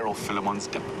somewhere off Philemon's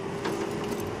Dip.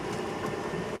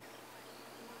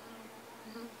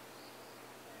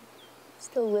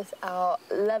 Still with our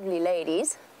lovely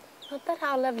ladies. Not that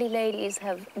our lovely ladies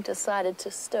have decided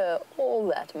to stir all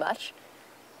that much.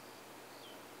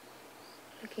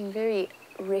 Looking very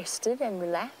rested and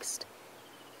relaxed.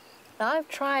 Now, I've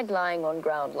tried lying on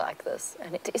ground like this,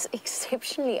 and it is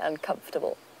exceptionally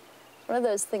uncomfortable. One of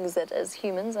those things that, as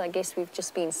humans, I guess we've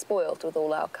just been spoiled with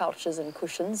all our couches and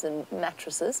cushions and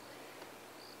mattresses.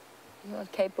 We're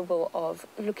not capable of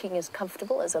looking as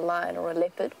comfortable as a lion or a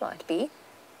leopard might be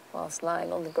whilst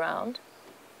lying on the ground.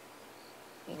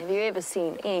 I mean, have you ever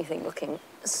seen anything looking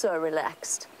so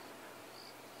relaxed?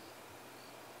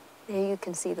 There you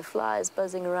can see the flies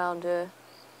buzzing around her.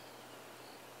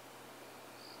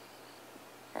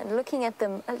 And looking at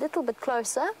them a little bit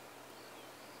closer,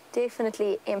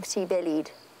 definitely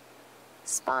empty-bellied.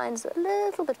 Spine's a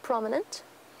little bit prominent.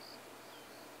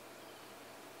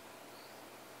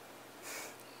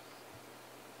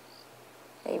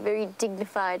 A very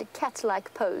dignified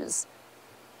cat-like pose.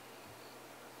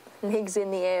 Legs in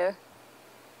the air,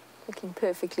 looking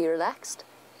perfectly relaxed.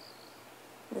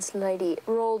 This lady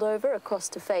rolled over across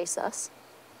to face us.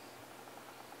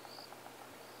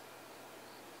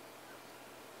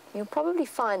 You'll probably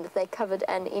find that they covered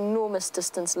an enormous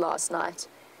distance last night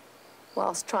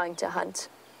whilst trying to hunt,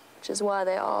 which is why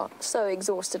they are so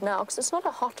exhausted now, because it's not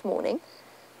a hot morning.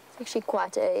 It's actually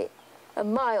quite a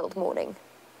mild morning.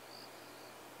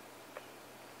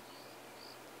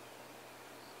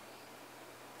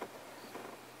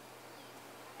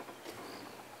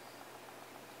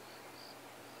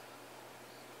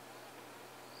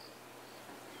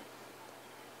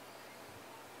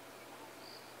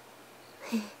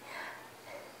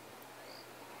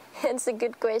 That's a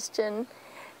good question.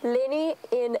 Lenny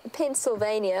in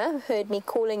Pennsylvania heard me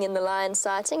calling in the lion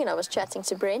sighting, and I was chatting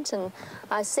to Brent, and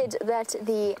I said that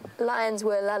the lions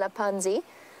were lalapanzi,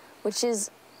 which is,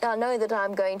 I know that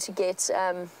I'm going to get,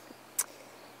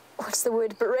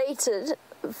 berated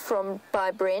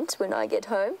by Brent when I get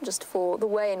home, just for the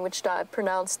way in which I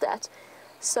pronounced that.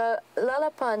 So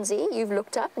lalapanzi, you've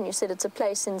looked up and you said it's a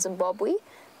place in Zimbabwe.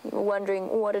 You were wondering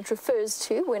what it refers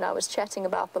to when I was chatting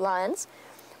about the lions.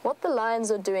 What the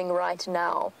lions are doing right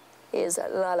now is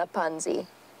lalapanzi.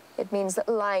 It means that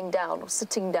lying down or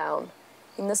sitting down.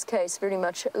 In this case, very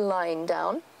much lying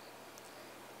down.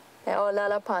 They are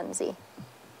lalapanzi.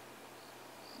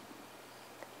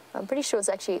 I'm pretty sure it's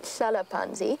actually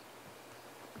lalapanzi.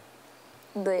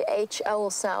 The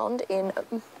HL sound in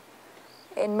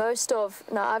in most of,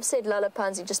 now I've said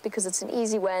Lalapanzi just because it's an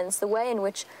easy way, and it's the way in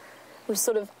which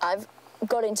I've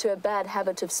got into a bad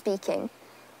habit of speaking.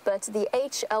 But the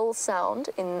HL sound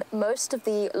in most of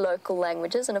the local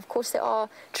languages, and of course there are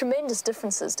tremendous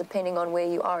differences depending on where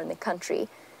you are in the country,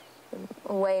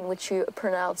 the way in which you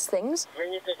pronounce things,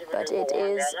 but it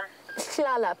is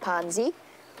Lalapanzi,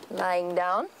 lying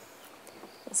down.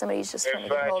 Somebody's just trying to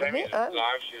get hold of me. Oh.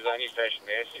 She's only stationed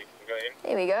there, so you can go in.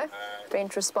 There we go.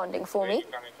 Brent responding for me.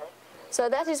 So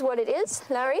that is what it is,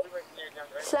 Larry.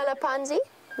 Lalapanzi,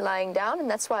 lying down, and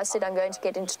that's why I said I'm going to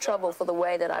get into trouble for the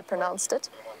way that I pronounced it.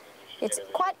 It's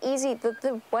quite easy.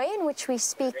 The way in which we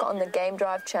speak on the Game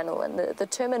Drive channel and the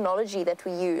terminology that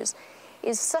we use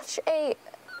is such a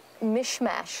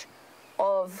mishmash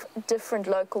of different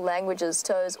local languages,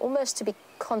 so as almost to be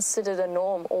considered a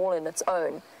norm all in its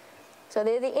own. So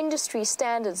they're the industry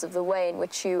standards of the way in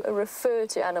which you refer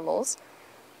to animals.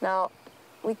 Now,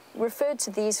 we referred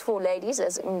to these four ladies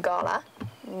as Ngala,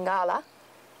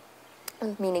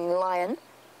 meaning lion,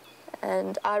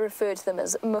 and I refer to them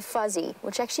as Mfazi,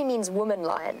 which actually means woman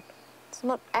lion. It's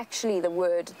not actually the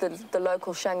word, the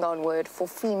local Shangaan word for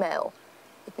female.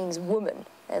 It means woman,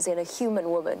 as in a human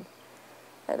woman.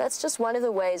 That's just one of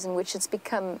the ways in which it's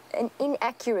become an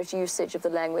inaccurate usage of the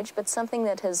language, but something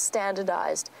that has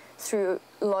standardized through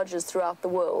lodges throughout the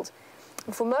world.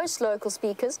 And for most local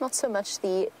speakers, not so much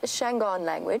the Shangaan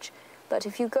language, but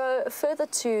if you go further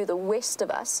to the west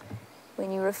of us,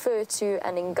 when you refer to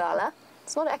an Ingala,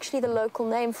 it's not actually the local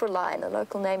name for a lion. The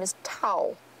local name is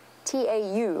Tau,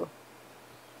 T-A-U,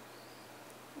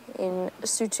 in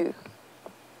Sotho,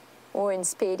 or in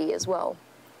Sepedi as well.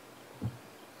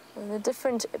 And the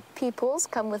different peoples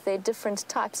come with their different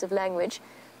types of language,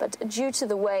 but due to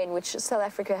the way in which South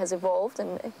Africa has evolved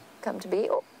and come to be,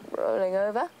 rolling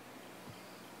over,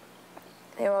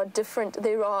 there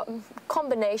are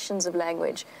combinations of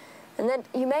language. And then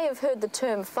you may have heard the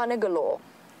term Funnigalore.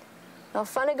 Now,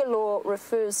 Funnigalore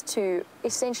refers to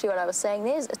essentially what I was saying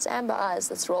there. It's Amber Eyes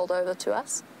that's rolled over to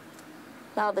us.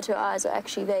 Now that her eyes are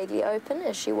actually vaguely open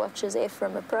as she watches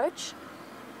Ephraim approach.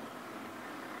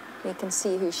 You can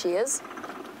see who she is.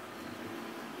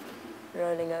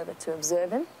 Rolling over to observe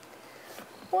him.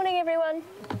 Morning, everyone.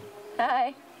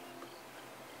 Hi.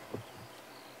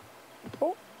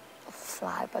 Oh, a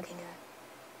fly bugging her.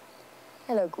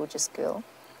 Hello, gorgeous girl.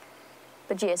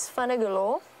 But yes,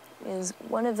 Funnigalore is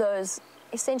one of those,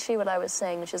 essentially what I was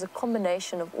saying, which is a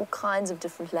combination of all kinds of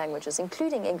different languages,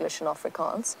 including English and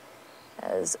Afrikaans,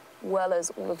 as well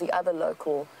as all of the other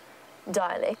local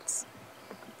dialects.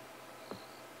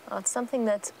 It's something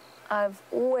that I've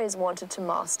always wanted to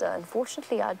master.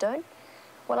 Unfortunately, I don't.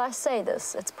 When I say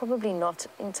this, it's probably not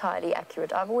entirely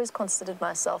accurate. I've always considered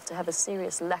myself to have a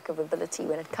serious lack of ability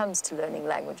when it comes to learning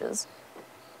languages.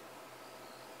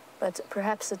 But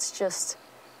perhaps it's just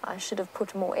I should have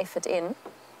put more effort in,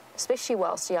 especially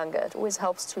whilst younger. It always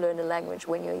helps to learn a language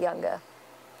when you're younger.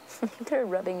 Look at her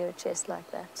rubbing her chest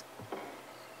like that.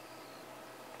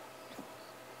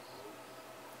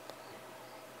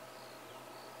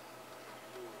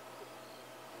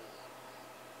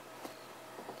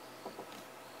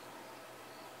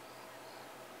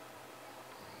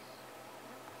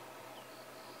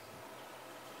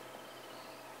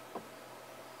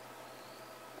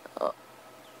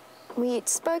 We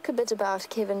spoke a bit about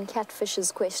Kevin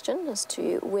Catfish's question as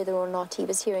to whether or not he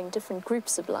was hearing different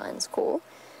groups of lions call,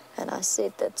 and I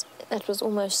said that that was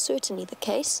almost certainly the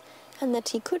case, and that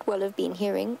he could well have been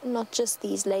hearing not just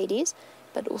these ladies,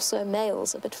 but also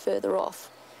males a bit further off.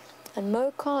 And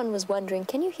Mo Khan was wondering,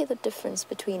 can you hear the difference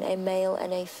between a male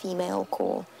and a female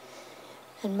call?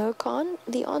 And Mo Khan,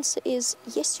 the answer is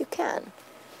yes, you can.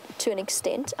 To an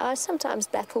extent, I sometimes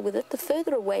battle with it. The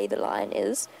further away the lion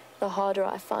is, the harder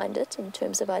I find it in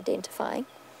terms of identifying.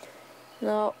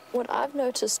 Now, what I've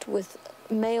noticed with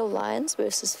male lions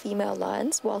versus female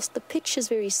lions, whilst the pitch is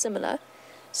very similar,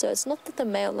 so it's not that the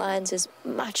male lions is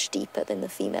much deeper than the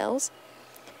females,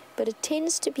 but it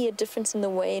tends to be a difference in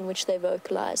the way in which they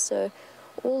vocalize. So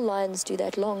all lions do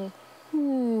that long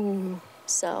 "ooh"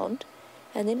 sound,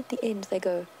 and then at the end they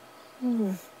go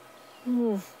 "ooh,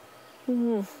 ooh,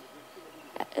 ooh."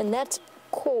 And that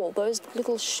call, those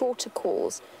little shorter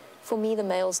calls, for me, the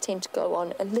males tend to go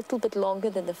on a little bit longer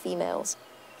than the females.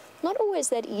 Not always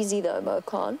that easy, though, Mo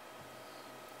Khan.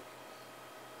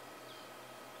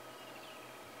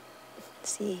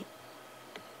 See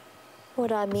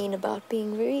what I mean about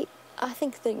being very... I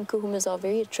think the Nkuhumas are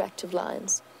very attractive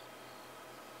lions.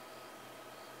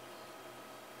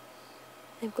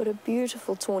 They've got a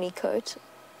beautiful tawny coat.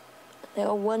 They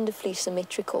are wonderfully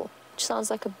symmetrical, which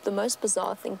sounds like the most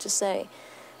bizarre thing to say.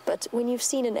 But when you've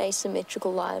seen an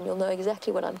asymmetrical lion, you'll know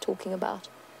exactly what I'm talking about.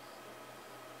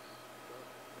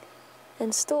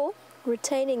 And still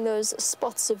retaining those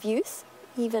spots of youth,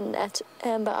 even at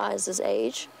Amber Eyes'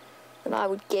 age. And I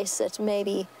would guess that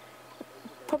maybe,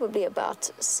 probably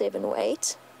about 7 or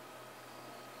 8.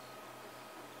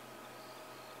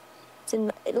 It's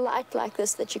in light like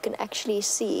this that you can actually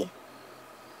see.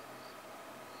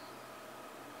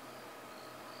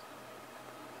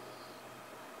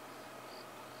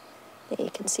 There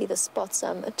you can see the spots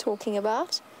I'm talking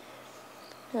about.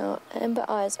 Now, Amber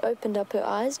Eyes opened up her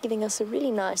eyes, giving us a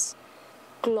really nice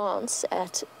glance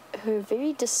at her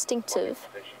very distinctive,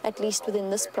 at least within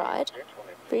this pride,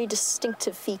 very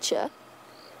distinctive feature.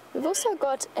 We've also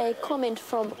got a comment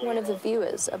from one of the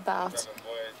viewers about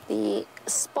the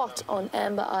spot on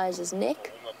Amber Eyes'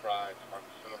 neck.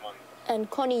 And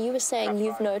Connie, you were saying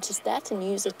you've noticed that and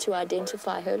use it to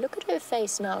identify her. Look at her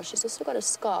face now. She's also got a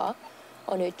scar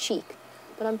on her cheek.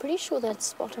 But I'm pretty sure that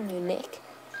spot on her neck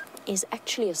is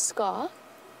actually a scar,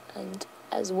 and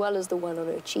as well as the one on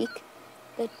her cheek.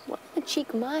 That one on the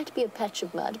cheek might be a patch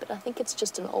of mud, but I think it's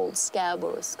just an old scab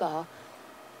or a scar.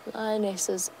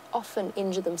 Lionesses often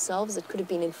injure themselves. It could have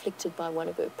been inflicted by one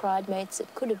of her pride mates.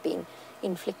 It could have been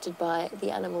inflicted by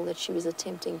the animal that she was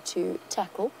attempting to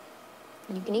tackle.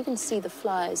 And you can even see the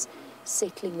flies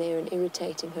settling there and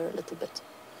irritating her a little bit.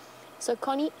 So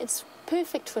Connie, it's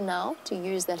perfect for now to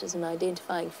use that as an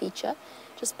identifying feature.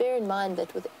 Just bear in mind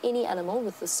that with any animal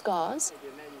with the scars,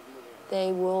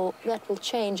 that will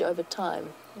change over time.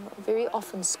 Very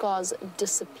often scars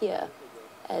disappear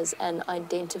as an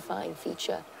identifying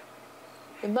feature.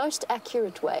 The most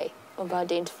accurate way of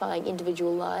identifying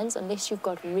individual lions, unless you've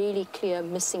got really clear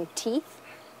missing teeth,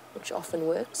 which often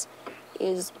works,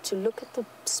 is to look at the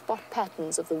spot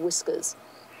patterns of the whiskers.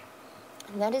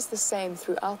 And that is the same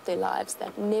throughout their lives.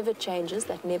 That never changes,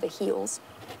 that never heals.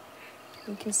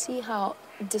 You can see how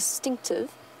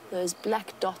distinctive those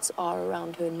black dots are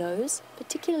around her nose,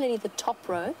 particularly the top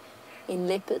row in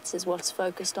leopards is what's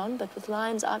focused on, but with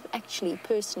lions I've actually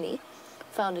personally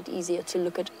found it easier to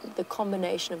look at the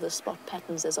combination of the spot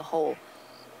patterns as a whole.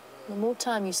 The more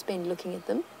time you spend looking at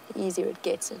them, the easier it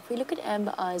gets. If we look at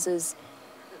Amber Eyes'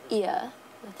 ear,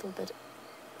 a little bit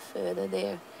further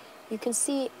there, you can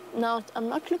see now I'm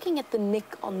not looking at the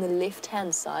nick on the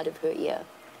left-hand side of her ear,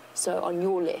 so on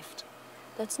your left.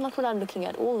 That's not what I'm looking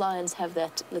at. All lions have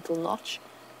that little notch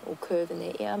or curve in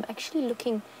their ear. I'm actually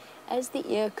looking as the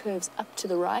ear curves up to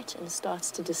the right and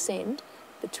starts to descend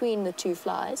between the two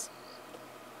flies.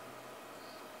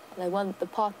 And I want the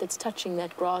part that's touching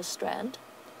that grass strand.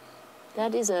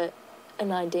 That is an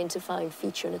identifying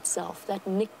feature in itself. That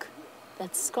nick,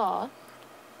 that scar,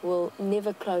 will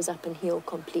never close up and heal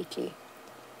completely.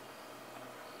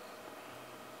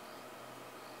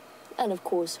 And of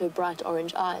course her bright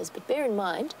orange eyes. But bear in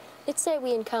mind, let's say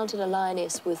we encountered a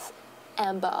lioness with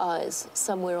amber eyes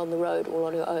somewhere on the road or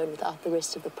on her own without the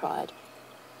rest of the pride.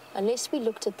 Unless we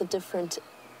looked at the different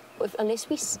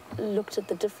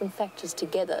factors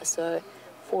together, so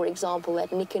for example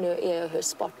that nick in her ear, her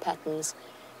spot patterns,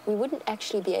 we wouldn't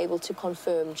actually be able to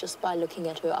confirm just by looking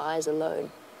at her eyes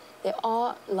alone. There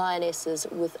are lionesses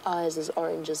with eyes as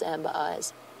orange as Amber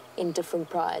Eyes in different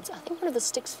prides. I think one of the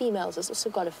Styx females has also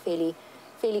got a fairly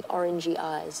orangey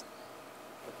eyes.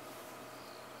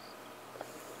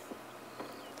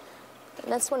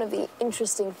 And that's one of the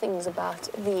interesting things about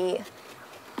the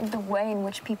way in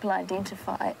which people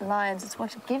identify lions. It's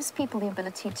what gives people the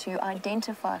ability to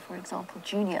identify, for example,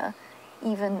 Junior,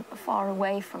 even far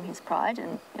away from his pride.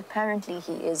 And apparently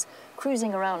he is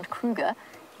cruising around Kruger,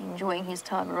 enjoying his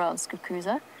time around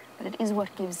Skukuza, but it is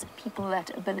what gives people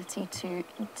that ability to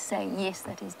say, yes,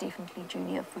 that is definitely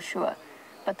Junior for sure.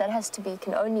 But that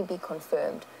can only be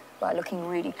confirmed by looking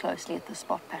really closely at the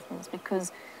spot patterns,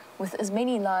 because with as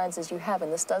many lions as you have,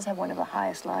 and this does have one of the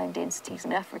highest lion densities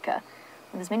in Africa,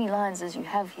 with as many lions as you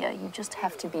have here, you just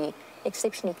have to be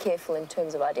exceptionally careful in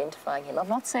terms of identifying him. I'm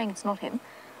not saying it's not him.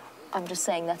 I'm just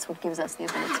saying that's what gives us the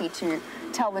ability to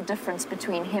tell the difference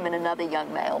between him and another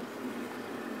young male.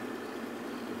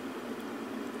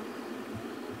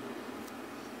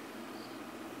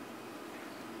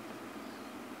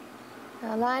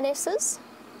 Now, lionesses,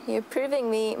 you're proving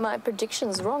my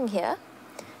predictions wrong here.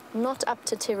 Not up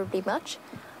to terribly much.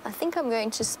 I think I'm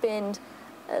going to spend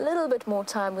a little bit more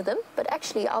time with them, but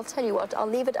actually I'll tell you what, I'll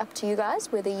leave it up to you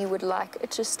guys whether you would like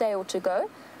to stay or to go.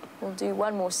 We'll do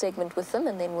one more segment with them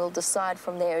and then we'll decide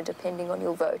from there depending on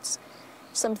your votes.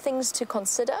 Some things to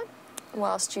consider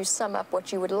whilst you sum up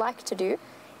what you would like to do.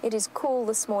 It is cool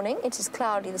this morning, it is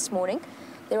cloudy this morning.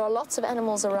 There are lots of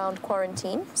animals around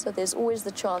quarantine, so there's always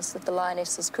the chance that the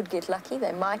lionesses could get lucky.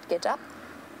 They might get up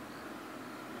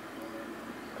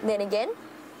Then again,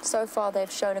 so far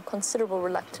they've shown a considerable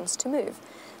reluctance to move.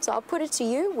 So I'll put it to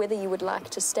you whether you would like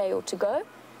to stay or to go.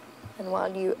 And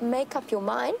while you make up your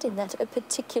mind in that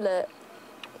particular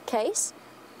case,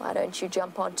 why don't you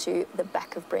jump onto the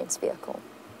back of Brent's vehicle?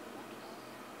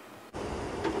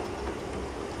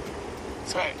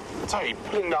 So, sorry,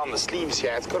 pulling down the sleeves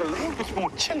here, it's got a little bit more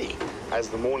chilly as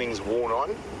the morning's worn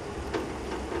on.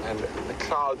 And the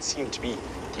clouds seem to be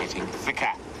getting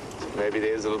thicker. Maybe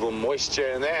there's a little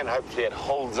moisture in there, and hopefully it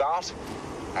holds out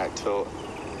until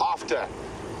after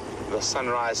the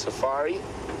sunrise safari.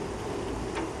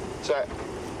 So,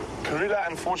 Karula,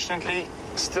 unfortunately,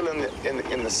 still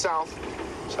in the south.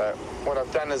 So what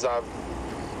I've done is I've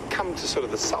come to sort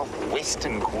of the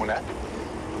southwestern corner,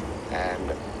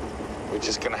 and we're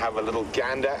just going to have a little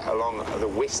gander along the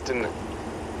western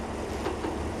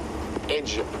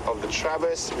edge of the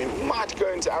traverse. We might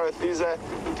go into Arathusa,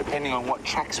 depending on what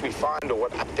tracks we find or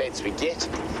what updates we get.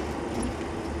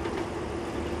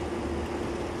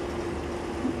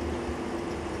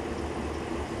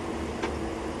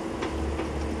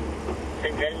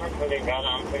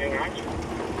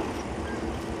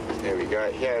 There we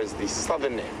go. Here is the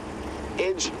southern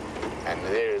edge, and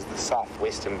there is the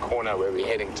southwestern corner where we're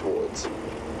heading towards.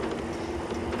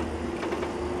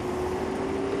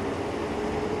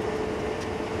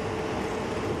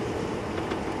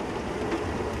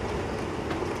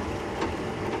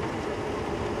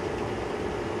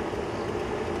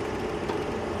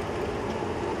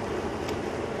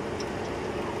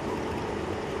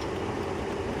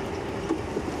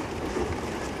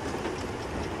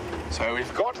 So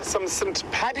we've got some St.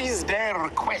 Paddy's Day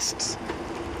requests.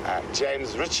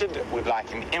 James Richard would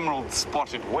like an emerald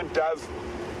spotted wood dove,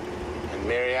 and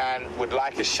Marianne would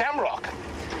like a shamrock.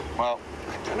 Well,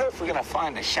 I don't know if we're going to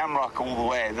find a shamrock all the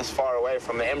way this far away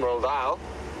from the Emerald Isle,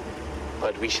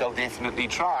 but we shall definitely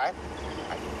try.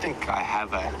 I think I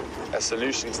have a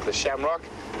solution to the shamrock,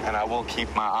 and I will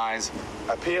keep my eyes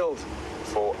peeled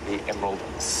for the emerald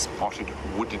spotted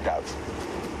wood dove.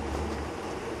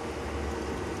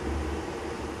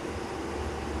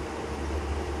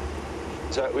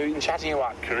 So we've been chatting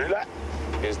about Karula,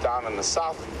 who's down in the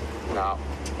south. Now,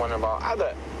 one of our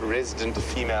other resident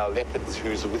female leopards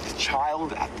who's with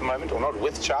child at the moment, or not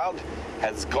with child,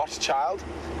 has got child,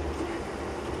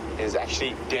 is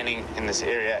actually denning in this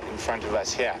area in front of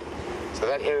us here. So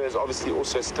that area is obviously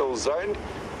also still zoned,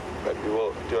 but we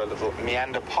will do a little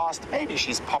meander past. Maybe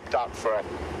she's popped out for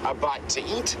a bite to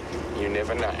eat. You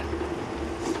never know.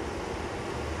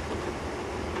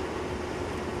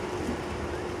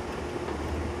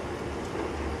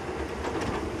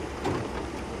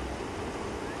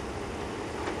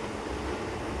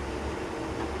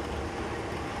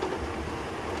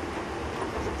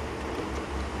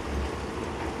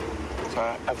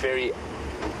 A very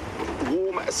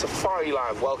warm Safari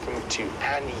Live welcome to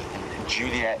Andy and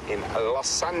Julia in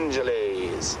Los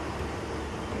Angeles.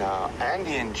 Now,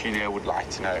 Andy and Julia would like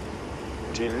to know,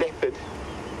 do leopard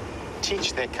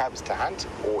teach their cubs to hunt,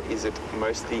 or is it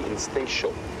mostly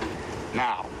instinctual?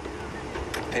 Now,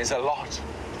 there's a lot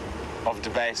of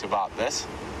debate about this,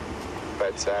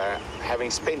 but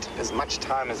having spent as much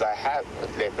time as I have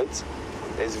with leopards,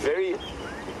 there's very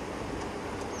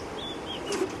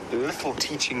little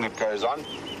teaching that goes on.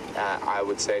 I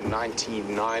would say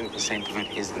 99% of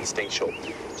it is instinctual.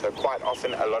 So quite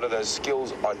often a lot of those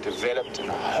skills are developed and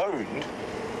honed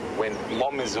when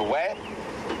mom is away,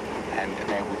 and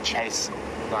they will chase,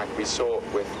 like we saw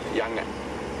with young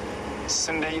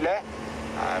Cinderella,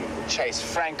 chase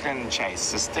Franklin,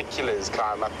 chase testiculars,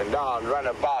 climb up and down, run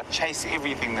about, chase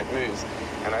everything that moves.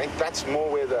 And I think that's more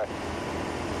where the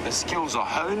skills are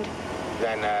honed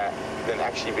than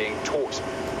actually being taught.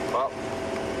 Well,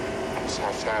 just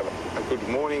have to have a good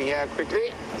morning here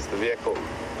quickly as the vehicle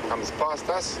comes past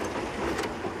us.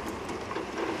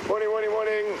 Morning, morning,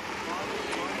 morning.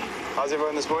 How's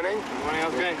everyone this morning? Morning,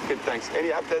 okay. Good, thanks.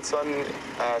 Any updates on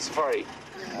Safari?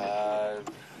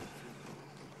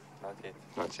 Not yet.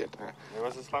 Not yet. There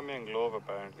was a slummy and glove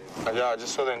apparently. Yeah, I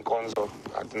just saw them in Konzo.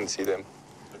 I didn't see them.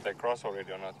 Did they cross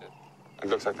already or not yet? It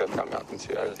looks like they've come out into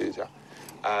Arathusa.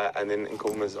 And then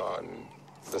Nkoma's on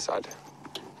the side.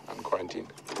 On quarantine.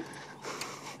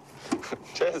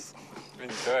 Cheers.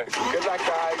 Enjoy. Good luck,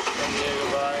 guys. Thank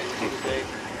you.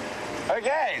 Goodbye.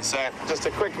 Okay, so just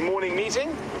a quick morning meeting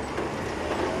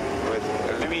with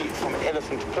Louis from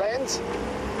Elephant Plains.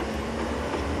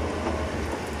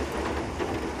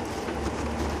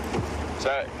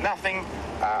 So nothing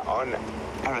on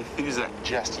Arathusa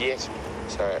just yet.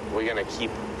 So we're going to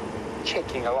keep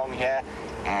checking along here,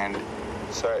 and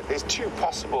so there's two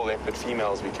possible leopard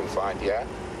females we can find here.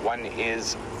 One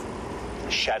is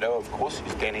Shadow, of course,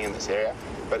 who's denning in this area.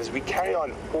 But as we carry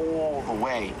on all the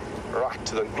way right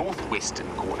to the northwestern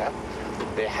corner,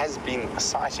 there has been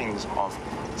sightings of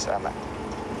some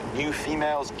new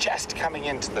females just coming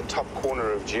into the top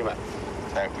corner of Djuma.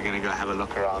 So we're going to go have a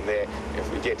look around there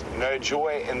if we get no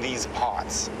joy in these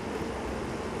parts.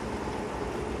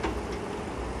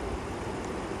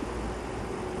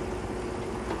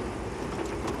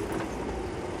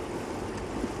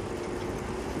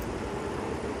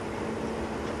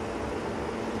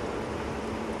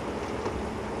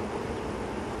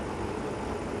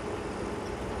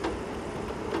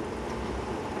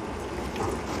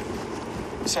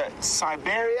 So,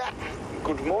 Siberia,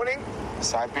 good morning.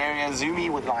 Siberia Zumi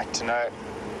would like to know,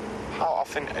 how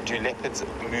often do leopards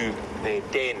move their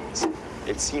dens?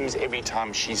 It seems every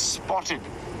time she's spotted,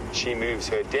 she moves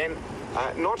her den.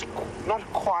 Not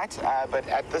quite, but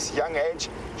at this young age,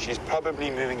 she's probably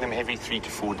moving them every 3 to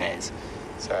 4 days.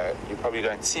 So you probably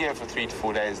don't see her for 3 to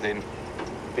 4 days, then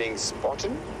being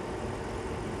spotted.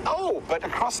 Oh, but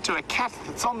across to a cat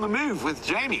that's on the move with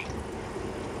Jamie.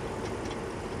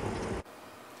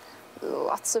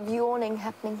 Lots of yawning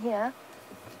happening here,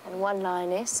 and one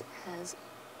lioness has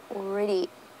already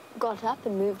got up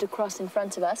and moved across in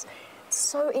front of us. It's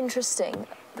so interesting.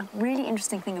 The really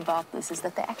interesting thing about this is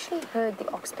that they actually heard the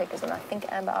oxpeckers, and I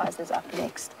think Amber Eyes is up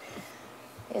next.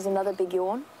 Here's another big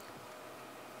yawn.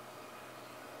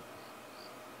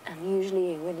 And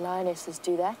usually when lionesses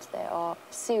do that, they are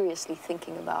seriously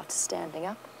thinking about standing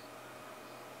up.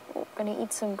 Oh, gonna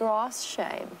eat some grass,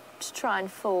 shame. To try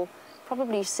and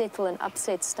probably settle an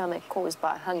upset stomach caused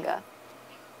by hunger.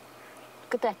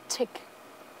 Look at that tick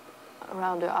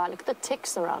around her eye. Look at the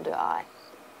ticks around her eye.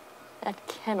 That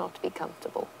cannot be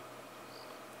comfortable.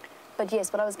 But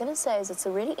yes, what I was going to say is it's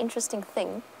a really interesting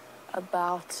thing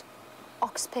about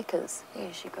oxpeckers.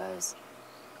 Here she goes.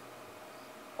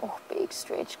 Oh, big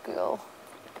stretch girl.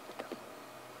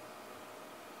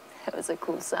 That was a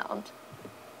cool sound.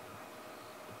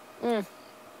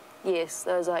 Yes,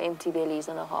 those are empty bellies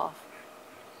and a half.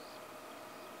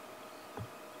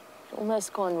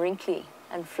 Almost gone wrinkly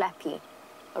and flappy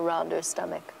around her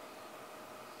stomach.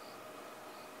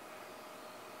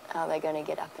 How are they going to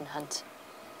get up and hunt?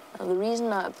 Now, the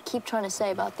reason I keep trying to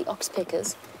say about the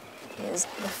oxpeckers is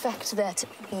the fact that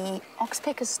the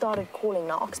oxpeckers started calling.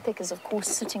 Now, oxpeckers, of course,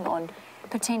 sitting on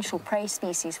potential prey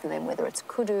species for them, whether it's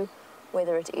kudu,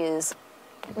 whether it is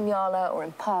nyala or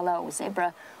impala or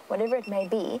zebra, whatever it may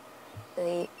be,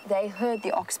 they heard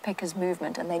the oxpeckers'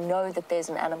 movement and they know that there's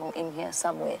an animal in here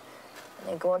somewhere.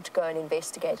 And they want to go and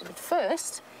investigate it. But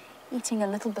first, eating a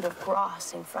little bit of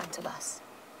grass in front of us.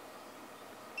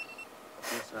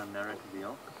 Yes, narrate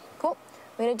VR. Cool.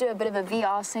 We're going to do a bit of a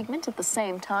VR segment at the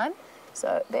same time.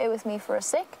 So bear with me for a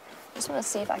sec. Just want to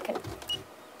see if I can...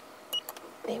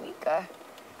 There we go.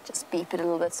 Just beep it a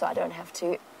little bit so I don't have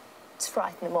to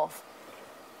frighten them off.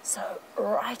 So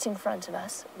right in front of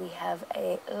us, we have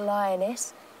a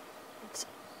lioness. If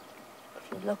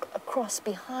you look across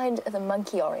behind the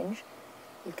monkey orange,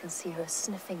 you can see her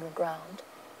sniffing the ground.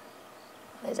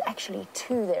 There's actually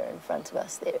two there in front of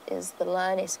us. There is the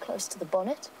lioness close to the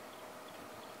bonnet,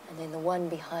 and then the one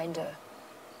behind her.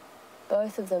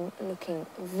 Both of them looking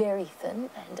very thin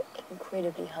and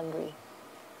incredibly hungry.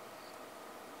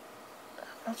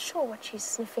 I'm not sure what she's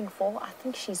sniffing for. I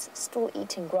think she's still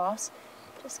eating grass.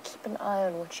 Just keep an eye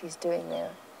on what she's doing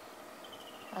there.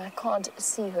 I can't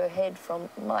see her head from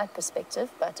my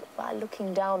perspective, but by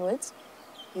looking downwards,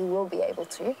 you will be able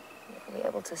to. You'll be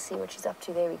able to see what she's up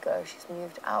to. There we go. She's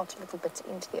moved out a little bit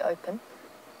into the open.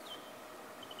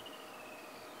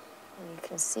 And you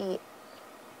can see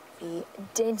the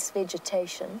dense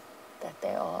vegetation that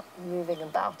they are moving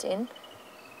about in.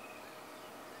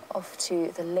 Off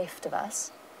to the left of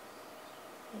us,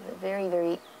 a very,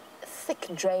 very thick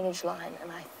drainage line,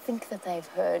 and I think that they've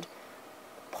heard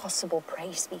possible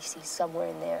prey species somewhere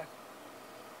in there.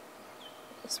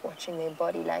 Just watching their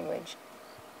body language.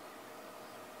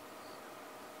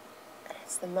 And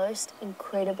it's the most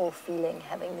incredible feeling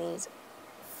having these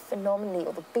phenomenally,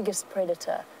 or the biggest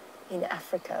predator in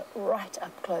Africa, right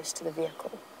up close to the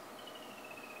vehicle.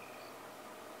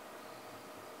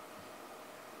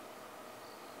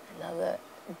 Another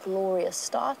glorious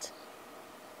start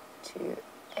to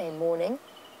a morning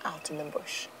out in the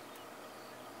bush.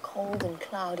 Cold and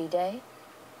cloudy day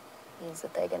means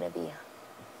that they're going to be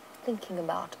thinking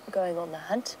about going on the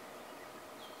hunt.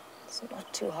 It's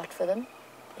not too hot for them.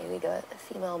 Here we go, the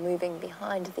female moving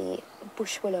behind the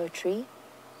bush willow tree.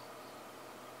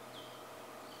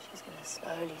 She's going to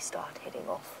slowly start heading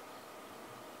off.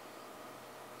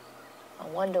 I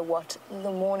wonder what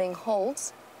the morning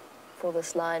holds for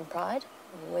this lion pride.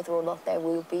 and whether or not they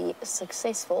will be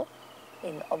successful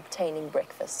in obtaining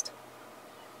breakfast.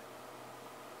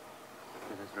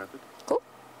 Okay, let's wrap it. Cool?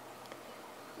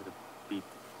 With a beep.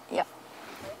 Yeah.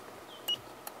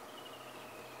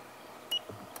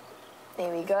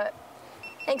 There we go.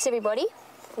 Thanks everybody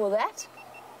for that.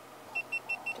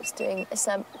 Just doing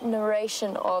some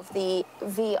narration of the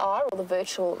VR, or the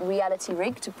virtual reality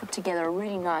rig, to put together a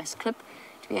really nice clip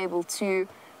to be able to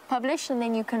publish. And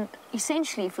then you can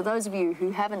essentially, for those of you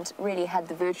who haven't really had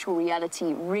the virtual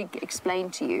reality rig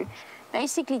explained to you,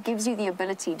 basically gives you the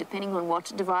ability, depending on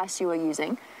what device you are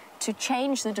using, to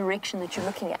change the direction that you're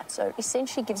looking at. So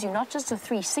essentially gives you not just a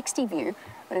 360 view,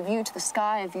 but a view to the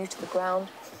sky, a view to the ground.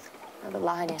 Now the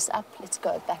lioness up. Let's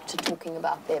go back to talking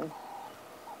about them.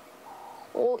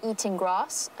 All eating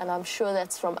grass, and I'm sure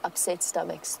that's from upset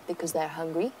stomachs because they're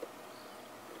hungry.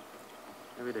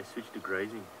 Maybe they switched to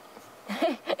grazing.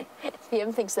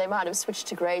 Liam thinks they might have switched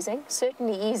to grazing.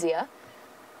 Certainly easier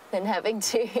than having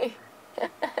to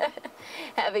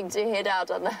having to head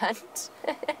out on the hunt.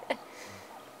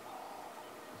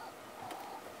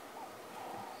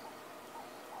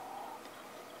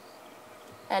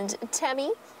 And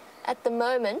Tammy, at the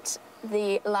moment,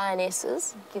 the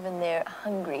lionesses, given their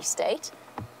hungry state,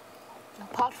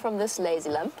 apart from this lazy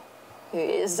lump, who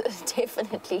is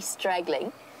definitely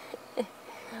straggling,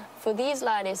 for these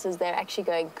lionesses, they're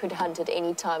actually could hunt at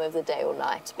any time of the day or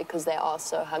night because they are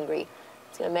so hungry.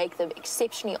 It's going to make them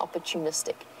exceptionally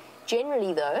opportunistic.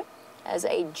 Generally, though, as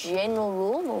a general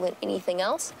rule, more than anything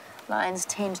else, lions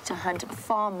tend to hunt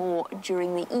far more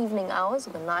during the evening hours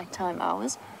or the nighttime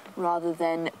hours rather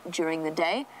than during the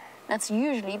day. That's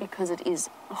usually because it is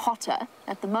hotter.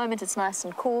 At the moment, it's nice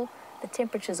and cool. The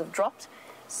temperatures have dropped,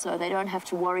 so they don't have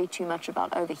to worry too much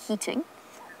about overheating.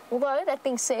 Although, that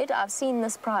being said, I've seen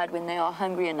this pride, when they are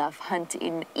hungry enough, hunt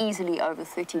in easily over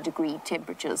 30-degree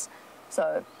temperatures.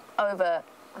 So over,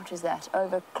 what is that,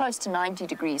 over close to 90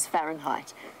 degrees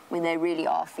Fahrenheit, when they really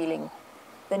are feeling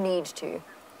the need to.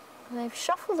 And they've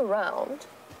shuffled around,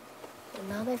 and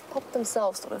now they've popped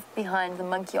themselves sort of behind the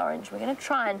monkey orange. We're going to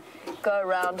try and go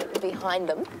around behind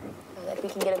them so that we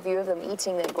can get a view of them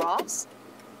eating their grass.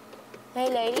 Hey,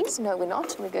 ladies. No, we're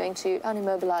not. We're going to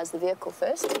unimmobilize the vehicle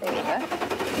first. There we go.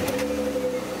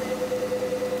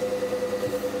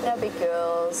 No, big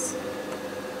girls.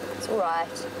 It's all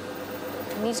right.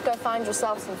 You need to go find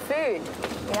yourself some food.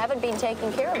 You haven't been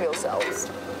taking care of yourselves.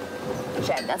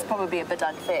 Shame, that's probably a bit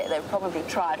unfair. They've probably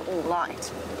tried all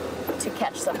night to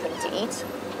catch something to eat.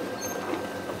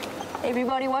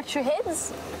 Everybody watch your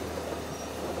heads.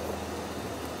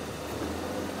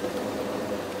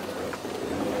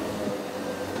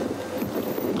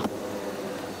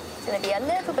 It's going to be a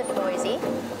little bit noisy.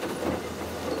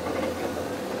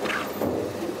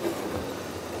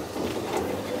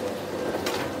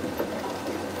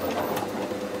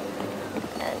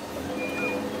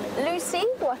 And Lucy,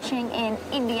 watching in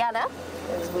Indiana,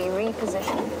 as we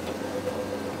reposition.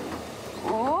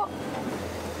 Oh,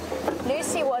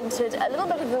 Lucy wanted a little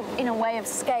bit of, in a way, of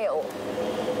scale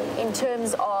in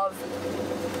terms of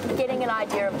getting an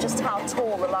idea of just how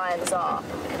tall the lions are.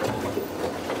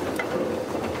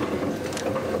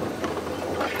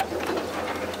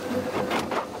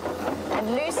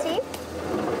 And Lucy,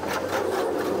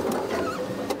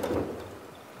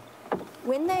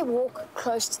 when they walk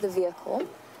close to the vehicle,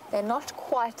 they're not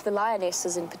quite, the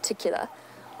lionesses in particular,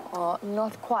 are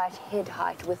not quite head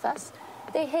height with us.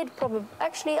 Their head probably,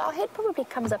 actually our head probably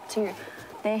comes up to,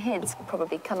 their heads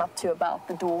probably come up to about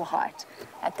the door height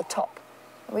at the top.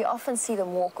 We often see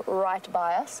them walk right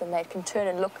by us, and they can turn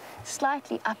and look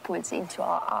slightly upwards into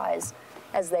our eyes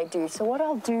as they do. So what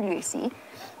I'll do, Lucy,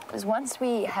 is once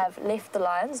we have left the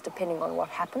lions, depending on what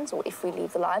happens, or if we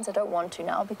leave the lions, I don't want to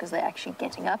now because they're actually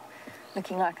getting up,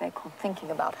 looking like they're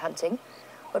thinking about hunting.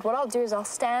 But what I'll do is I'll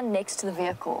stand next to the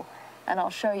vehicle and I'll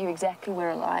show you exactly where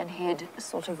a lion head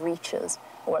sort of reaches,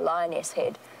 or a lioness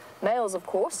head. Males, of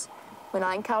course. When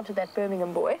I encountered that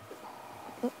Birmingham boy,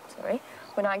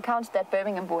 when I encountered that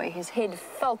Birmingham boy, his head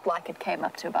felt like it came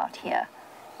up to about here,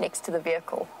 next to the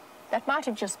vehicle. That might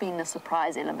have just been the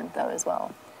surprise element, though, as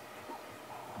well.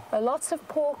 Lots of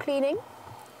paw cleaning,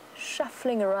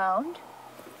 shuffling around,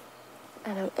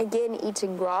 and again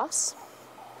eating grass.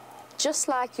 Just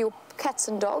like your cats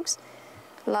and dogs,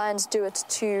 lions do it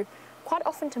quite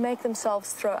often to make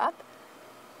themselves throw up,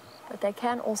 but they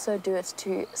can also do it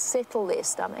to settle their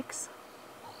stomachs.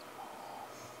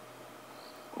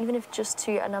 Even if just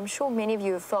to, and I'm sure many of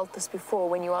you have felt this before,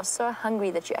 when you are so hungry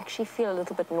that you actually feel a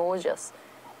little bit nauseous.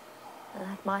 And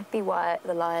that might be why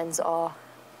the lions are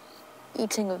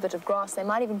eating a bit of grass. They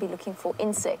might even be looking for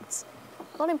insects.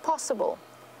 Not impossible.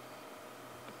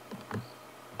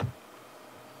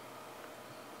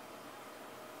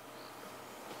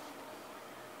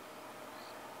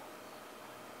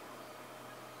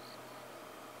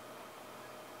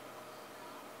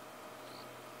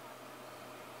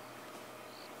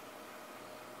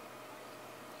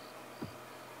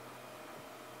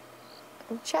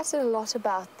 We chatted a lot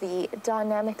about the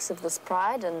dynamics of this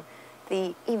pride and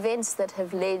the events that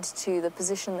have led to the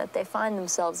position that they find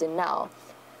themselves in now.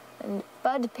 And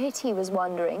Bud Petty was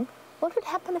wondering, what would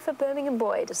happen if a Birmingham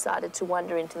boy decided to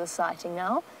wander into the sighting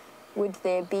now? Would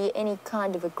there be any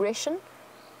kind of aggression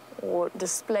or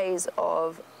displays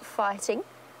of fighting?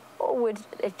 Or would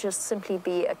it just simply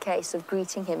be a case of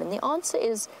greeting him? And the answer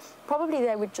is probably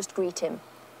they would just greet him.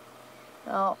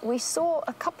 Now, we saw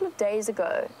a couple of days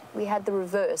ago, we had the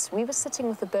reverse. We were sitting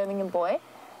with the Birmingham boy,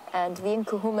 and the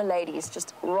Nkuhuma ladies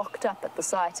just rocked up at the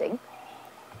sighting,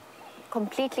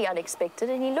 completely unexpected,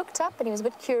 and he looked up and he was a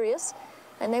bit curious,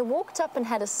 and they walked up and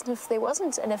had a sniff. There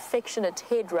wasn't an affectionate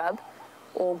head rub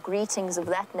or greetings of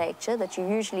that nature that you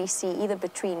usually see either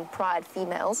between pride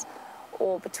females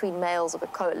or between males of a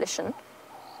coalition.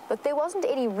 But there wasn't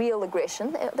any real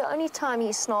aggression. The only time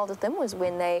he snarled at them was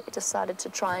when they decided to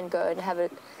try and go and have a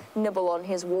nibble on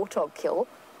his warthog kill.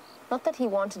 Not that he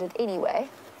wanted it anyway,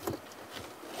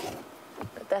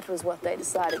 but that was what they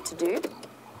decided to do.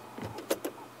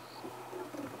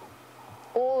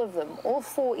 All of them, all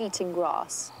four eating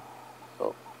grass.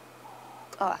 Oh,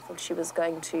 I thought she was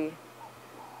going to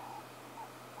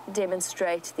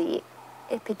demonstrate the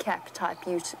ipecac type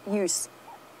use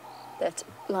that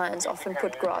lions often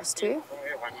put grass to.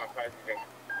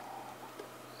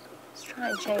 Let's try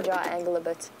and change our angle a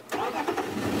bit.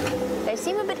 They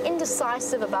seem a bit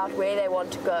indecisive about where they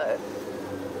want to go.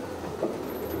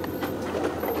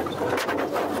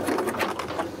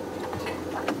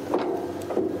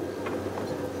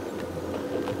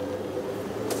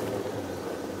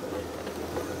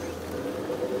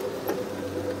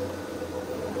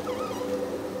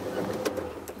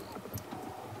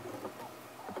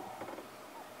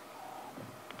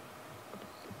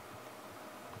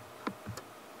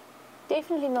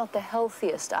 Definitely not the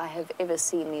healthiest I have ever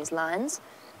seen these lions.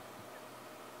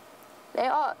 They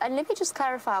are, and let me just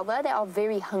clarify, although they are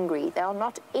very hungry, they are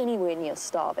not anywhere near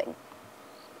starving.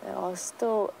 They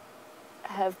still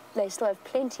have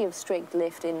plenty of strength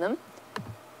left in them.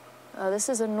 This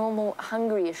is a normal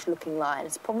hungry-ish looking lion.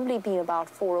 It's probably been about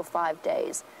 4 or 5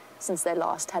 days since they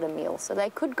last had a meal, so they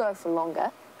could go for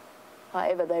longer.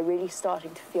 However, they're really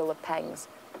starting to feel the pangs.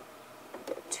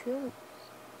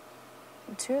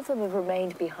 Two of them have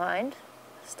remained behind,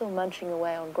 still munching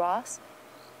away on grass.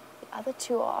 The other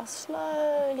two are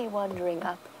slowly wandering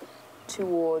up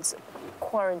towards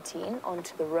quarantine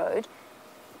onto the road.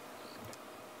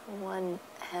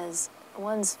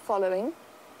 One's following,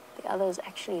 the other's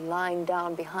actually lying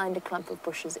down behind a clump of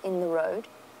bushes in the road.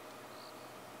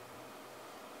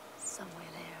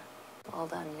 Somewhere there. Well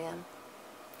done, Liam.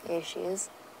 There she is.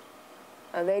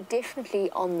 They're definitely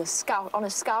on a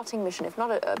scouting mission, if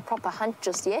not a proper hunt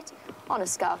just yet, on a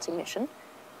scouting mission.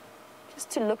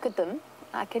 Just to look at them,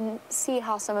 I can see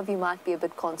how some of you might be a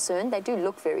bit concerned. They do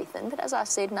look very thin, but as I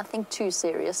said, nothing too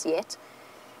serious yet.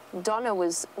 Donna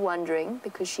was wondering,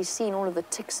 because she's seen all of the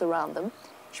ticks around them,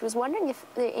 she was wondering if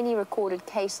there are any recorded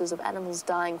cases of animals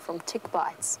dying from tick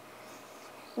bites.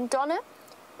 And Donna,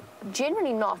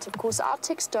 generally not. Of course, our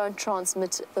ticks don't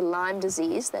transmit the Lyme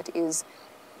disease that is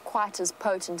quite as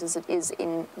potent as it is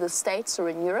in the States or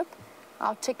in Europe.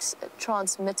 Our ticks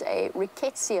transmit a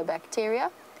rickettsia bacteria.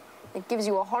 It gives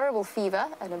you a horrible fever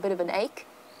and a bit of an ache,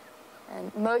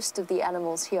 and most of the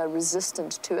animals here are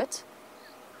resistant to it.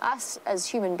 Us, as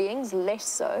human beings, less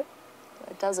so.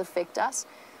 It does affect us,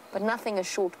 but nothing a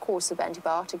short course of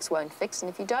antibiotics won't fix, and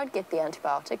if you don't get the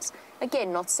antibiotics,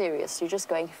 again, not serious. You're just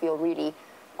going to feel really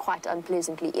quite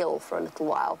unpleasantly ill for a little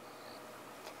while.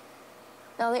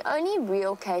 Now, the only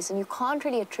real case, and you can't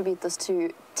really attribute this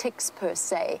to ticks per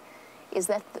se, is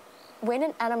that when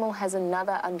an animal has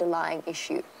another underlying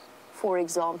issue, for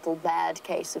example, bad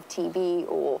case of TB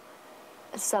or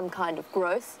some kind of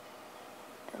growth,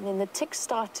 and then the ticks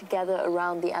start to gather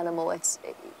around the animal,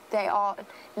 they are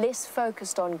less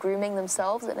focused on grooming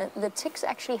themselves, and the ticks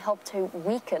actually help to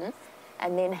weaken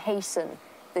and then hasten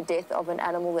the death of an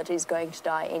animal that is going to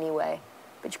die anyway.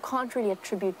 But you can't really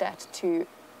attribute that to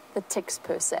the ticks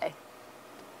per se.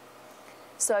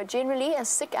 So generally, a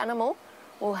sick animal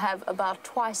will have about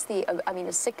twice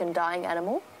a sick and dying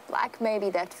animal, like maybe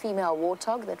that female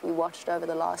warthog that we watched over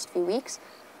the last few weeks,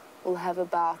 will have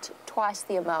about twice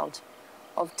the amount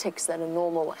of ticks that a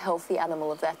normal, healthy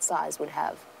animal of that size would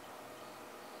have.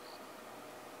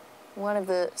 One of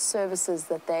the services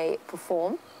that they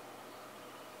perform,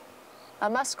 I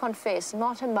must confess,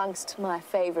 not amongst my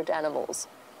favorite animals,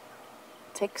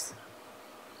 ticks.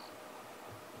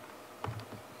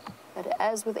 But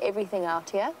as with everything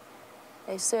out here,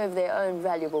 they serve their own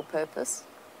valuable purpose,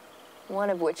 one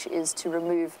of which is to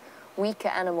remove weaker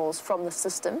animals from the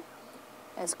system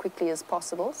as quickly as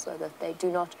possible so that they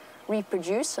do not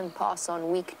reproduce and pass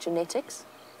on weak genetics.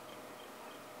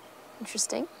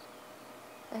 Interesting.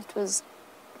 That was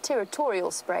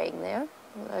territorial spraying there,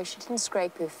 although she didn't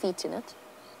scrape her feet in it.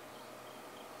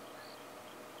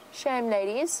 Shame,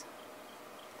 ladies.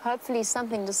 Hopefully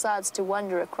something decides to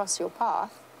wander across your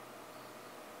path.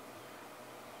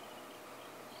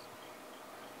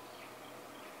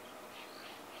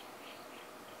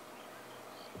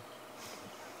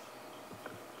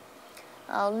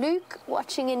 Luke,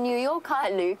 watching in New York. Hi,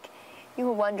 Luke. You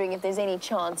were wondering if there's any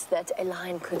chance that a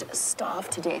lion could starve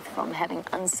to death from having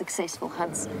unsuccessful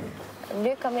hunts.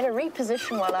 Luke, I'm going to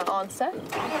reposition while I answer.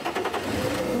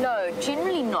 No,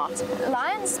 generally not.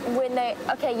 Lions, when they...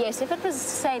 Okay, yes, if it was,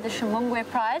 say, the Shimungwe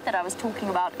pride that I was talking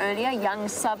about earlier, young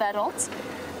sub-adults,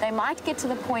 they might get to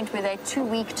the point where they're too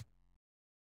weak to...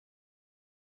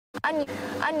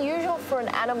 Unusual for an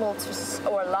animal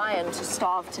or a lion to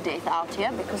starve to death out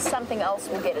here because something else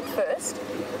will get it first.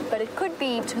 But it could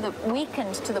be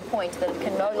weakened to the point that it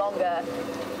can no longer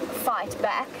fight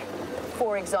back.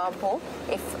 For example,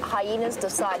 if hyenas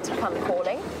decide to come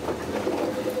calling.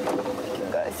 We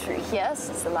can go through here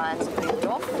since the lions have moved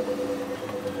off.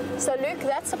 So Luke,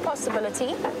 that's a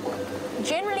possibility.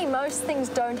 Generally, most things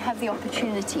don't have the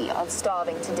opportunity of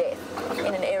starving to death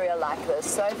in an area like this.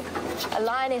 So a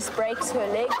lioness breaks her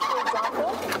leg, for example,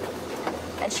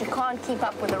 and she can't keep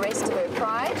up with the rest of her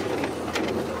pride.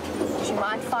 She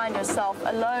might find herself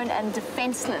alone and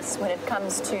defenseless when it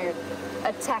comes to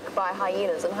attack by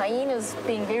hyenas. And hyenas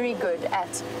being very good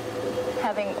at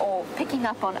having or picking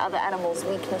up on other animals'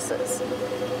 weaknesses.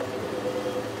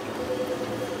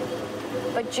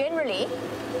 But generally,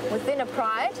 within a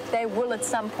pride, they will at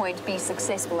some point be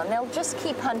successful, and they'll just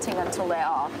keep hunting until they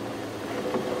are.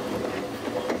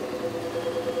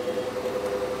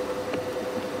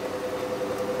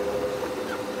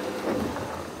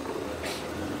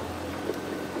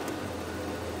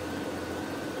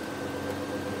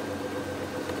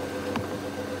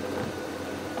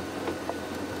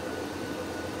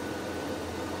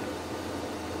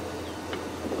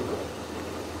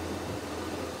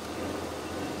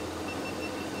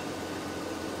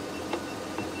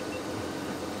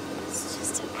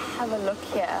 Have a look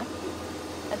here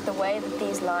at the way that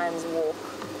these lions walk.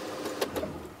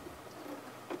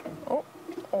 Oh,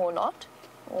 or not,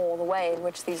 or the way in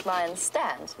which these lions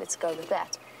stand. Let's go with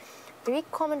that. Very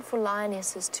common for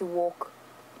lionesses to walk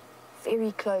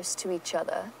very close to each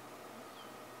other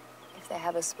if they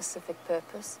have a specific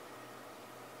purpose.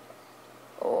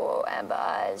 Oh, Amber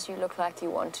Eyes, you look like you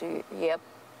want to. Yep.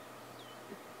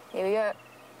 Here we go.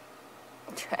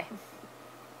 Okay.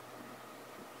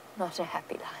 Not a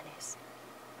happy lioness.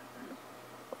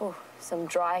 Oh, some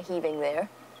dry heaving there.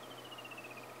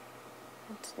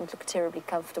 It didn't look terribly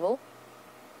comfortable.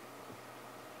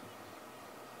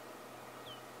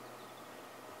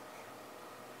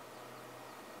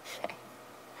 Shame.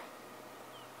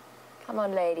 Come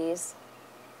on, ladies.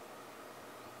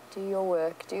 Do your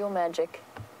work, do your magic.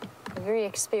 A very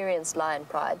experienced lion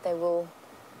pride. They will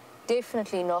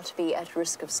definitely not be at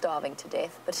risk of starving to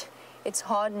death, but it's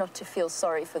hard not to feel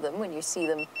sorry for them when you see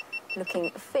them looking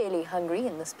fairly hungry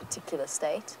in this particular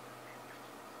state.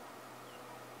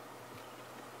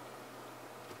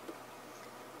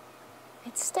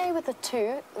 Let's stay with the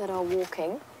two that are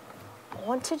walking. I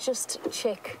want to just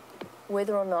check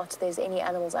whether or not there's any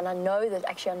animals, and I know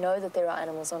that there are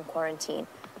animals on quarantine.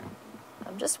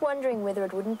 I'm just wondering whether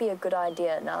it wouldn't be a good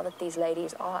idea, now that these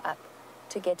ladies are up,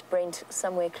 to get Brent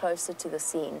somewhere closer to the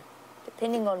scene.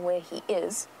 Depending on where he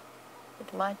is,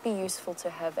 it might be useful to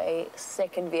have a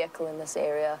second vehicle in this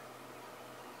area.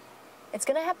 It's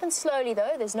going to happen slowly,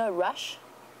 though. There's no rush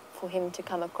for him to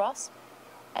come across.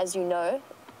 As you know,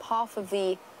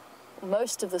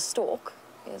 most of the stalk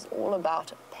is all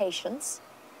about patience.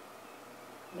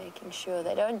 Making sure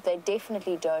they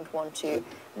definitely don't want to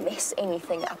mess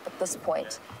anything up at this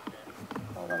point.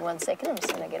 Hold on 1 second, I'm just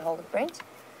going to get hold of Brent.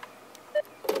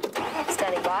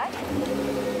 Standing by.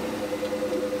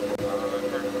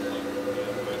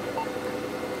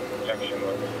 Junction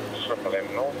with Triple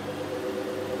M North.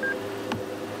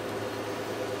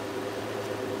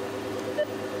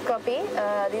 Copy.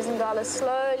 These Ngalas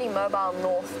slowly mobile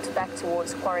north back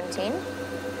towards quarantine.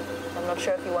 I'm not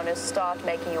sure if you want to start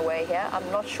making your way here.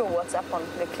 I'm not sure what's up on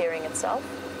the clearing itself.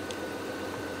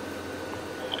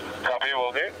 Copy,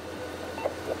 will do.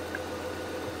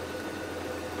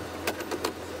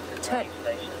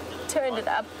 Turned it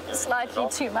up slightly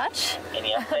too much.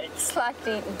 Any updates?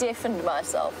 Slightly deafened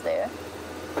myself there.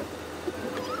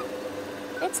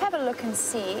 Let's have a look and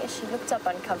see. She looked up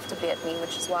uncomfortably at me,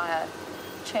 which is why I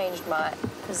changed my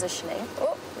positioning.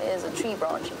 Oh, There's a tree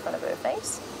branch in front of her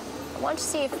face. I want to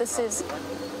see if this is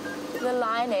the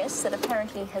lioness that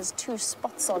apparently has 2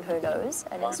 spots on her nose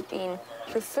and has been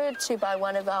referred to by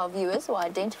one of our viewers, or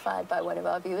identified by one of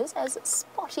our viewers, as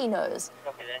spotty nose.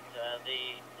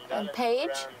 And Paige,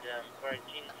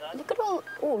 look at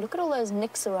all those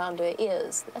nicks around her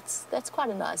ears. That's quite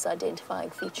a nice identifying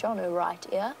feature on her right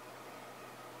ear.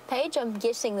 Paige, I'm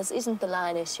guessing this isn't the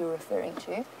lioness you're referring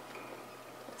to.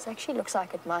 This actually looks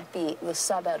like it might be the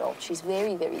sub-adult. She's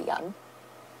very, very young.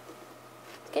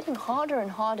 It's getting harder and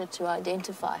harder to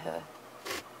identify her.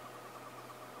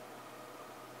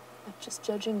 But just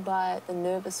judging by the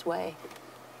nervous way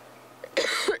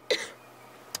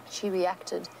she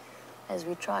reacted as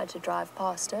we tried to drive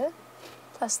past her,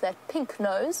 plus that pink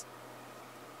nose.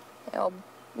 They are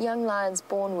young lions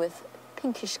born with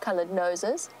pinkish-coloured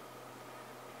noses.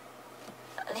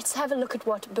 Let's have a look at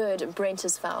what bird Brent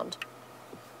has found.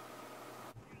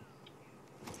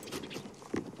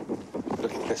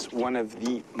 Look at this, one of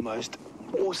the most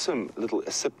awesome little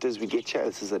accipiters we get here.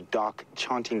 This is a dark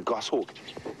chanting goshawk.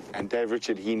 And Dave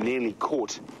Richard, he nearly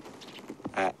caught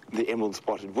the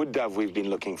emerald-spotted wood dove we've been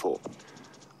looking for.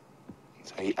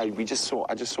 So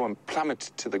I just saw him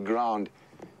plummet to the ground,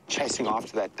 chasing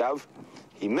after that dove.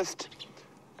 He missed,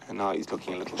 and now he's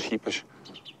looking a little sheepish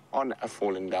on a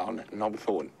fallen down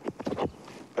knobthorn.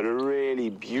 But a really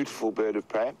beautiful bird of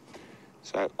prey.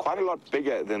 So quite a lot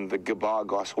bigger than the Gabar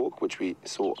goshawk, which we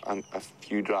saw a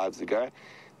few drives ago.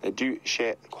 They do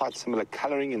share quite similar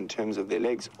colouring in terms of their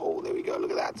legs. Oh, there we go,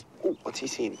 look at that. Oh, what's he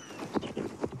seen? He's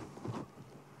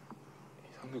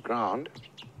on the ground.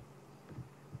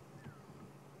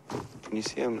 Can you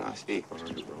see him nicely?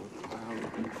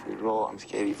 Roll, I'm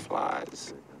scared he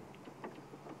flies.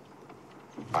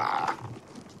 Ah.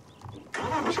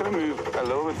 I'm just going to move a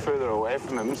little bit further away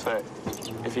from him, so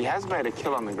if he has made a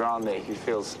kill on the ground there, he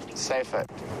feels safer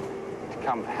to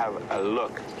come have a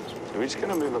look. So we're just going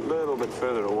to move a little bit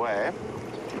further away.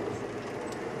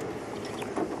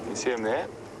 You see him there?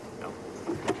 No.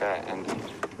 Okay, and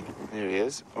there he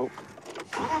is. Oh.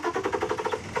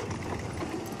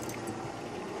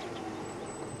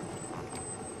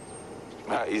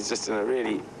 He's just in a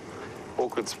really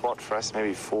awkward spot for us.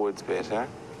 Maybe forward's better.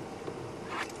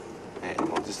 And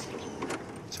we'll just...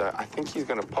 So I think he's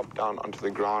going to pop down onto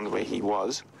the ground where he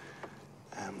was.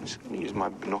 I'm just going to use my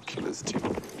binoculars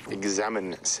to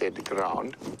examine said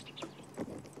ground.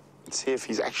 And see if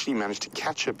he's actually managed to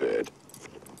catch a bird.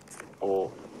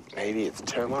 Or maybe it's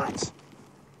termites.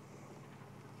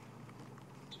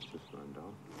 Just lying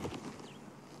down.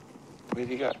 Where'd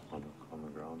he go? On the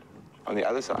ground. On the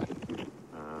other side?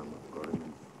 I've got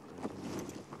him.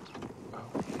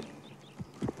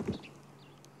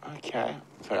 Okay.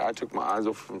 Sorry, I took my eyes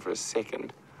off him for a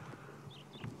second.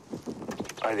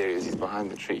 Oh, there he is. He's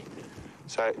behind the tree.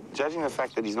 So, judging the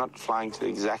fact that he's not flying to the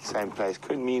exact same place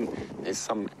could mean there's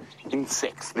some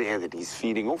insects there that he's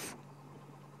feeding off.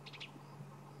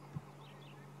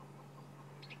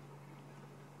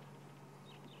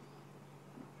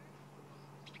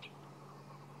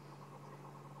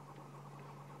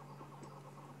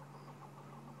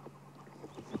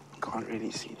 Can't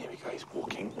really see. There we go. He's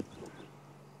walking.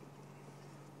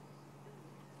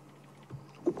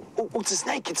 Oh, it's a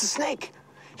snake. It's a snake.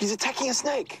 He's attacking a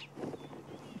snake.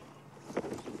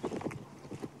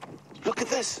 Look at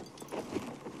this.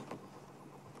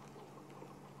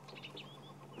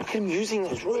 Look at him using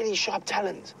those really sharp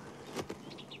talons.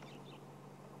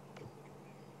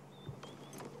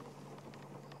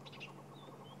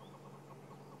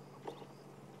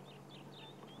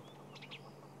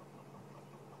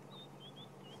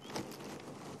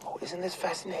 Oh, isn't this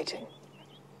fascinating?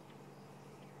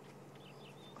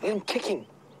 Look at him kicking.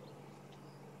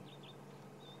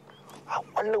 I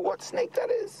wonder what snake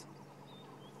that is.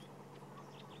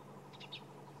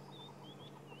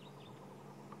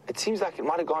 It seems like it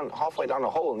might have gone halfway down a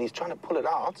hole and he's trying to pull it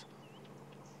out.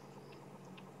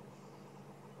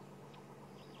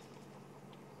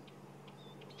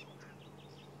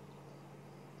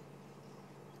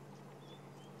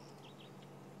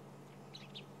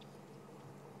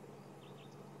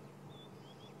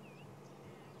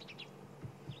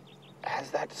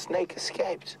 Has that snake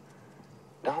escaped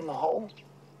down the hole?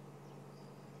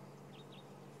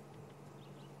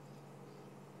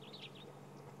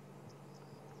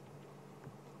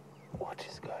 What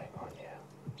is going on here?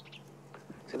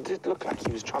 So it did look like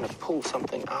he was trying to pull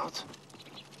something out.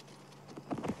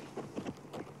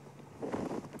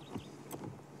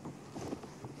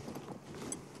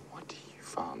 What do you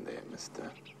found there, mister?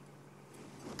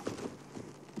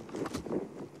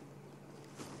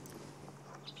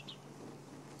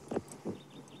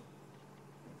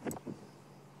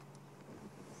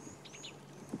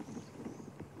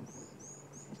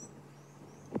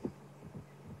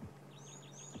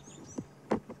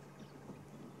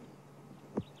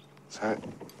 So,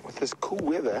 with this cool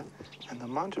weather and the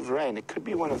amount of rain, it could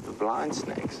be one of the blind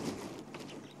snakes.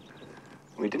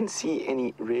 We didn't see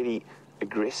any really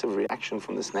aggressive reaction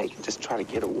from the snake. It just tried to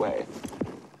get away.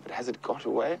 But has it got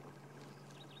away?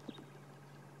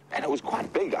 And it was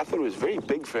quite big. I thought it was very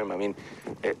big for him. I mean,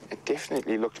 it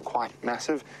definitely looked quite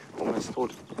massive. Almost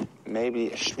thought maybe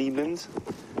a Schliebens,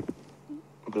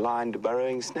 blind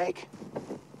burrowing snake.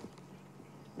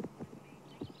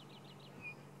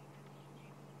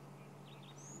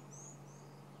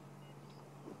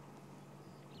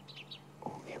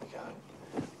 Oh, there we go.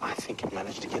 I think it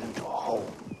managed to get into a hole.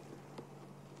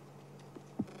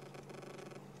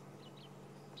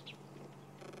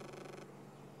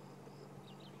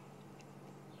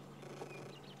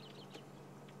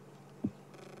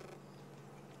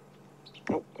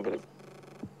 Oh, a bit of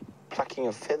plucking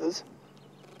of feathers.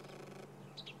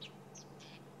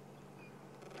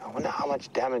 I wonder how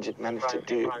much damage it managed to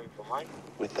do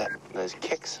with those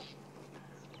kicks.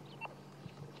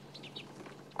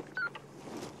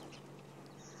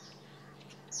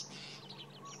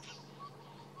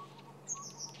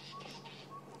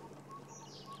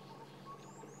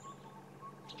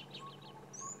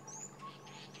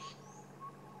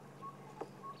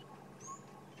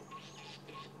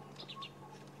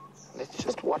 Let's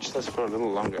just watch this for a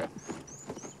little longer.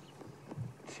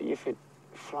 See if it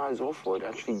flies off or it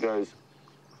actually goes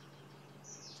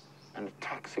and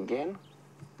attacks again.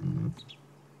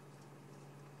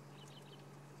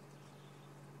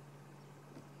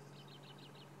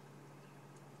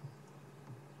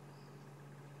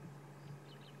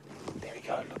 There we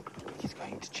go. Look, he's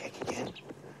going to check again.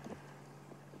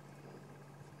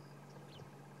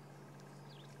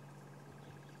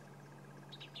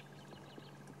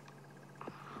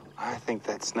 I think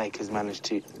that snake has managed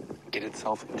to get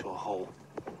itself into a hole.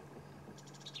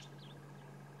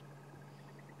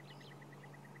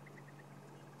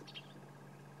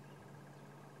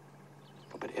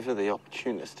 But ever the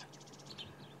opportunist,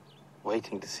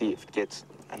 waiting to see if it gets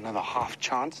another half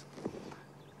chance.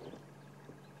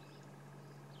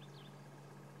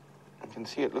 You can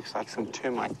see it looks like some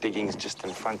termite diggings just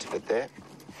in front of it there.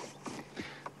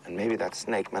 And maybe that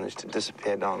snake managed to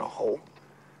disappear down a hole.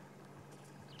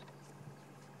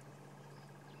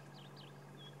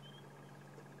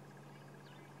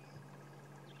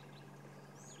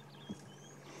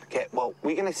 Okay, well,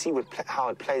 we're going to see how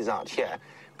it plays out here,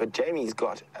 but Jamie's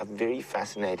got a very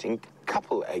fascinating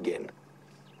couple again.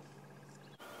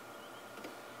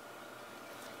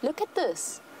 Look at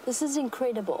this. This is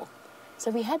incredible.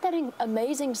 So we had that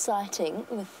amazing sighting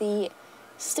with the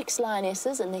Styx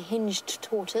lionesses and the hinged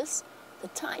tortoise, the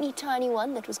tiny, tiny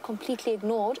one that was completely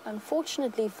ignored.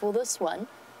 Unfortunately for this one,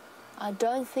 I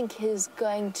don't think he's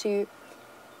going to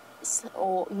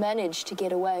or manage to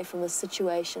get away from the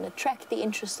situation, attract the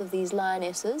interest of these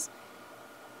lionesses.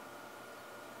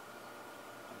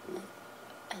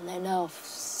 And they're now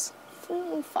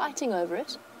fighting over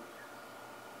it.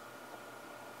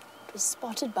 It was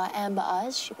spotted by Amber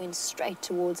Eyes. She went straight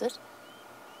towards it.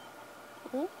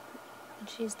 And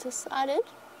she's decided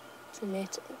to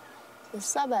let the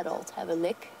sub-adult have a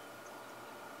lick.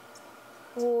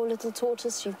 Oh, little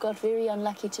tortoise, you've got very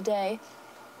unlucky today.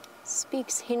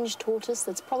 Speaks hinged tortoise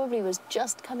that's probably was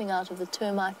just coming out of the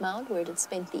termite mound where it had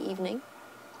spent the evening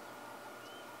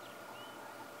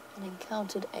and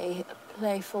encountered a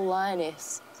playful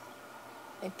lioness,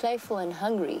 a playful and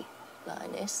hungry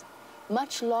lioness,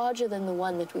 much larger than the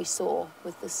one that we saw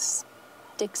with the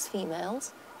Styx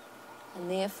females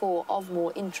and therefore of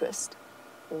more interest,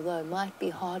 although might be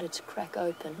harder to crack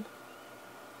open.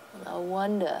 And I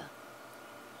wonder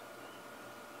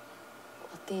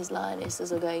what these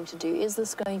lionesses are going to do. Is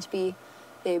this going to be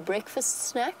their breakfast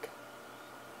snack?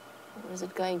 Or is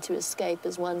it going to escape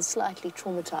as one slightly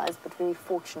traumatized but very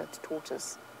fortunate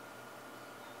tortoise?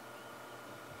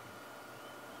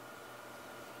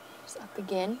 It's up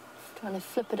again, trying to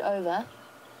flip it over.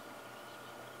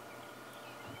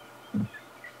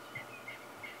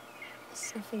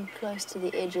 Sniffing close to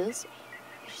the edges.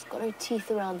 She's got her teeth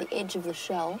around the edge of the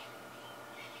shell.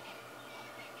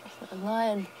 A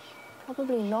lion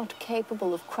probably not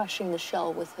capable of crushing the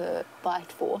shell with her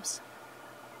bite force,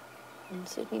 and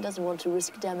certainly doesn't want to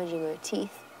risk damaging her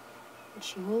teeth, but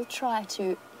she will try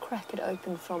to crack it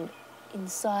open from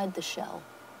inside the shell.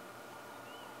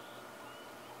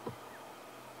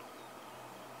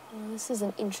 Well, this is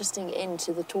an interesting end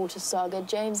to the tortoise saga.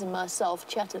 James and myself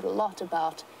chatted a lot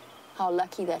about how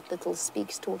lucky that little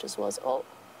Speaks tortoise was. Oh,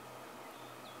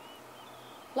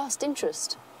 lost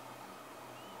interest.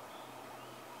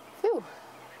 Phew.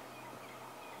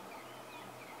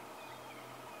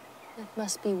 That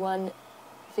must be one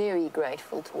Very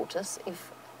grateful tortoise,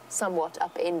 if somewhat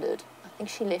upended. I think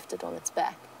she left it on its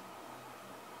back.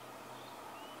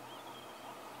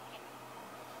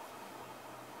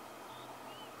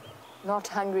 Not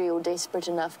hungry or desperate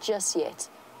enough just yet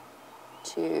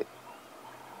to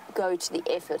go to the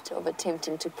effort of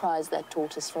attempting to prize that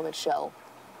tortoise from its shell.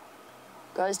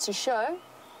 Goes to show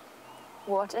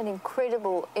what an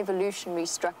incredible evolutionary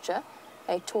structure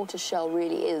a tortoise shell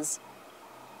really is.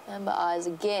 Amber eyes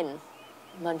again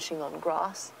munching on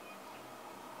grass.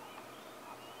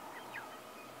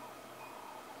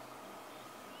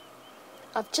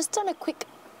 I've just done a quick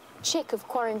check of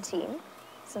quarantine,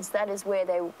 since that is where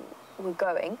they were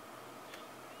going.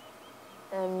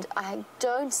 And I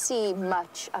don't see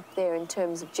much up there in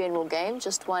terms of general game,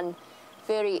 just one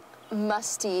very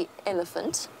musty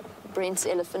elephant, Brent's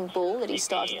elephant ball that he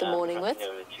started the morning with.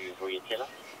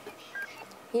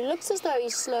 He looks as though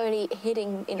he's slowly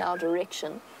heading in our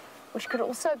direction, which could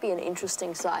also be an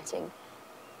interesting sighting.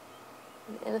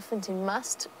 An elephant in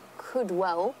must could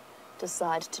well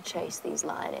decide to chase these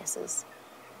lionesses.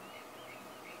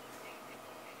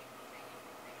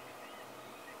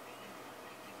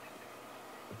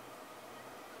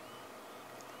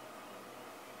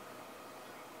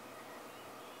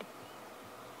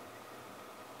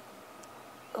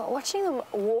 Watching them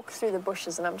walk through the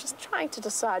bushes, and I'm just trying to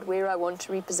decide where I want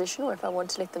to reposition or if I want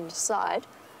to let them decide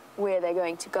where they're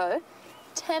going to go.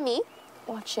 Tammy,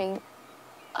 watching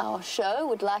our show,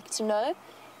 would like to know,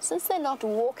 since they're not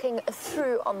walking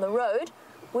through on the road,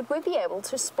 would we be able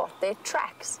to spot their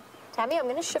tracks? Tammy, I'm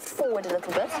going to shift forward a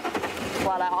little bit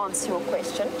while I answer your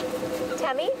question.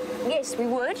 Tammy, yes, we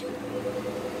would.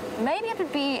 Maybe it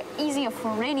would be easier for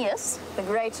Renius, the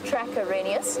great tracker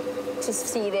Renius, to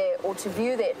see their, or to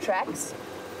view their tracks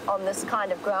on this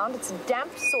kind of ground. It's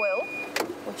damp soil,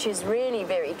 which is really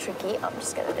very tricky. I'm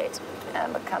just going to let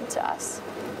Amber come to us.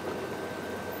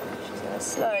 She's going to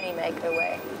slowly make her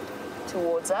way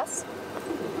towards us.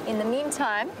 In the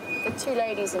meantime, the two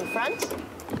ladies in front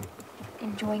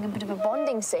enjoying a bit of a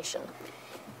bonding session.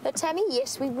 But Tammy,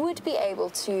 yes, we would be able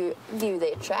to view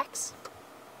their tracks.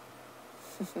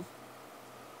 Some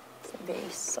very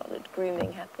solid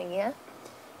grooming happening here.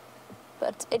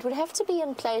 But it would have to be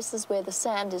in places where the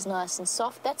sand is nice and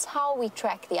soft. That's how we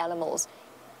track the animals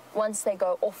once they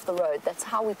go off the road. That's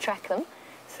how we track them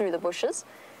through the bushes.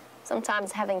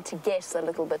 Sometimes having to guess a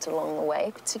little bit along the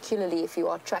way, particularly if you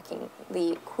are tracking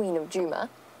the Queen of Djuma.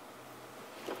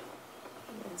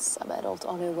 Sub-adult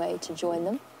on her way to join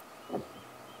them.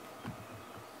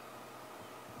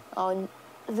 On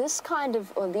this kind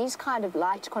of, or these kind of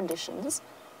light conditions,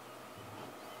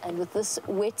 and with this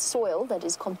wet soil that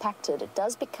is compacted, it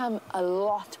does become a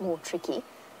lot more tricky.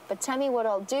 But Tammy, what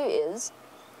I'll do is,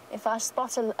 if I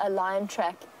spot a lion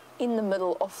track in the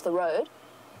middle off the road,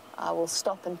 I will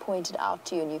stop and point it out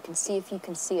to you, and you can see if you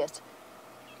can see it.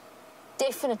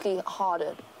 Definitely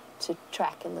harder to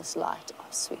track in this light. Oh,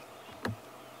 sweet.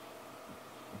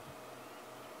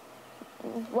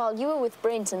 While you were with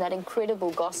Brent in that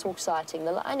incredible goshawk sighting,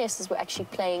 the lionesses were actually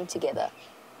playing together.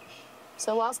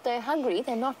 So whilst they're hungry,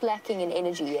 they're not lacking in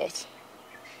energy yet.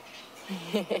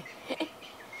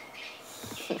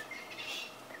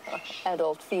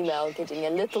 Adult female getting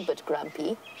a little bit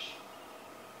grumpy.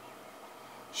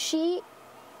 She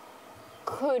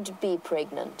could be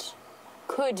pregnant.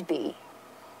 Could be.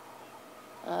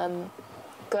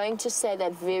 Going to say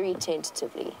that very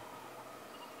tentatively.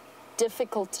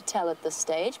 Difficult to tell at this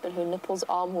stage, but her nipples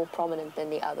are more prominent than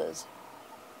the others.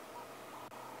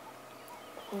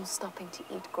 And stopping to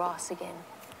eat grass again.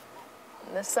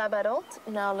 And the sub-adult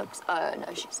now looks... Oh,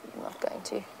 no, she's not going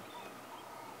to.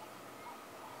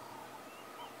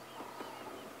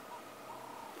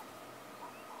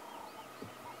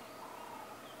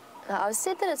 Now, I've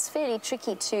said that it's fairly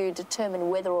tricky to determine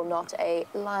whether or not a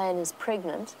lion is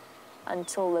pregnant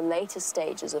until the later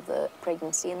stages of the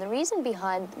pregnancy. And the reason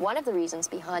behind, one of the reasons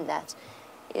behind that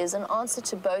is an answer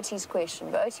to Boti's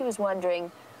question. Boti was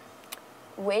wondering,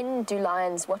 when do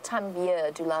lions, what time of year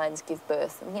do lions give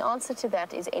birth? And the answer to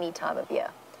that is any time of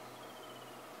year.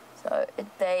 So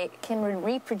they can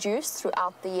reproduce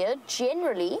throughout the year.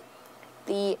 Generally,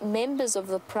 the members of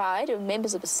the pride, or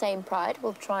members of the same pride,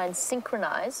 will try and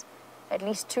synchronize. At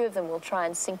least two of them will try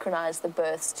and synchronize the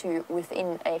births to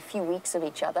within a few weeks of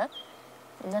each other.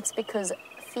 And that's because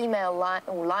female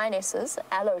lionesses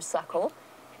allosuckle,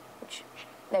 which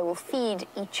they will feed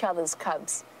each other's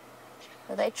cubs.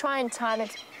 So they try and time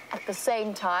it at the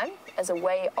same time as a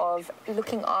way of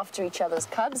looking after each other's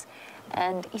cubs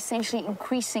and essentially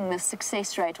increasing the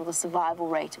success rate or the survival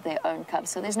rate of their own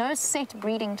cubs. So there's no set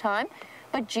breeding time,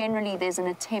 but generally there's an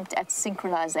attempt at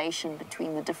synchronization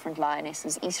between the different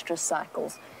lionesses' estrus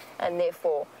cycles, and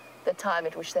therefore the time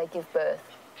at which they give birth.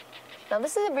 Now,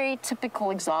 this is a very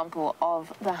typical example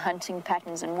of the hunting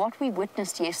patterns and what we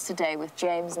witnessed yesterday with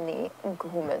James and the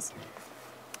Nkuhumas.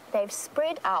 They've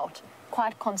spread out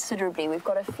quite considerably. We've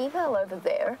got a female over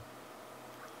there.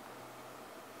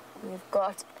 We've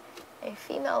got a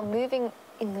female moving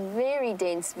in the very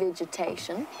dense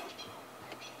vegetation,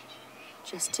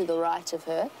 just to the right of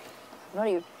her. Not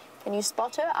even, can you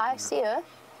spot her? I see her.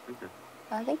 Okay.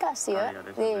 I think I see her. Yeah,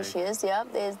 there's there a she is. Yeah,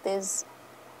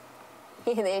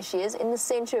 yeah, there she is, in the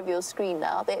center of your screen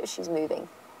now. There she's moving.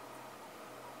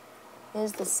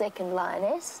 There's the second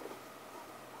lioness.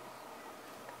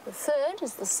 The third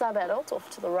is the sub-adult off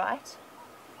to the right.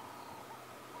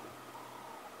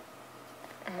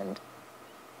 And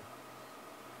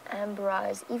Amber Eye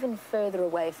is even further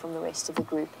away from the rest of the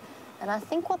group. And I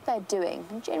think what they're doing,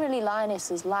 generally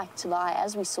lionesses like to lie,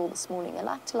 as we saw this morning, they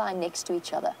like to lie next to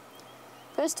each other.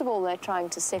 First of all, they're trying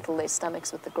to settle their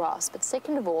stomachs with the grass, but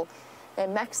second of all, they're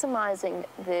maximizing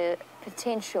the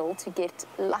potential to get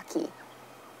lucky.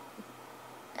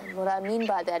 And what I mean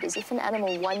by that is if an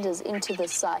animal wanders into the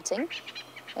sighting,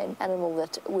 an animal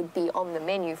that would be on the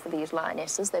menu for these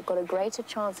lionesses, they've got a greater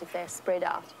chance if they're spread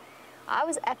out. I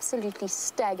was absolutely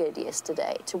staggered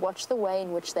yesterday to watch the way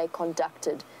in which they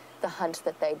conducted the hunt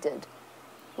that they did,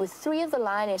 with 3 of the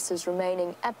lionesses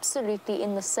remaining absolutely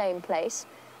in the same place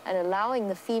and allowing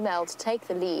the female to take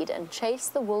the lead and chase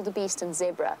the wildebeest and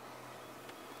zebra.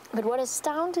 But what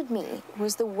astounded me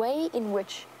was the way in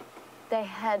which they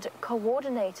had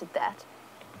coordinated that.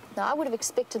 Now, I would have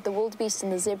expected the wildebeest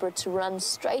and the zebra to run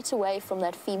straight away from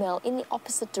that female in the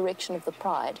opposite direction of the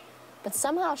pride. But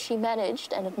somehow she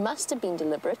managed, and it must have been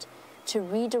deliberate, to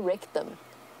redirect them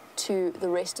to the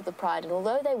rest of the pride. And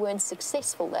although they weren't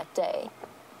successful that day,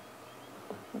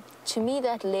 to me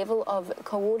that level of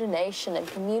coordination and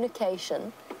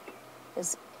communication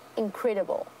is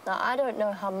incredible. Now, I don't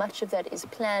know how much of that is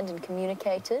planned and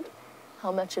communicated,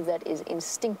 how much of that is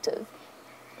instinctive,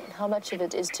 and how much of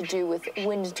it is to do with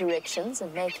wind directions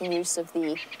and making use of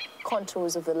the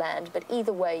contours of the land. But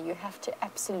either way, you have to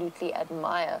absolutely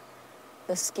admire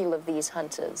the skill of these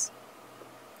hunters.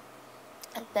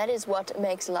 And that is what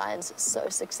makes lions so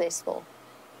successful.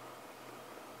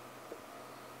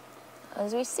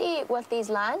 As we see what these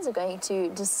lions are going to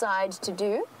decide to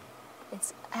do,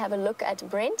 let's have a look at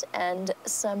Brent and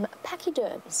some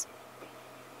pachyderms.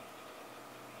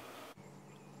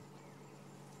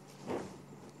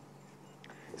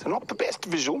 So not the best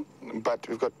visual, but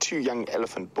we've got 2 young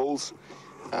elephant bulls,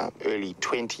 early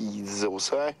 20s or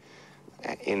so,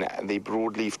 in the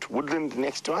broadleafed woodland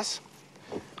next to us.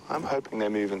 I'm hoping they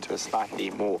move into a slightly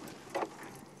more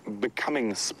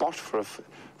becoming spot for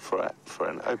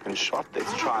an open shot.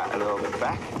 Let's try a little bit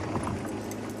back.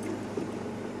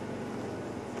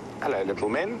 Hello, little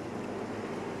men.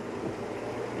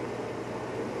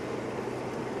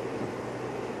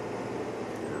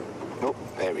 Oh,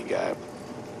 there we go.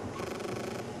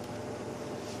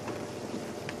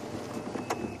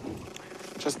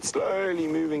 Just slowly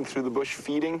moving through the bush,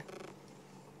 feeding.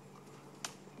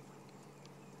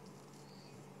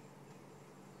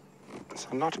 So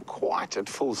not quite at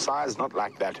full size, not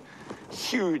like that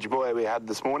huge boy we had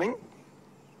this morning.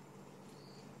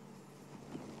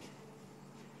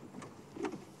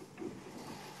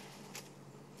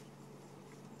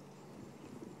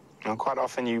 Now, quite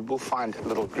often you will find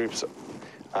little groups.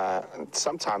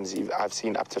 Sometimes I've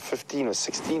seen up to 15 or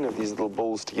 16 of these little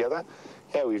bulls together.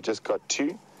 Here we've just got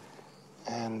 2,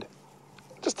 and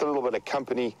just a little bit of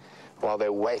company while they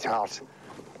wait out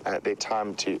their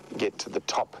time to get to the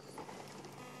top.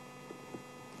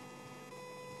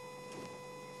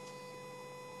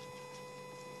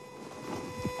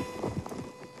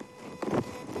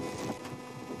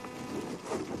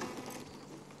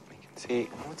 We can see,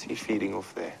 what's he feeding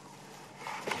off there?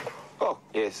 Oh,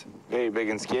 yes, very big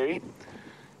and scary.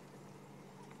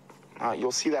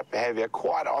 You'll see that behavior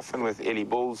quite often with Ellie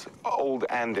bulls, old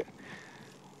and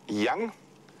young.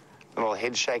 A little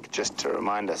head shake just to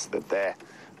remind us that they're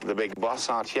the big boss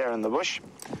out here in the bush.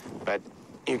 But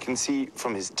you can see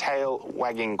from his tail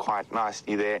wagging quite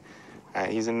nicely there,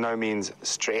 he's in no means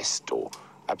stressed or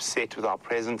upset with our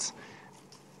presence.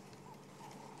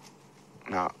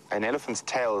 Now, an elephant's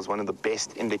tail is one of the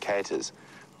best indicators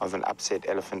of an upset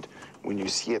elephant. When you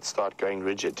see it start going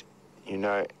rigid, you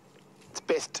know it's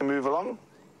best to move along.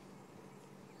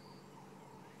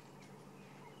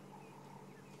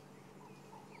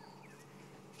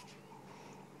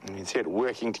 And you can see it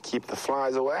working to keep the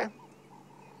flies away.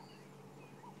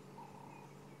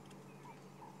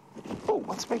 Oh,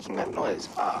 what's making that noise?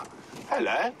 Ah,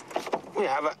 hello.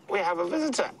 We have a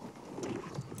visitor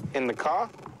in the car.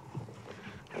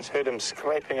 I just heard him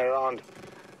scraping around.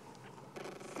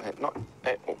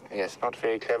 Yes, not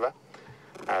very clever.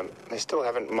 They still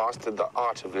haven't mastered the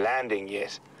art of landing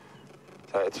yet.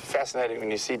 So it's fascinating when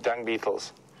you see dung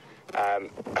beetles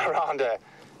around a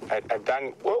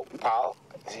dung. Whoa, pal!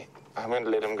 I'm going to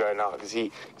let him go now because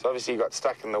he's obviously got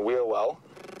stuck in the wheel well.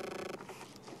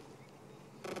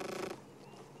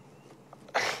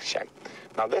 Shame.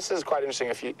 Now this is quite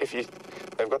interesting.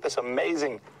 They've got this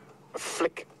amazing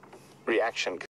flick reaction.